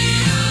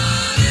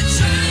are the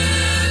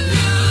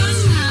champions.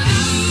 No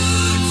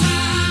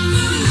time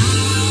for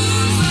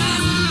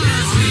losers,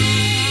 'cause we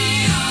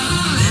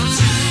are the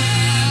champions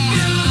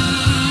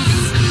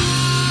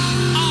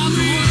of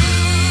the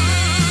world.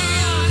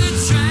 The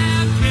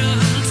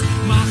champions,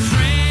 my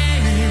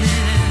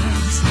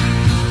friends,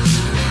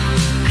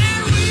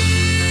 and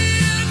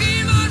we'll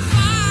keep on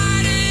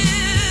fighting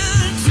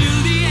till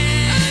the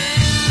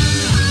end.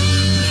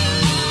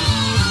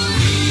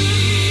 We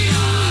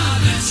are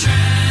the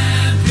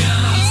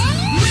champions.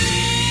 We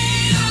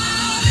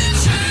are the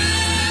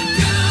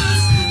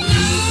champions.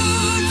 No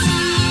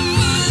time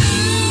for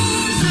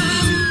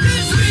losers,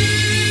 'cause we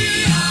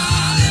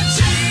are the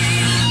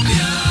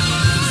champions.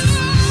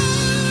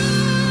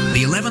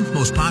 The 11th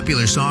most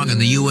popular song in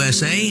the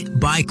USA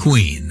by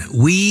Queen,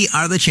 We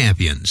Are the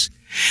Champions.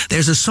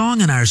 There's a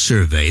song in our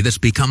survey that's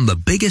become the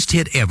biggest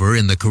hit ever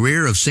in the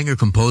career of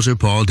singer-composer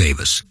Paul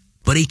Davis.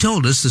 But he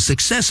told us the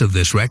success of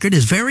this record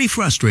is very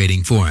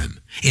frustrating for him.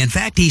 In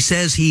fact, he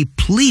says he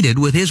pleaded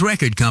with his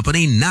record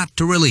company not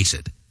to release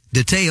it.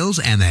 Details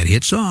and that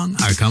hit song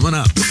are coming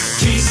up.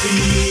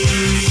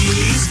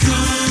 Casey's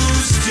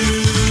Coast to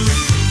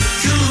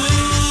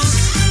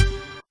Coast.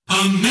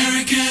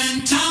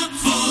 American Top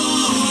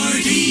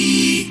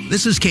 40.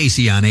 This is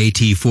Casey on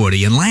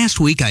AT40, and last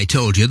week I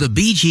told you the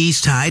Bee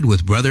Gees tied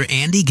with brother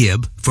Andy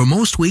Gibb for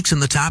most weeks in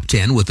the top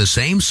 10 with the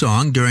same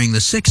song during the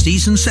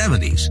 60s and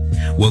 70s.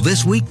 Well,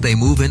 this week they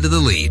move into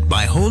the lead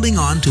by holding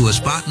on to a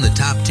spot in the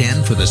top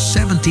 10 for the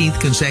 17th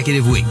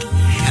consecutive week.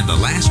 And the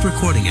last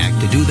recording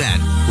act to do that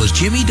was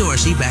Jimmy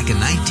Dorsey back in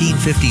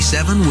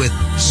 1957 with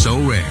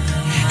So Rare.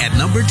 At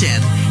number 10,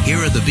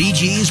 here are the Bee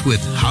Gees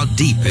with How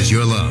Deep Is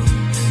Your Love?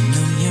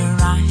 Know your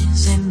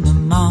eyes in the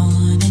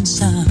morning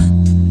sun.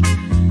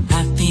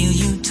 I feel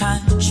you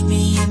touch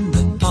me in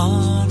the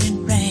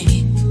pouring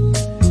rain.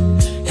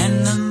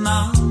 And the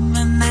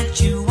moment that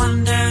you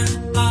wander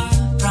far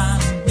from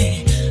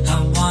me,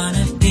 I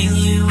wanna feel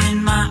you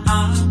in my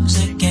arms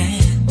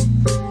again.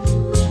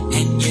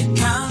 And you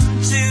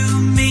come to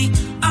me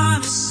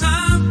on a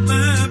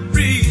summer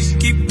breeze,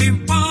 keep me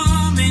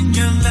warm in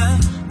your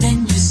love,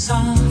 then you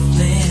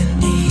softly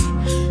leave.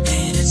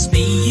 And it's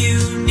me you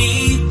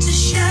need to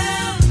show.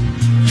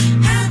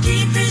 How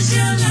deep is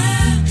your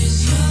love?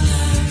 Is your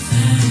love?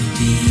 How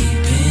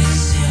deep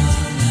is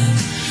your love?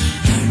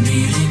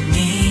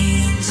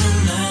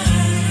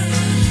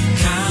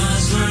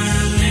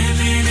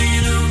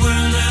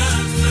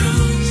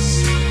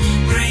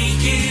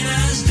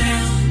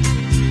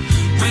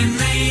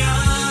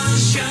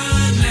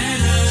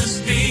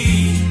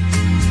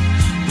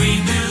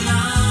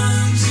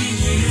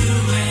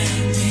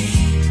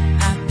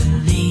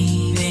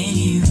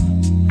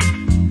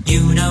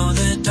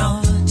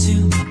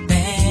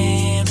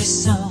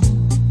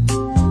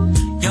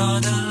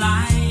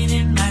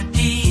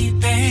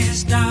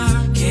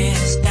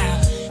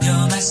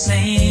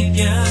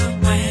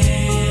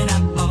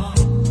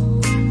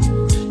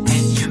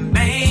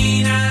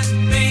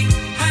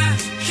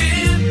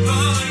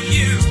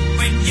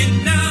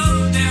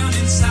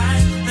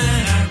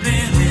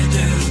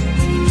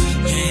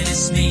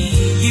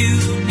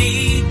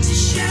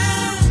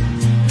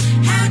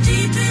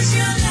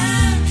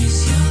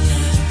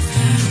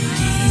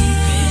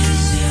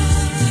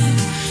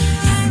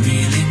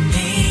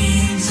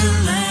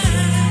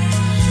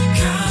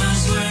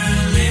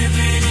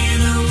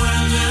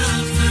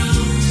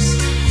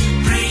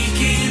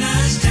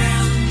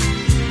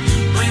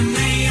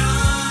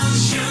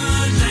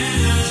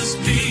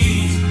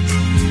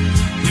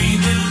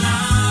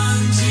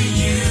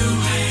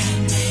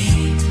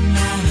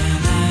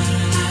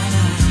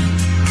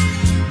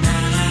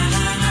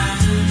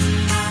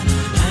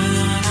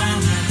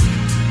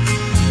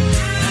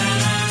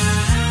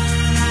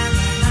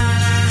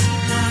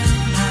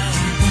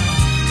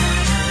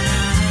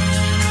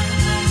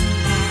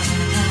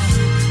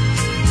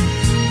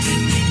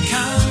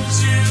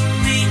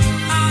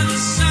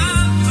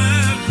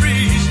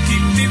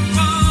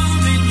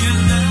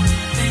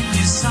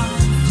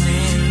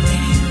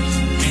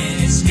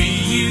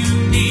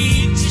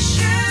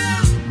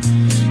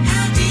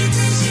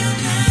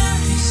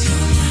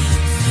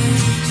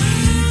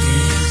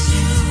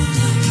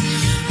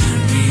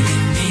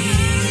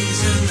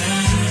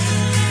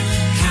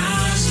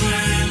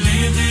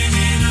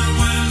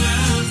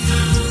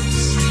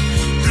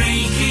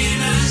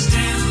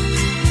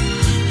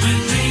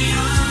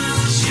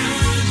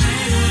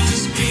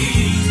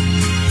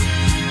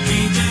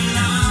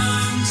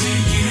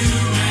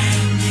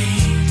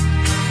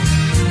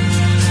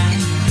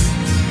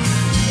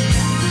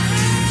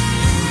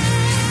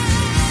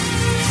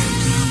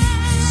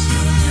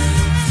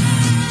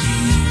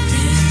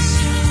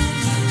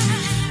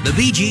 The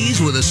Bee Gees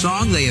with a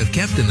song they have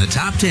kept in the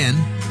top 10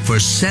 for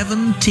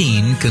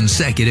 17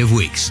 consecutive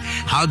weeks.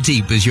 How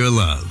deep is your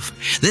love?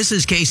 This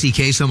is Casey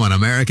Kasem on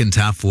American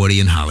Top 40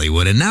 in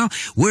Hollywood. And now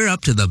we're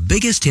up to the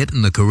biggest hit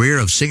in the career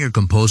of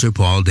singer-composer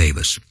Paul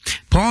Davis.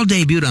 Paul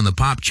debuted on the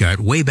pop chart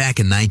way back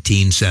in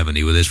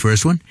 1970 with his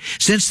first one.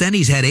 Since then,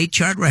 he's had 8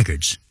 chart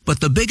records.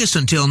 But the biggest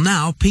until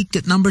now peaked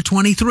at number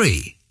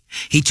 23.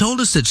 He told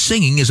us that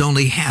singing is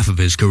only half of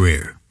his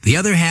career. The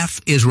other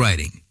half is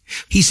writing.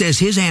 He says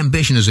his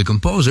ambition as a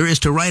composer is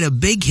to write a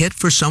big hit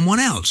for someone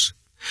else.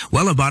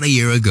 Well, about a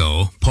year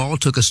ago, Paul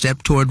took a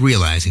step toward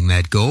realizing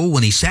that goal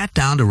when he sat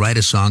down to write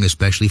a song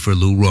especially for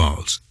Lou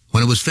Rawls.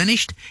 When it was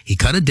finished, he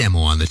cut a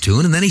demo on the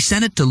tune and then he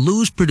sent it to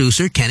Lou's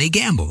producer, Kenny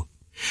Gamble.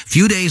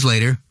 Few days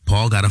later,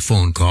 Paul got a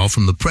phone call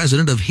from the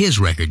president of his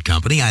record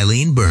company,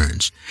 Eileen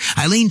Burns.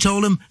 Eileen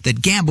told him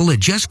that Gamble had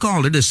just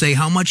called her to say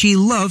how much he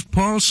loved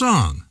Paul's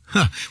song.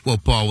 Well,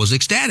 Paul was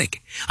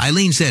ecstatic.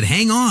 Eileen said,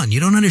 "Hang on, you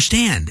don't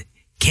understand.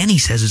 Kenny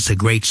says it's a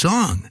great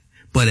song.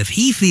 But if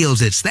he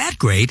feels it's that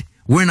great,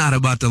 we're not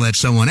about to let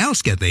someone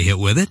else get the hit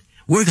with it.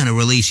 We're going to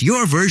release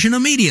your version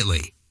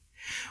immediately."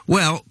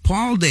 Well,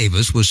 Paul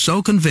Davis was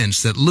so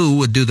convinced that Lou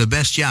would do the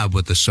best job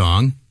with the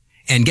song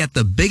and get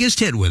the biggest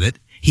hit with it,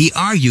 he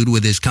argued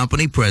with his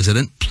company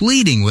president,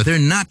 pleading with her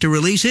not to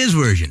release his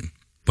version.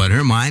 But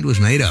her mind was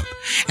made up,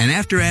 and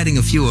after adding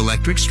a few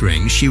electric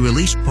strings, she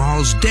released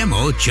Paul's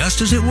demo just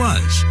as it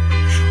was.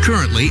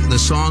 Currently, the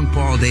song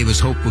Paul Davis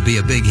hoped would be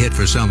a big hit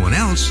for someone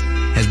else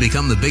has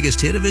become the biggest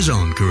hit of his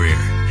own career.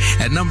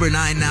 At number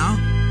 9 now,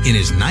 in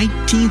his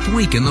 19th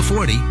week in the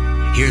 40,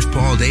 here's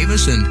Paul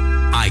Davis and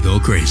I Go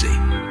Crazy.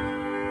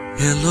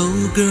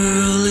 Hello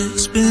girl,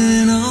 it's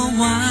been a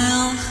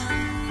while.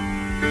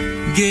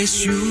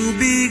 Guess you'll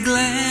be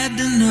glad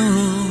to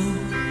know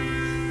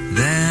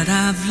that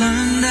I've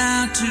learned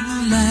how to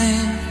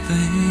laugh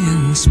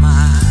and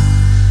smile.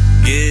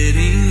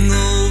 Getting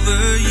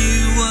over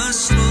you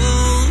was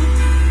slow.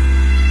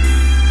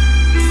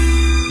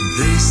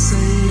 They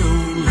say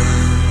old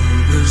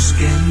lovers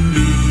can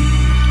be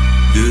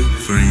good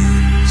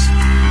friends,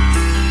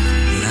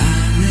 but I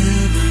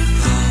never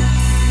thought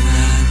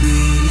I'd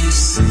really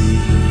see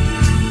you.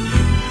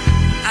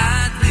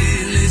 I'd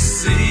really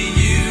see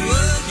you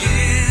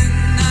again.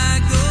 I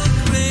go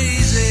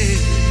crazy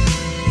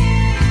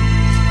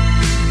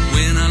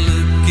when I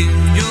look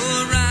in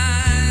your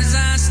eyes.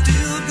 I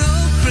still go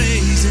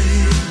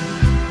crazy.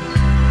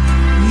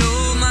 No,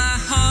 my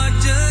heart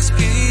just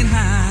can't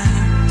hide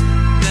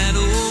that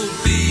old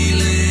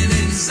feeling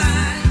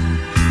inside,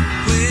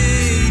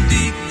 way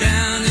deep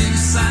down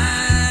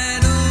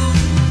inside. Oh,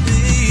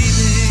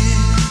 baby,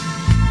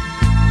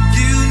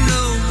 you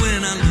know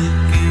when I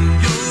look in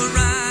your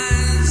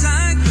eyes,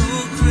 I go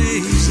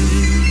crazy.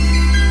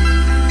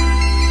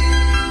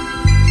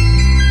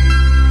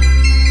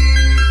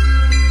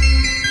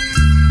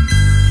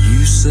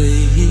 You say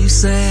he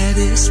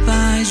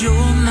satisfies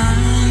your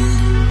mind,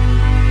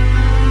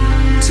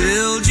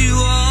 tells you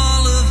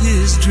all of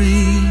his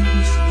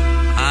dreams.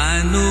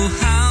 I know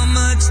how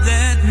much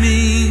that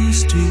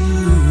means to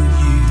you.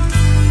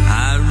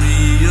 I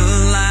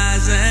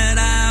realize that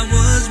I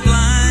was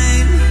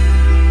blind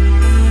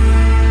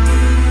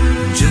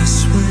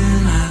just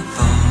when I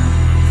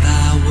thought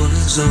I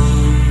was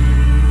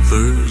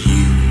over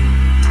you.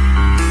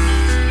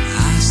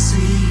 I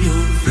see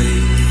your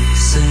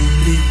face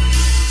and it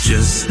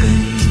just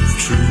ain't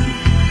true.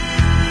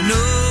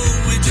 No,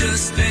 it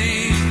just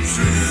ain't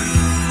true.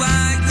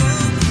 I go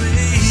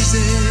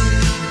crazy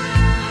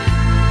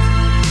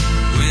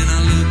when I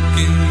look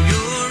in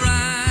your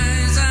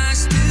eyes. I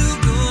still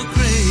go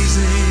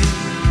crazy.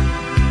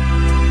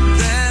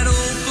 That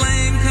old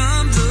flame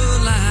comes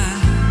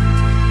alive.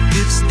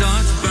 It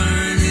starts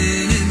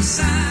burning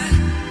inside,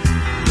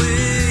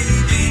 way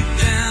deep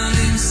down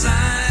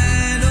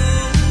inside.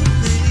 Oh,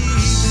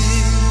 baby,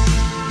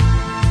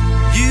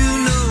 you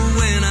know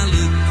when I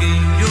look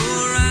in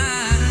your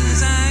eyes,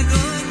 I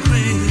go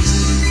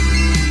crazy.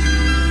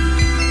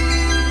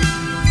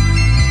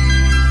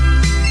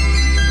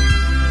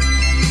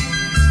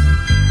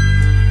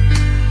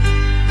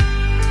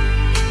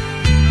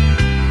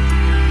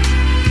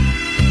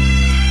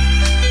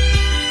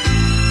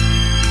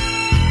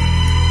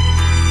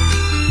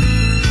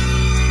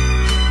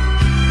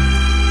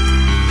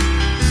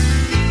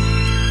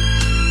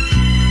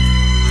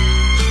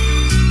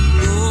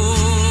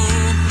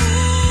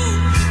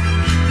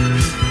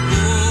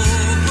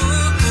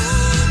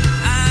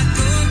 I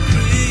go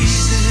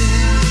crazy.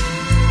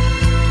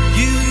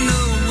 You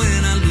know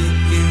when I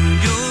look in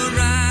your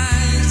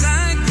eyes,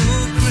 I go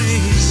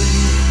crazy.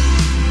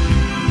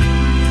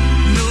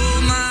 No,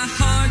 my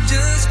heart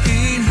just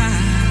can't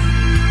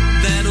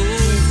hide that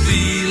old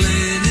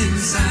feeling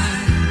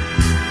inside,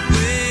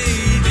 way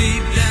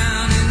deep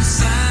down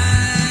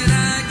inside.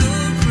 I go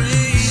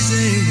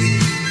crazy.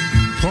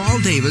 Paul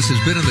Davis has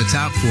been in the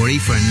top 40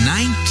 for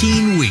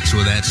 19 weeks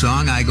with that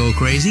song, I Go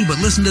Crazy. But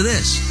listen to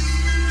this.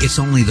 It's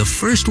only the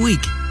first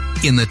week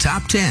in the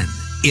top 10.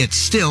 It's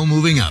still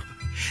moving up.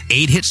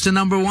 8 hits to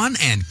number 1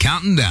 and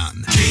counting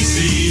down.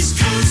 Casey's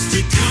Coast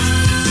to Coast.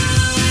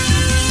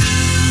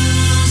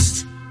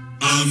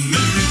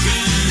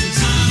 American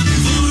Top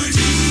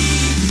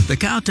 40. The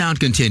countdown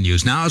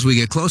continues now as we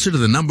get closer to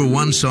the number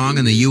 1 song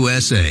in the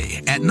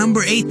USA. At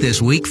number 8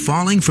 this week,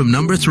 falling from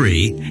number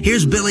 3,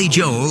 here's Billy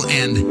Joel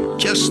and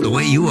Just the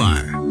Way You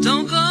Are.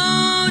 Don't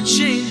go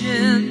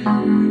changing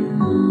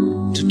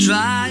to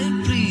try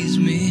and please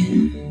me.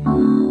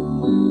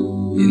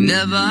 You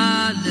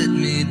never let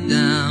me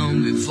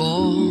down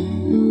before.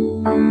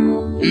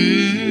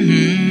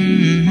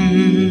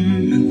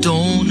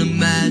 Don't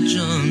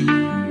imagine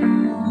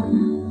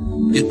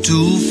you're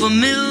too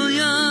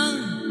familiar,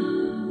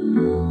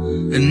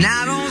 and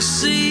I don't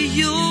see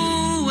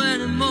you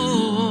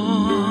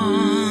anymore.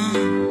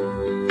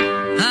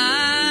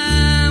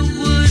 I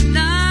would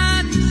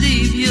not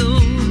leave you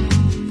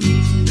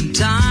in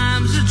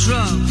times of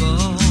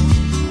trouble.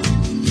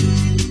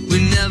 We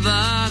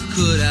never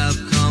could have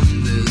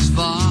come this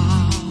far.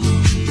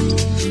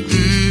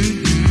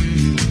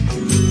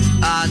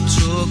 I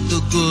took the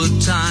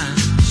good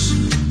times,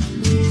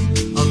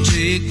 I'll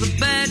take the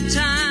bad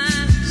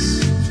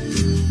times.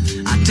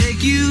 I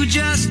take you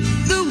just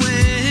the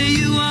way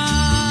you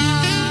are.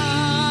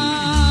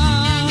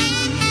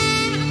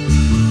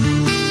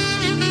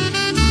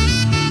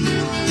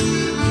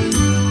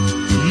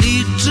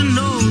 Need to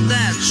know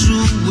that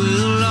you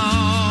will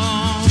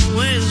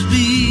always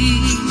be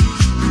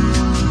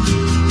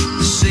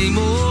the same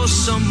old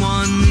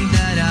someone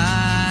that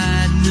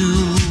I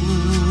knew.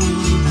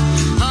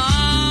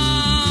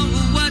 Oh,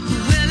 what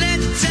will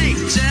it take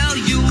till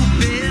you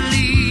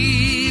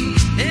believe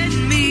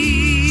in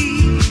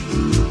me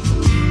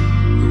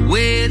the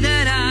way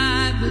that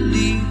I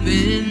believe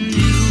in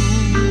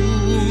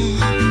you?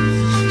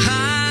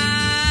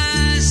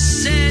 I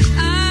said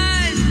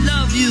I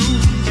love you,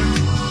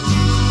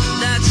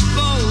 that's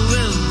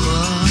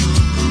forever.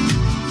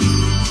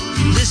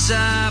 This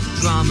I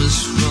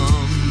promise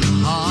from the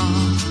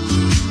heart.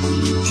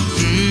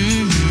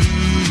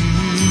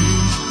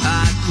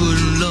 I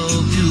couldn't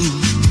love you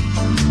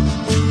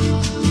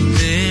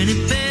any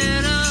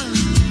better.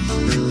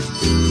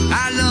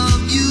 I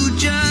love you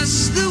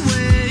just the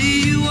way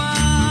you I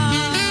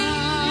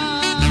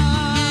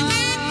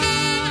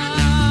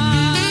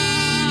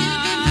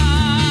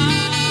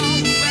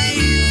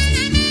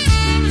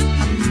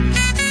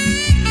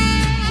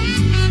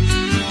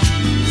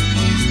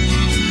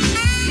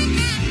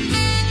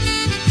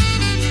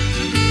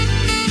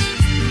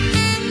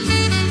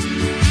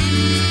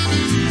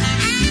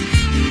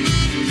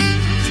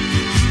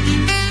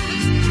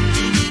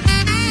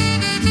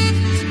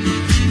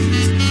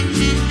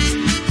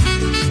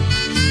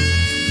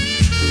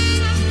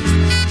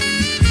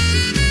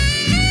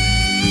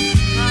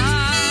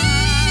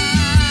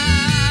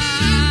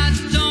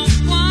don't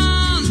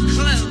want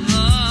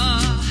clever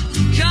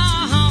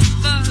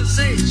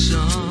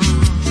conversation.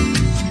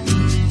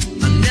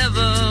 I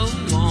never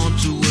want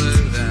to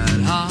work that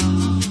hard.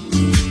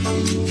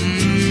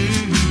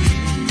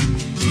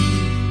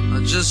 I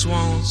just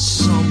want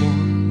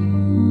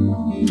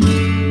someone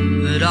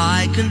that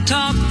I can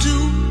talk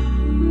to.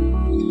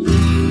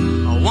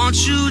 I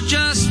want you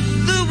just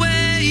the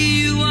way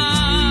you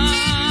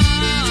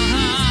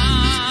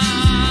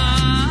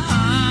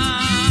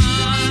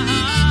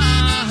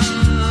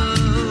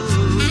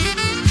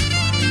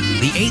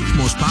The 8th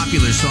most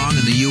popular song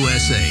in the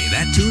USA.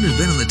 That tune has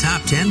been in the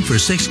top 10 for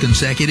 6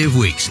 consecutive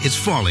weeks. It's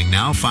falling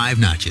now 5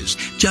 notches.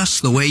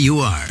 Just the Way You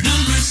Are.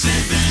 Number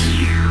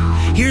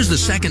 7. Here's the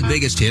second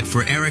biggest hit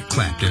for Eric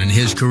Clapton in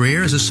his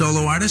career as a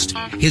solo artist.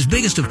 His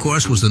biggest, of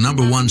course, was the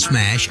number 1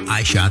 smash,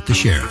 I Shot the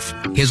Sheriff.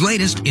 His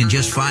latest, in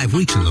just 5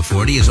 weeks in the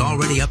 40, is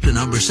already up to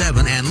number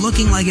 7 and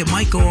looking like it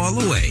might go all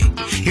the way.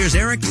 Here's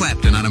Eric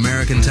Clapton on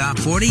American Top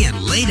 40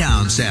 and Lay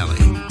Down, Sally.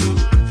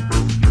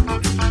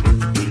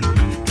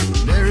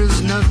 There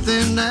is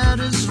nothing that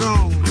is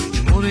wrong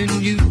in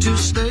wanting you to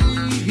stay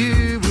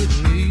here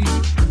with me.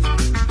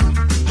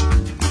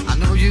 I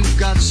know you've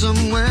got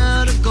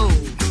somewhere to go.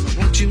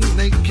 Won't you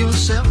make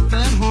yourself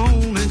at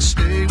home and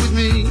stay with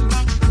me?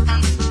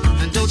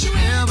 And don't you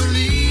ever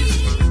leave.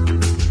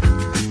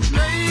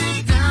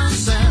 Lay down,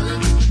 Sally,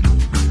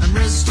 and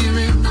rest here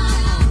in my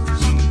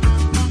arms.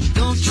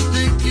 Don't you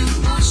think you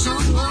want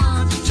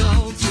someone to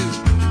talk to?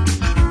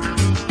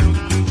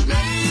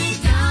 Lay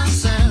down,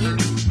 Sally,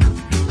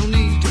 no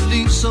need to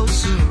leave so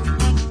soon.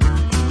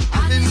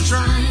 I've been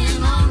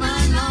trying all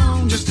night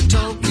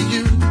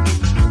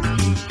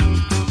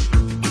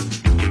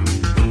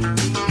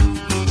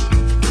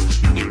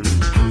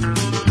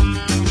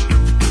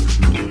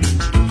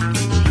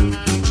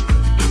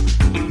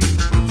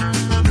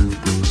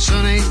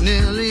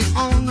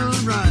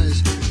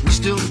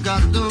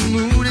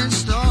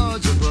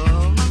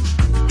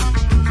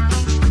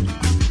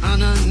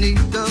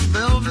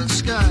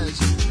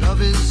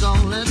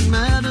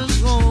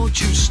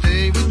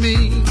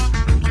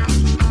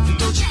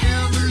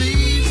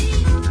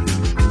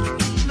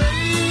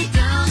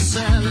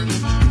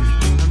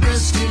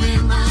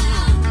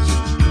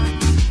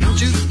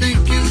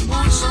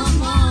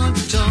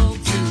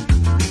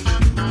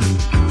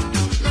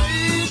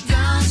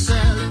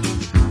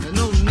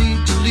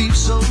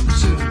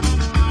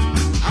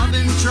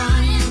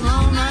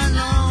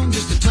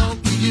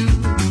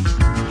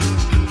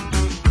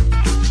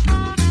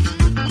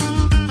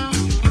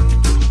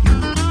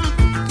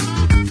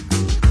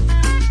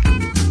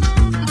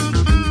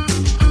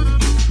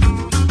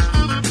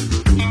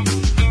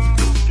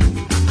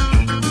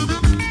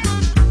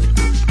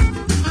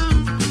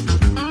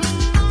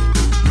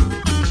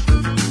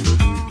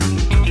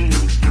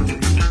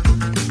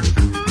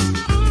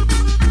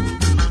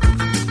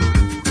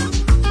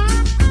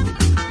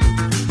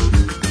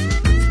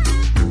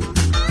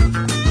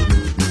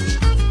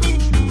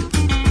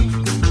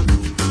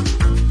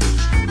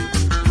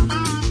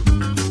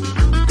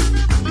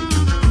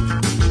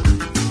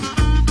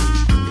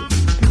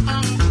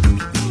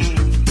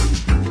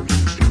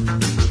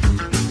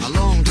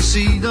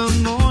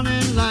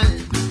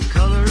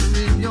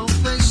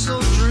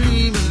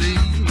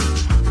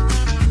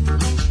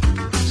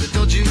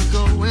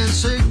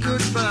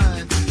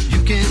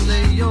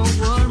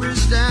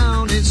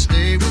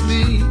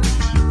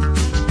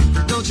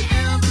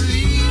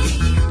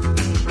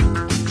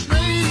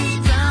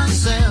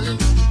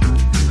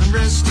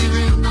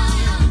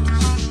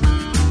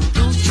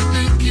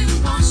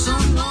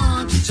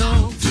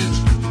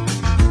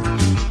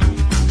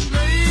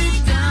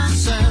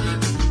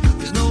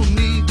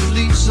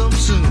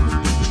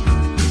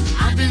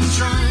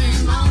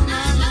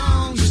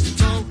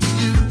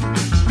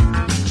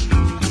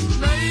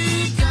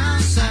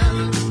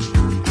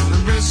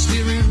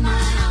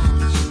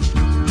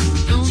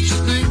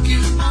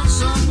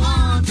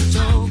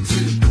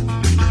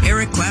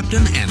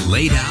Captain and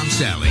Lay Down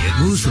Sally. It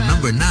moves from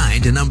number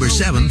 9 to number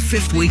 7,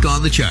 5th week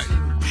on the chart.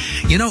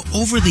 You know,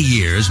 over the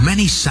years,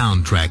 many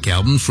soundtrack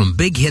albums from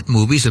big hit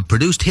movies have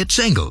produced hit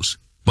singles.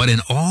 But in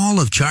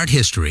all of chart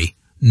history,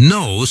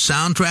 no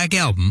soundtrack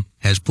album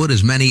has put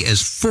as many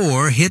as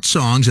 4 hit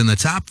songs in the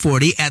top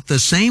 40 at the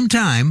same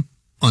time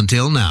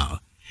until now.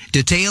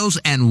 Details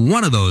and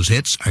one of those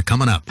hits are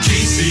coming up.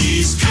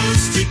 Casey's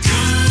Coast to Coast,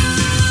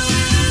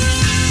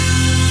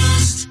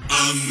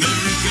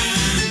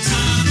 American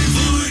Top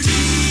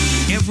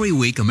 40. Every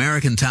week,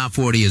 American Top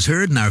 40 is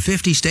heard in our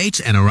 50 states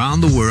and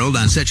around the world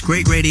on such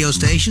great radio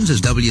stations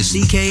as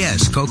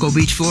WCKS, Cocoa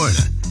Beach,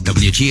 Florida,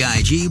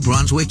 WGIG,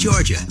 Brunswick,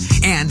 Georgia,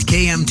 and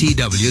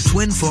KMTW,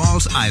 Twin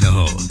Falls,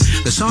 Idaho.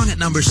 The song at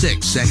number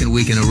 6, second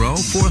week in a row,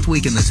 4th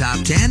week in the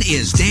top 10,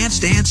 is Dance,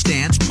 Dance,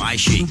 Dance by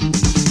Chic.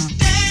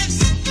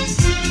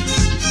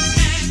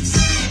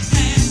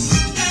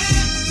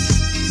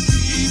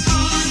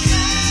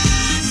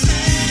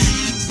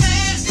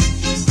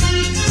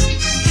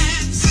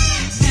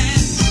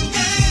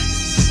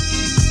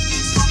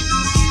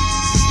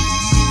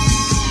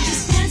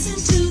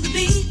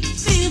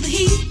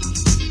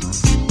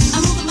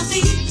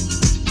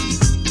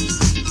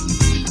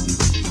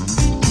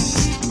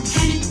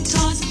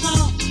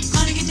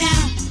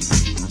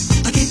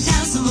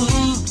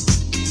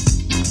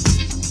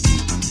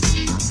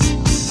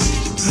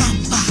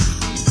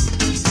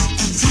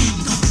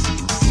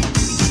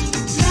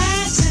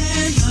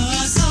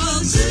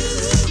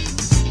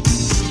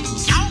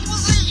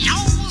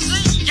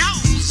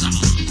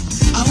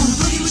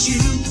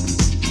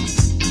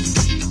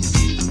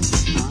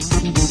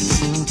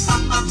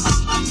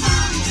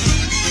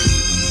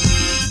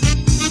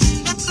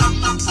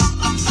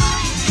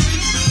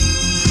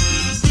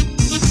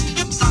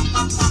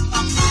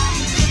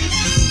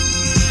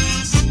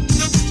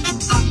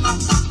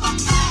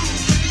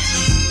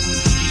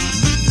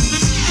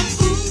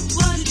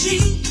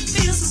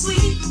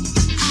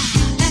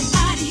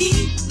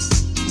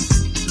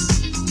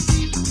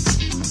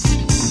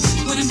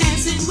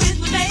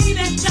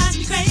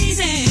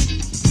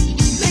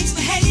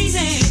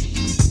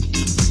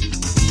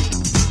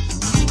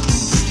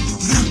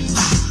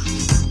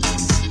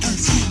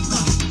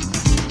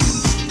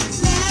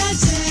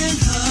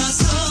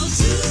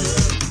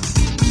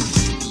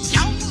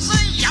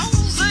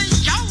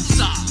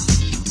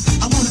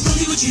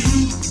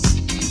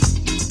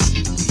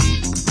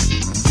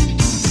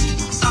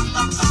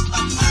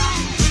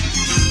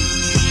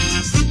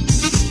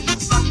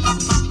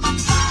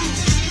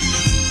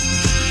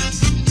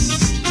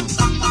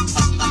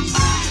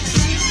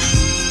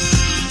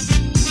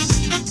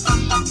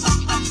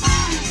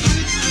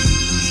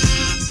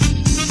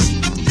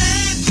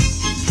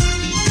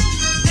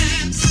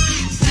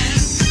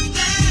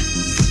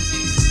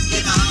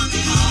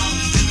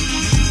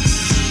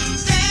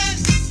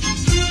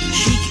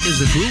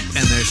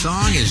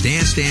 Song is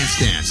Dance, Dance,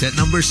 Dance at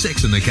number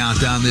 6 in the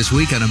countdown this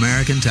week on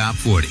American Top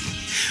 40.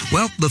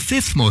 Well, the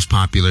 5th most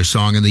popular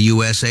song in the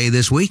USA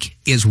this week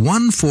is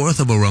 1/4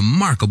 of a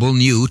remarkable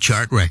new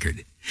chart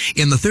record.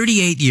 In the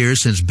 38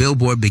 years since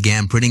Billboard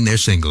began printing their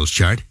singles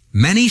chart,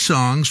 many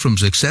songs from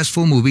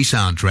successful movie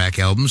soundtrack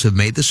albums have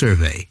made the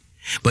survey.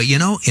 But you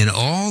know, in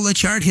all the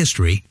chart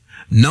history,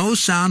 no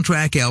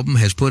soundtrack album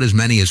has put as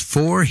many as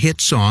 4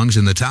 hit songs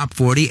in the top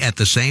 40 at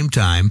the same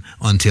time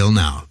until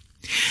now.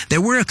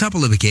 There were a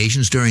couple of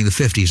occasions during the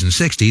 50s and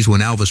 60s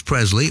when Elvis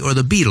Presley or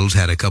the Beatles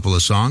had a couple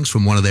of songs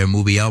from one of their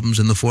movie albums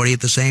in the 40 at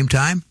the same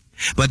time.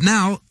 But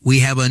now we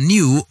have a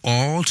new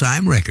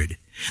all-time record.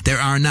 There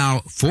are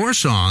now 4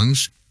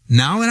 songs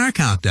now in our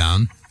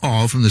countdown,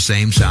 all from the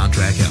same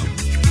soundtrack album.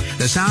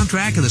 The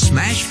soundtrack of the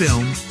smash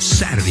film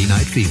Saturday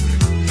Night Fever.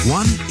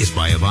 1 is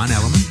by Yvonne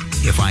Elliman,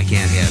 If I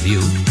Can't Have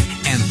You,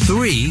 and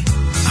 3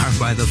 are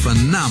by the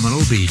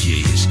phenomenal Bee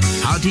Gees.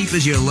 How Deep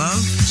Is Your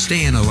Love,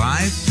 Staying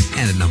Alive,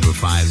 and at number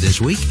 5 this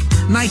week,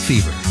 Night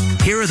Fever.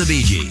 Here are the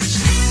Bee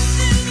Gees.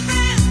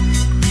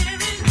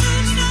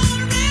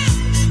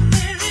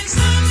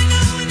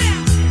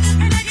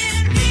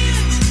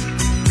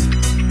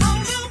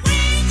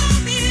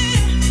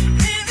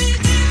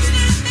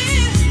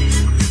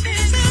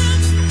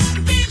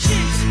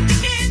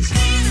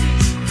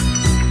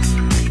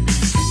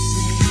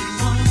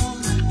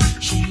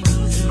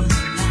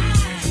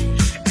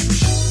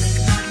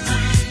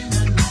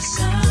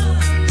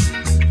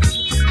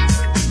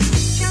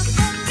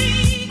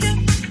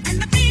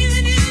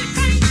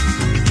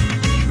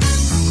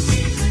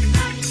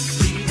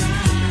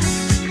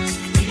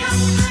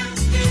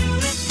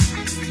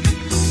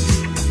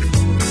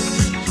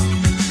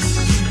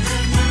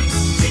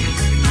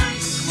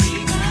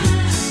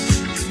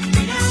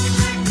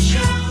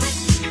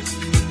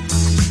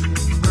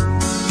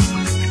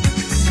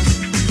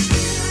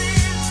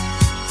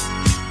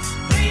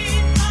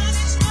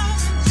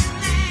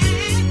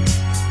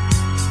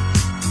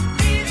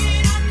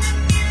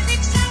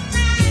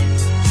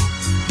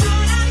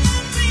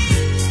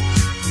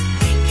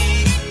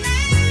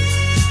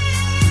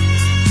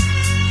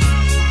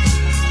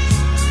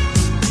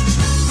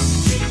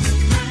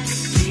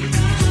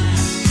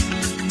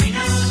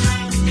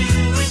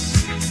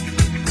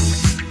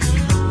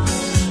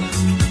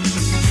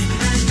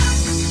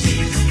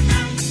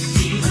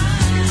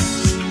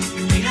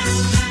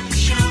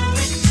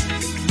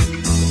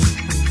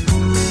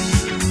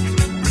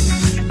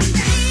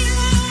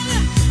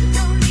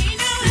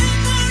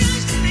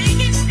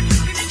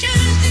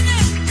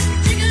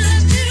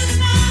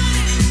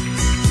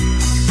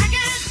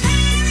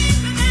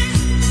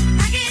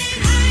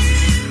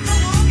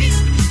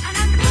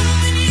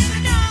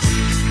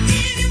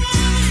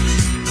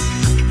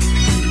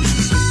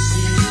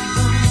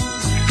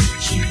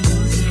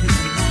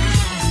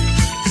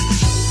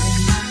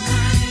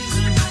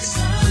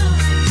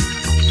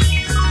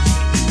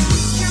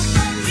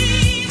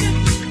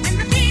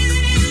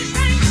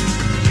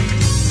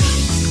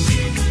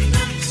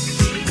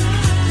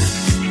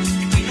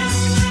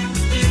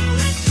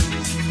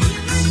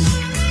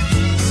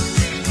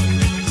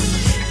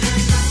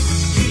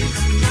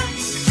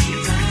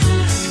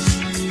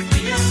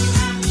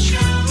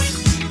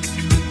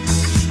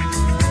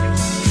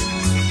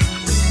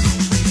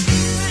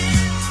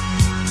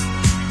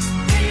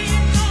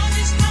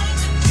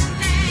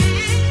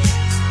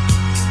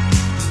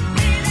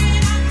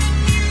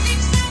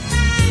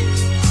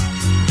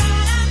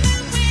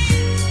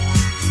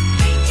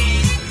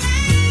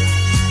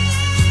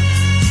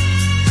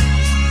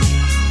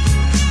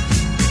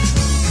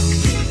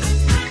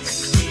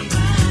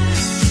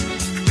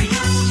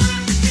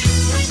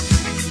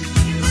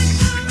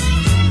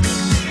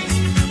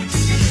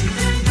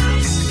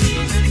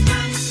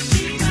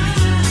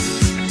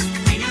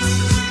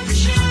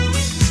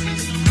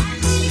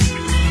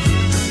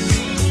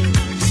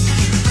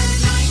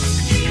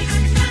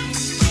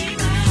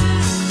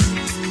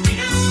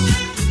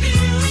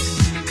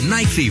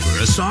 Fever,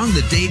 a song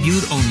that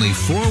debuted only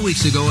 4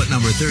 weeks ago at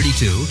number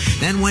 32,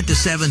 then went to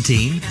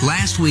 17,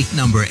 last week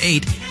number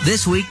 8,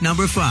 this week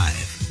number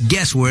 5.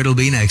 Guess where it'll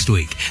be next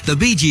week? The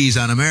Bee Gees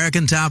on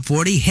American Top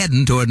 40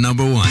 heading toward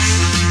number 1.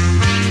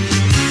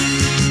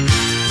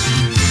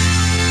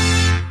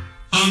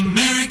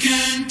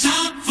 American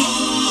Top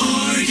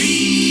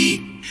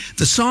 40.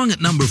 The song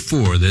at number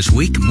 4 this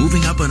week,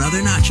 moving up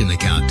another notch in the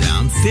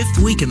countdown, 5th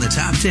week in the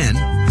top 10,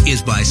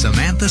 is by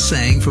Samantha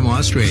Sang from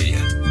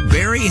Australia.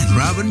 Barry and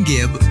Robin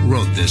Gibb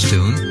wrote this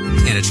tune,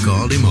 and it's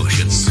called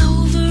Emotions.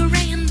 Over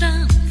and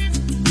done,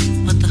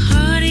 but the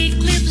heartache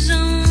lives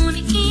on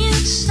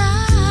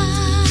inside.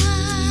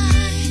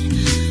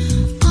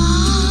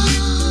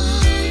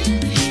 Oh,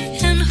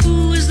 and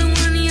who is the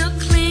one you're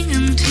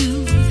clinging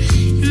to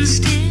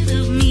instead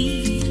of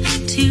me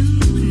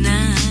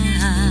tonight?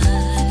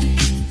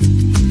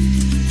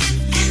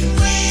 And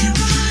where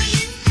are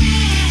you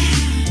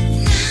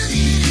now that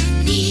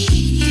I need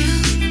you?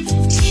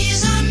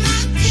 Tears on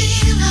my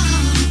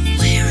pillow,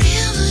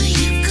 wherever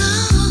you go.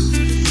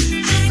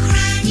 I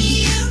cry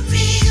me a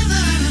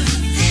river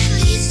that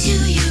leads to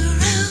your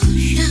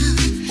ocean.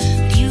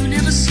 You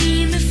never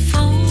see me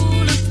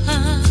fall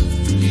apart.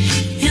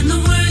 In the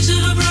words of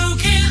a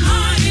broken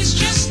heart, it's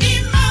just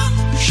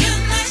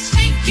emotion that's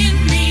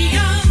taking me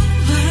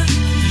over.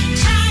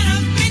 Tied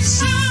up in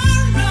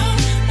sorrow,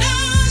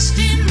 lost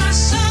in my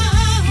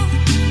soul.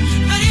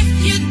 But if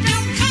you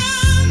don't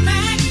come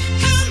back,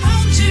 come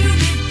home to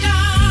me,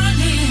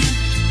 darling.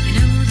 You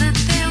know that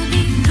there'll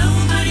be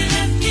nobody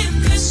left in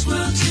this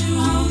world to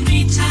hold me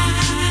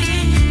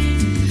tight.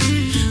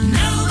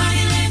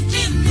 Nobody left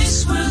in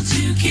this world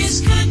to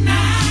kiss goodnight. I'm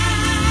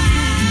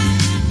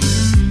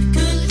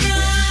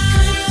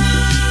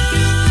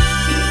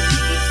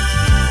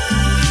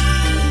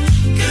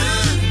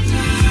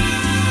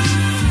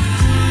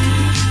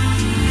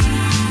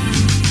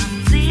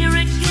there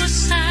at your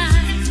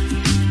side,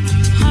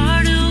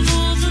 part of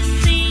all the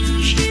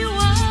things you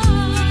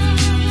are.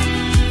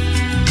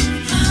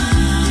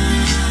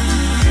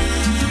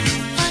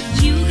 But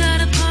you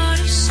got a part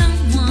of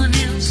someone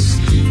else.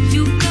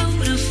 You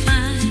go to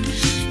find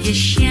your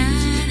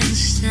shining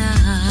star.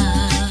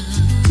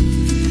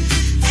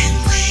 And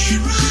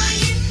where are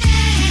you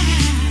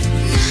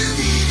now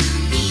that I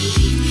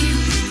need you?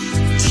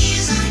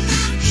 Tears on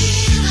my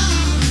pillow,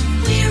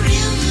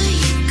 wherever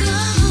you go.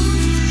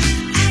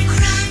 I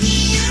cry me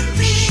a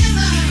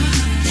river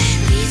that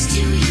leads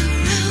to your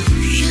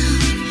ocean. You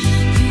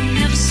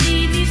never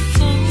see me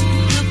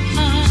fall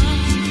apart.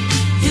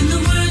 In the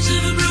words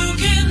of a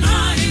broken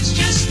heart, it's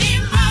just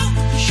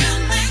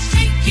emotion that's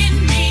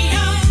taking me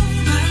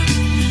over.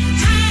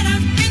 Tied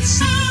up in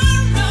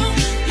sorrow,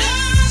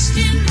 lost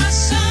in my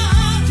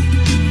soul.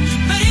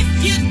 But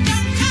if you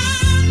don't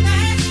come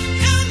back,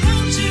 come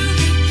home to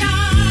me,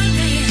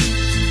 darling.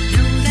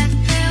 Know that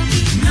there'll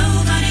be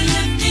nobody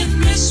left in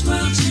this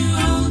world to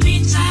hold me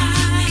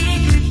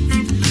tight.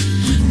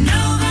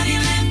 Nobody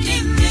left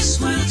in this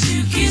world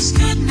to kiss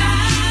goodnight.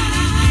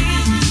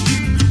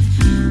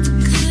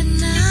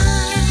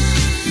 Goodnight.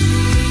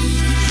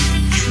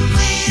 And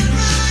where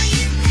are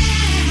you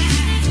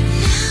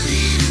now that I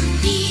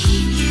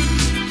need you?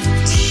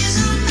 Tears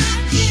on my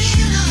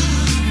pillow,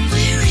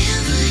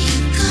 wherever you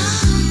go.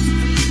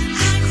 I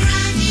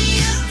cry me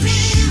a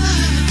river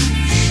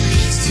that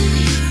leads to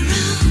your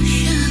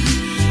ocean.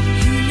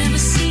 You never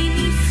see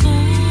me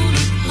fall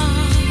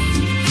apart.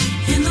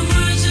 In the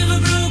words of a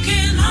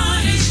broken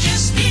heart, it's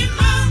just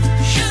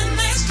emotion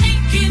that's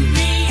taking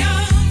me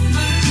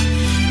over.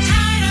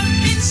 Tied up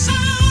in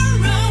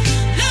sorrow,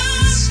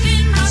 lost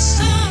in my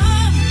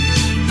soul.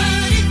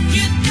 But if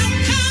you don't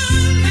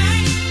come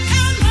back,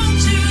 come home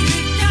to me,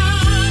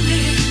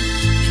 darling.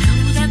 You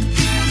know that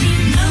there'll be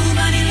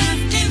nobody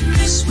left in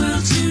this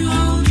world to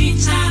hold me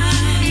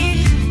tight.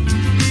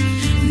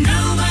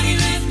 Nobody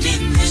left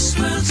in this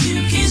world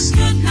to kiss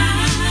goodnight. In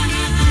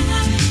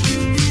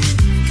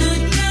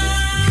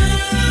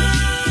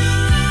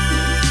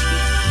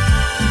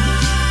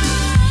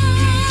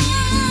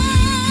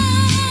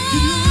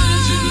the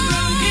words of a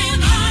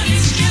broken heart,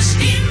 it's just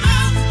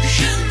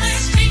emotion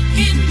that's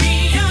taking me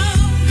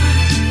over.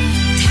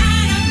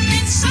 Tied up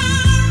in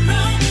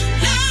sorrow,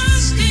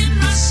 lost in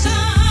my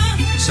soul.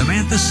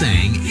 Samantha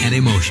Sang and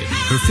Emotion,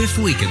 her 5th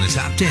week in the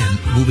top 10,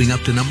 moving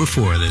up to number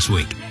 4 this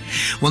week.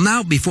 Well,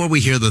 now, before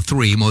we hear the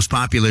 3 most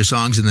popular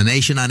songs in the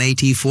nation on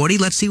AT40,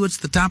 let's see what's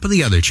the top of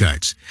the other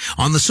charts.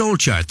 On the soul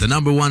chart, the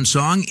number 1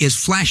 song is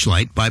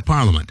Flashlight by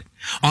Parliament.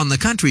 On the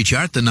country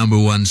chart, the number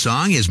 1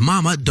 song is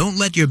Mama, Don't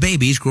Let Your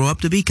Babies Grow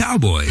Up to Be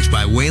Cowboys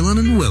by Waylon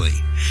and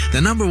Willie. The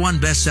number 1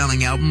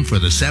 best-selling album for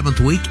the 7th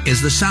week is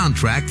the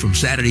soundtrack from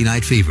Saturday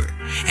Night Fever.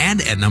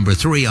 And at number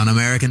 3 on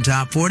American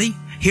Top 40,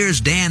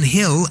 here's Dan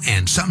Hill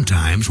and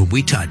Sometimes When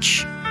We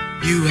Touch.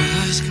 You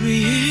ask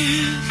me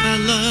if I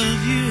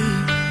love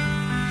you,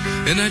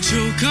 and I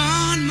choke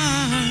on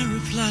my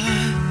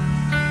reply.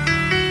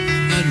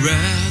 I'd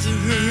rather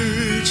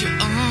hurt you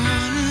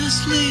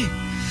honestly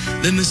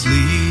than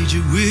mislead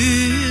you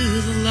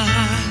with a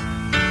lie.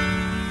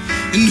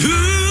 And who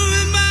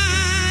am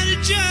I to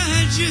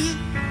judge about you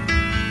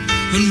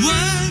and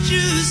what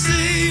you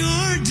say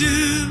or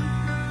do.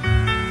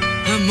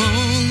 I'm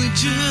only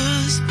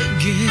just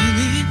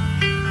beginning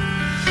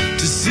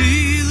to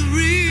see the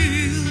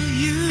real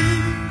you.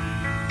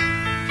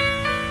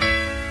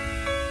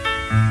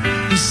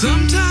 And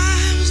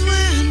sometimes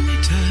when we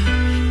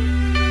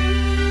touch,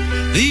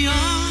 the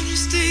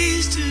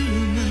honesty's too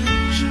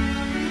much,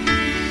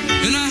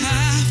 and I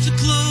have to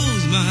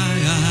close my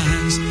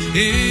eyes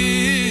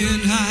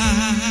and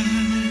hide.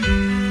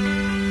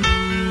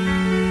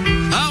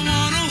 I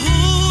wanna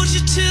hold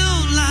you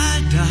till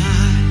I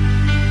die,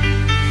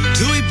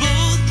 till we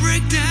both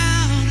break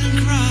down and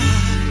cry.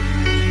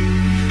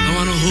 I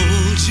wanna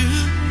hold you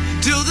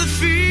till the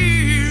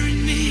fear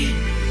in me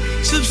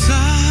subsides.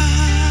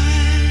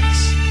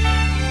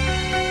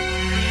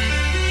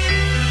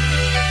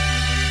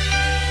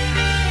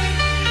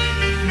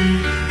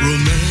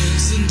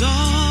 Romance and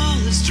all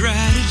its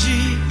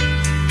strategy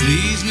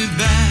leaves me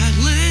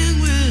battling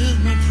with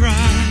my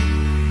pride.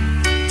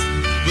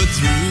 But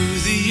through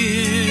the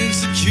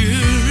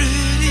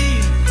insecurity,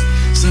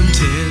 some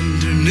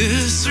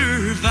tenderness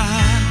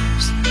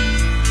survives.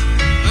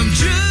 I'm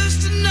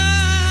just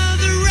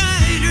another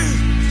writer,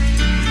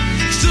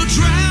 still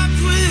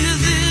trapped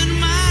within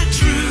my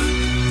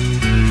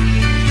truth.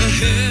 A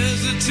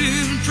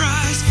hesitant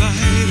prize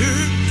fighter,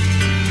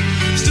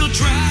 still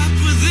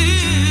trapped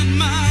within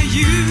my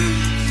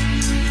youth.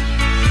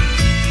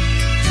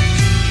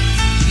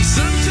 And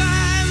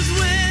sometimes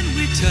when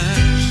we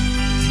touch,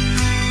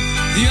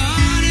 the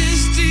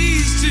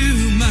honesty's too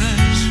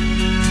much,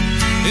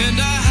 and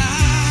I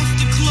have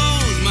to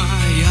close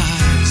my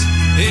eyes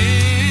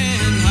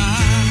and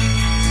hide.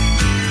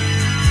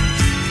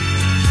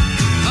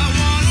 I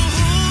wanna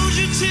hold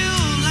you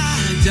till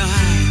I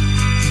die,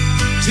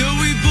 till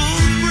we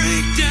both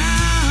break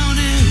down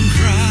and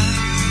cry.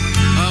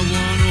 I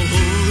wanna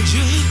hold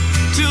you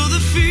till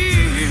the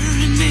fear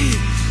in me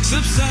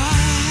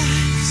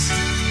subsides.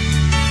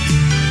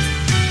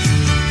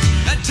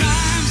 At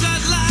times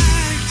I'd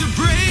like to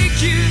break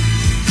you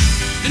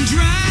and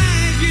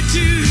drive you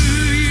to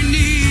your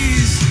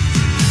knees.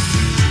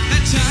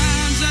 At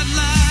times I'd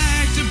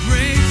like to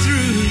break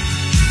through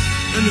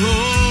and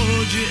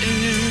hold you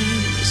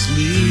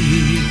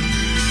endlessly.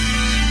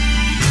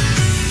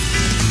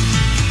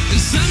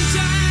 And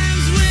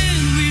sometimes when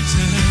we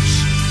touch,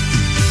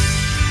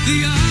 the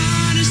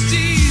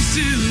honesty's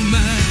too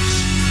much,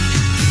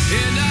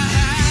 and I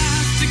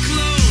have to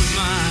close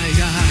my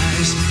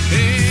eyes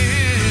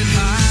and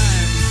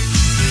hide.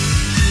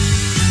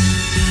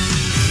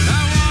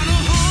 I wanna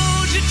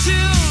hold you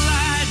till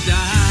I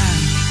die,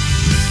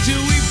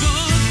 till we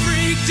both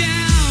break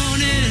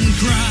down and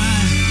cry.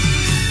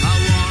 I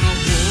wanna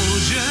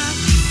hold you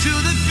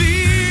till the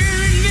fear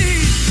in me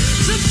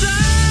subsides.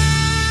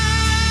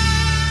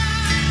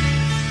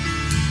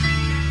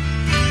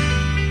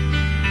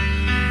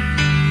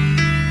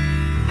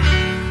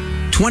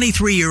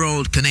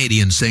 23-year-old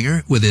Canadian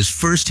singer with his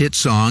first hit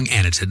song,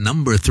 and it's at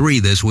number 3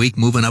 this week,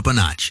 moving up a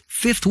notch.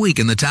 5th week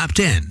in the top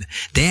 10.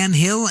 Dan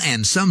Hill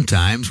and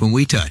Sometimes When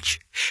We Touch.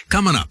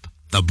 Coming up,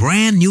 the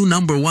brand new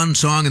number 1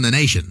 song in the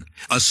nation.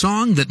 A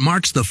song that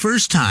marks the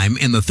first time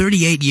in the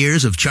 38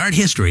 years of chart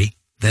history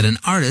that an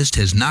artist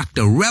has knocked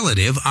a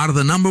relative out of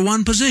the number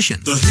 1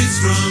 position. The hits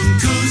from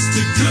coast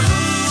to coast.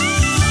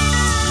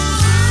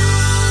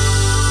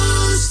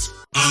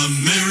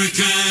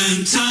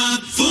 American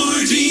Top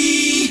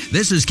 40.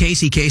 This is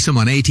Casey Kasem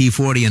on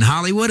AT40 in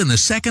Hollywood, and the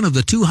second of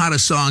the 2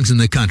 hottest songs in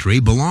the country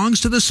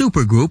belongs to the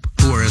supergroup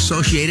who are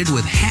associated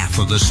with half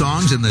of the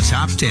songs in the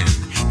top 10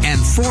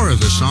 and 4 of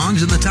the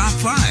songs in the top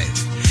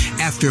 5.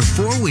 After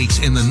 4 weeks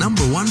in the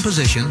number 1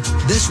 position,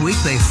 this week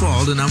they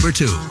fall to number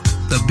 2.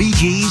 The Bee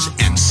Gees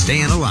and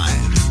Staying Alive.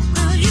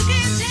 Well, you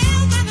can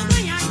tell by the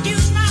way I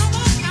use my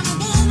walk, I'm a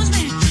woman's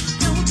man,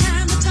 no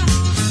time to talk.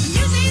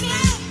 Music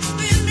loud,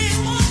 will me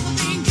walk,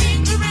 being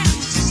kicked around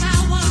since I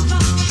was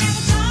born.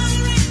 Never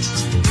tolerate,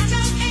 that's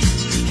okay,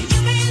 and you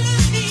may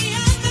look the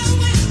other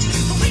way,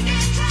 but we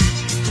can try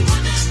to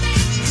understand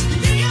the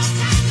New York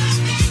Times of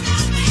being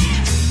a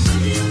man.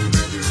 Whether you're a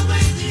brother or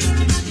whether you're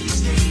a mother, you're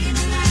staying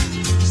alive,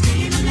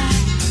 staying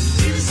alive.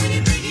 Feel the city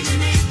breaking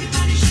and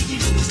everybody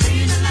shaking, we're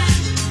staying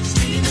alive,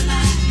 staying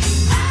alive.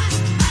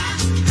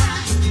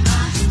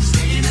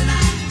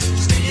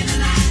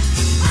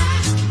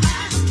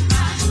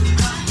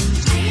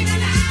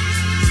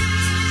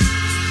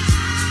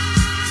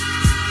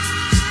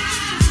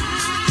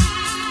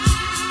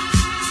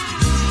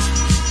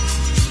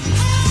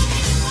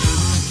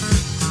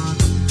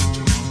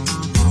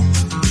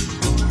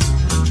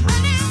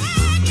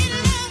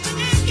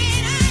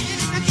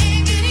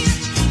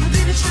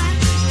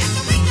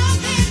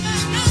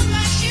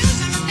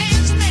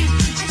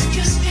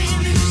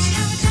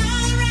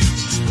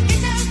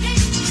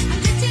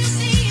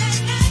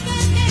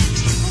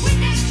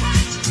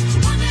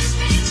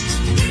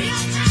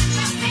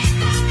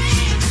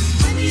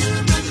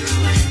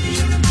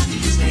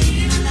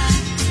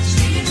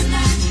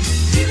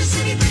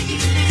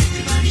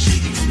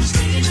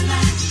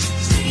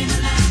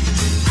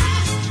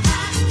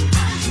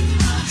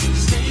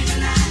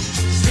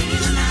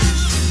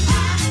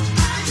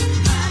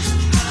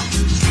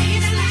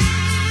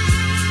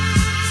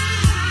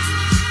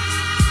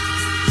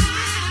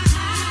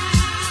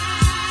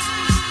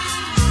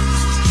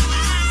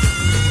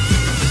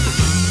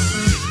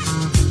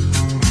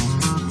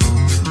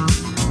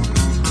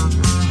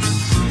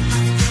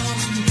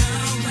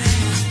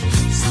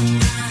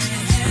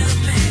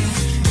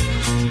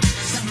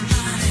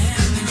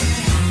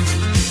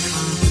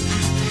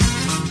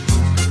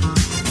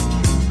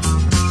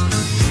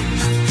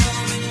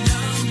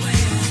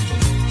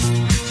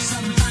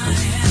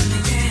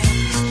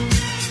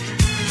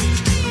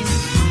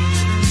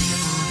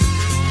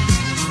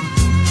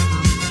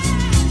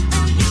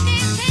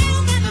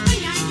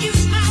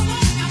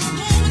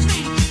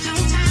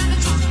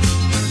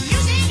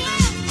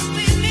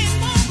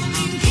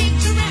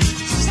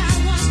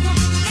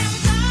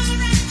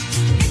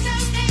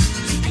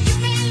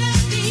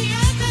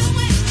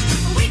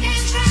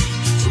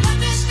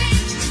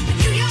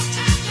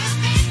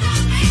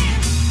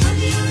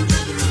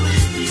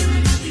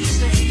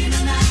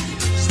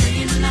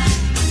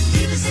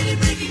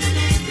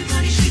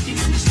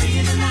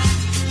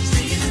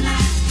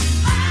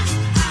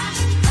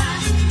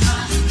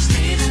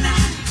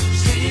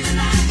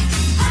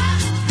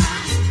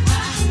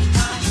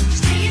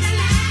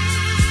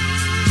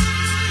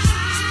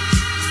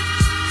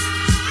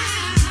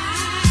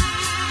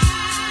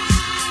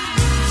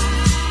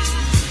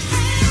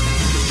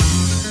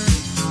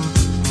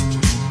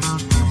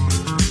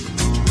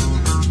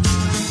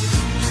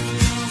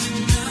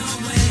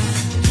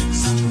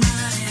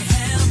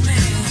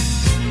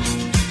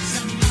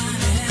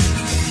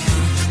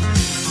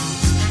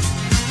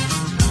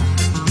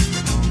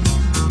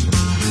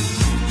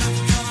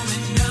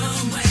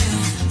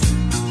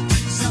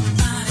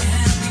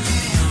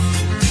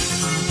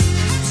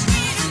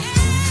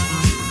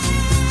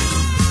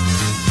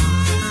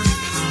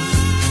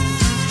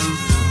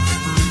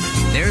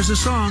 a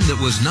song that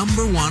was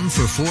number 1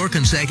 for 4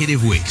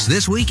 consecutive weeks.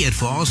 This week it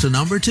falls to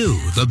number 2,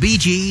 the Bee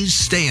Gees'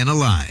 Stayin'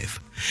 Alive.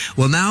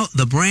 Well, now,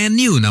 the brand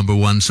new number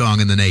 1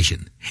 song in the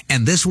nation.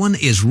 And this one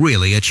is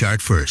really a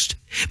chart first,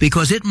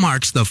 because it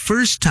marks the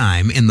first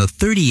time in the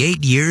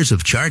 38 years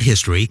of chart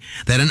history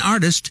that an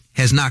artist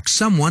has knocked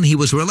someone he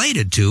was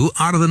related to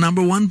out of the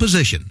number 1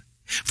 position.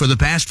 For the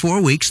past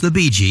 4 weeks, the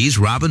Bee Gees,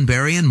 Robin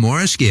Berry and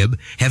Morris Gibb,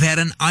 have had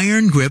an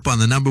iron grip on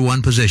the number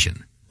 1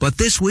 position. But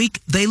this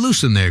week, they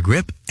loosen their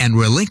grip and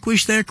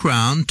relinquish their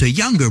crown to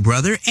younger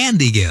brother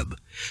Andy Gibb.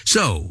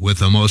 So, with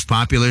the most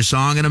popular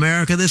song in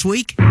America this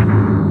week,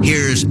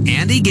 here's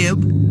Andy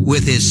Gibb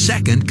with his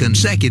second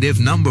consecutive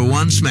number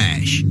 1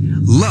 smash,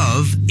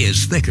 Love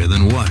is Thicker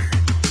Than Water.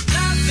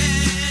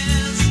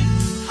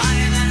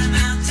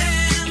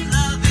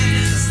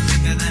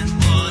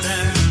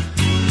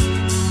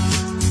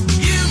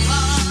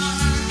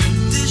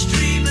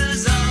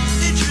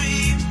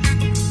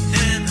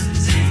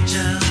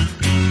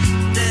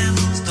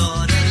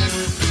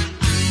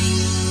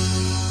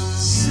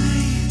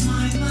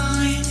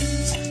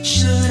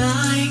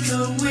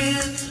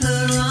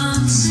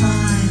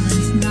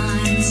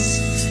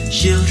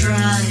 She'll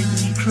drive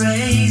me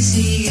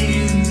crazy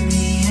in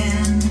the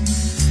end,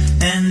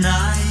 and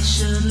I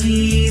shall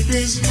leave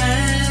this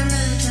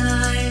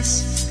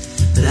paradise.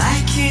 But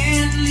I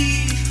can't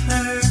leave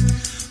her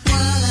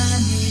while I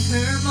need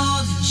her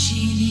more than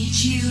she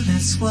needs you.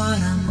 That's what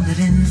I'm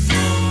living for.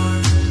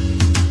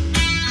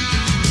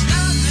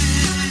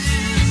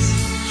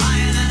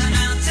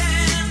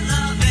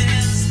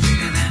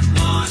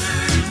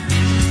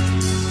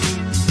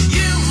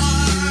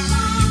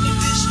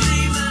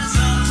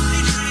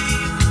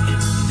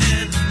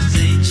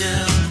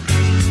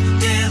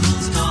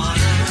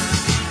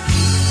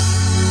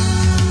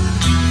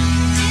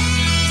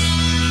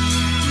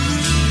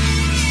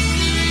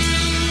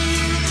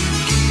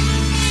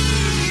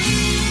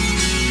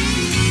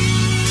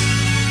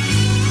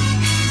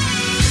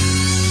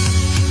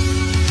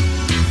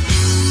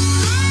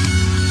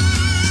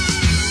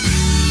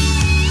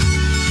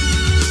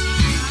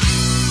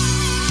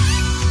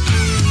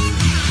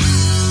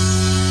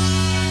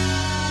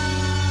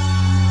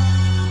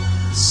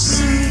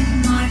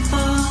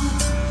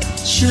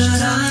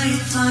 Should I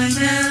find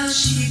out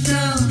she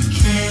don't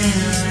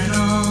care at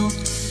all,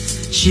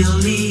 she'll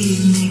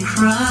leave me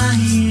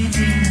crying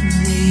in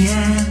the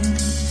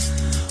end,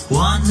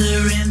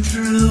 wandering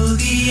through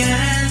the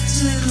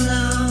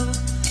afterglow.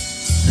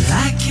 But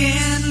I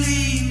can't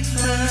leave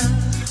her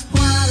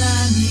while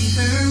I need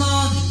her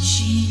more than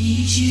she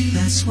needs you.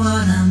 That's what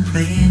I'm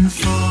praying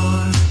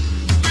for.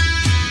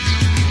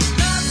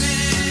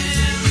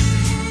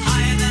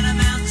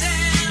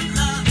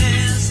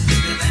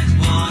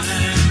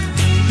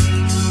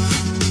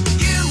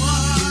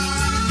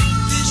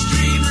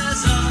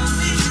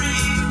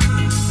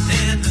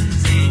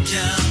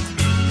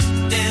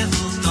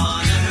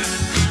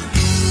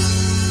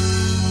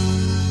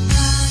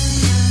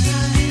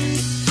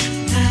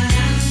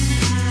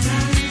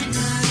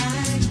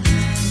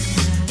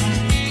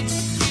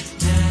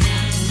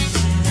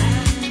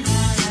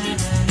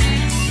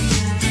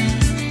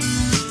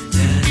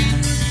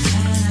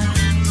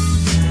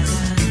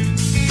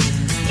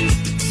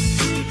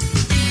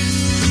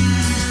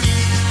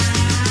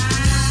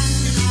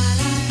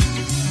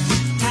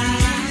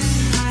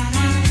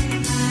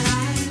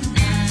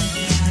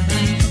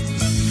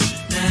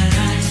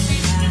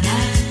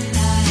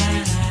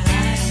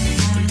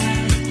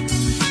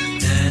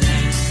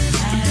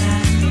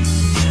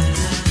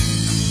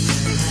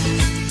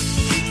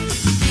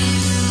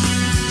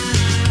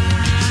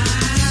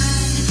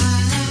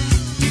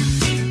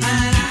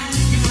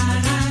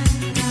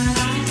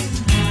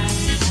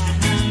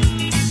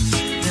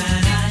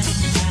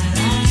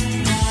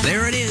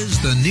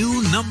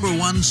 Number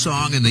 1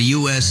 song in the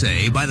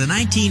USA by the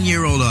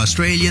 19-year-old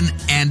Australian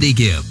Andy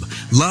Gibb.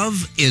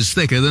 Love is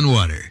Thicker Than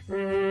Water.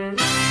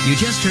 You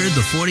just heard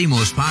the 40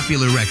 most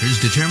popular records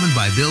determined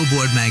by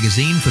Billboard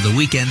magazine for the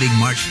week ending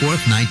March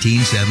 4th,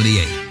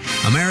 1978.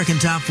 American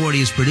Top 40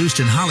 is produced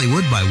in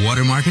Hollywood by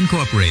Watermark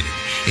Incorporated.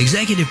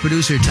 Executive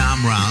producer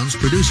Tom Rounds,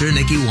 producer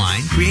Nikki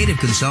Wine, creative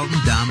consultant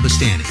Don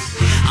Bastani.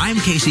 I'm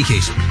Casey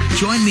Kasem.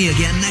 Join me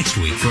again next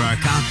week for our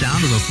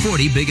countdown to the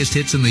 40 biggest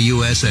hits in the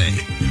USA.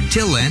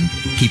 Till then,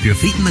 keep your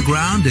feet in the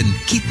ground and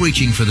keep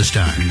reaching for the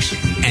stars.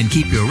 And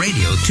keep your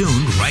radio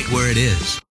tuned right where it is.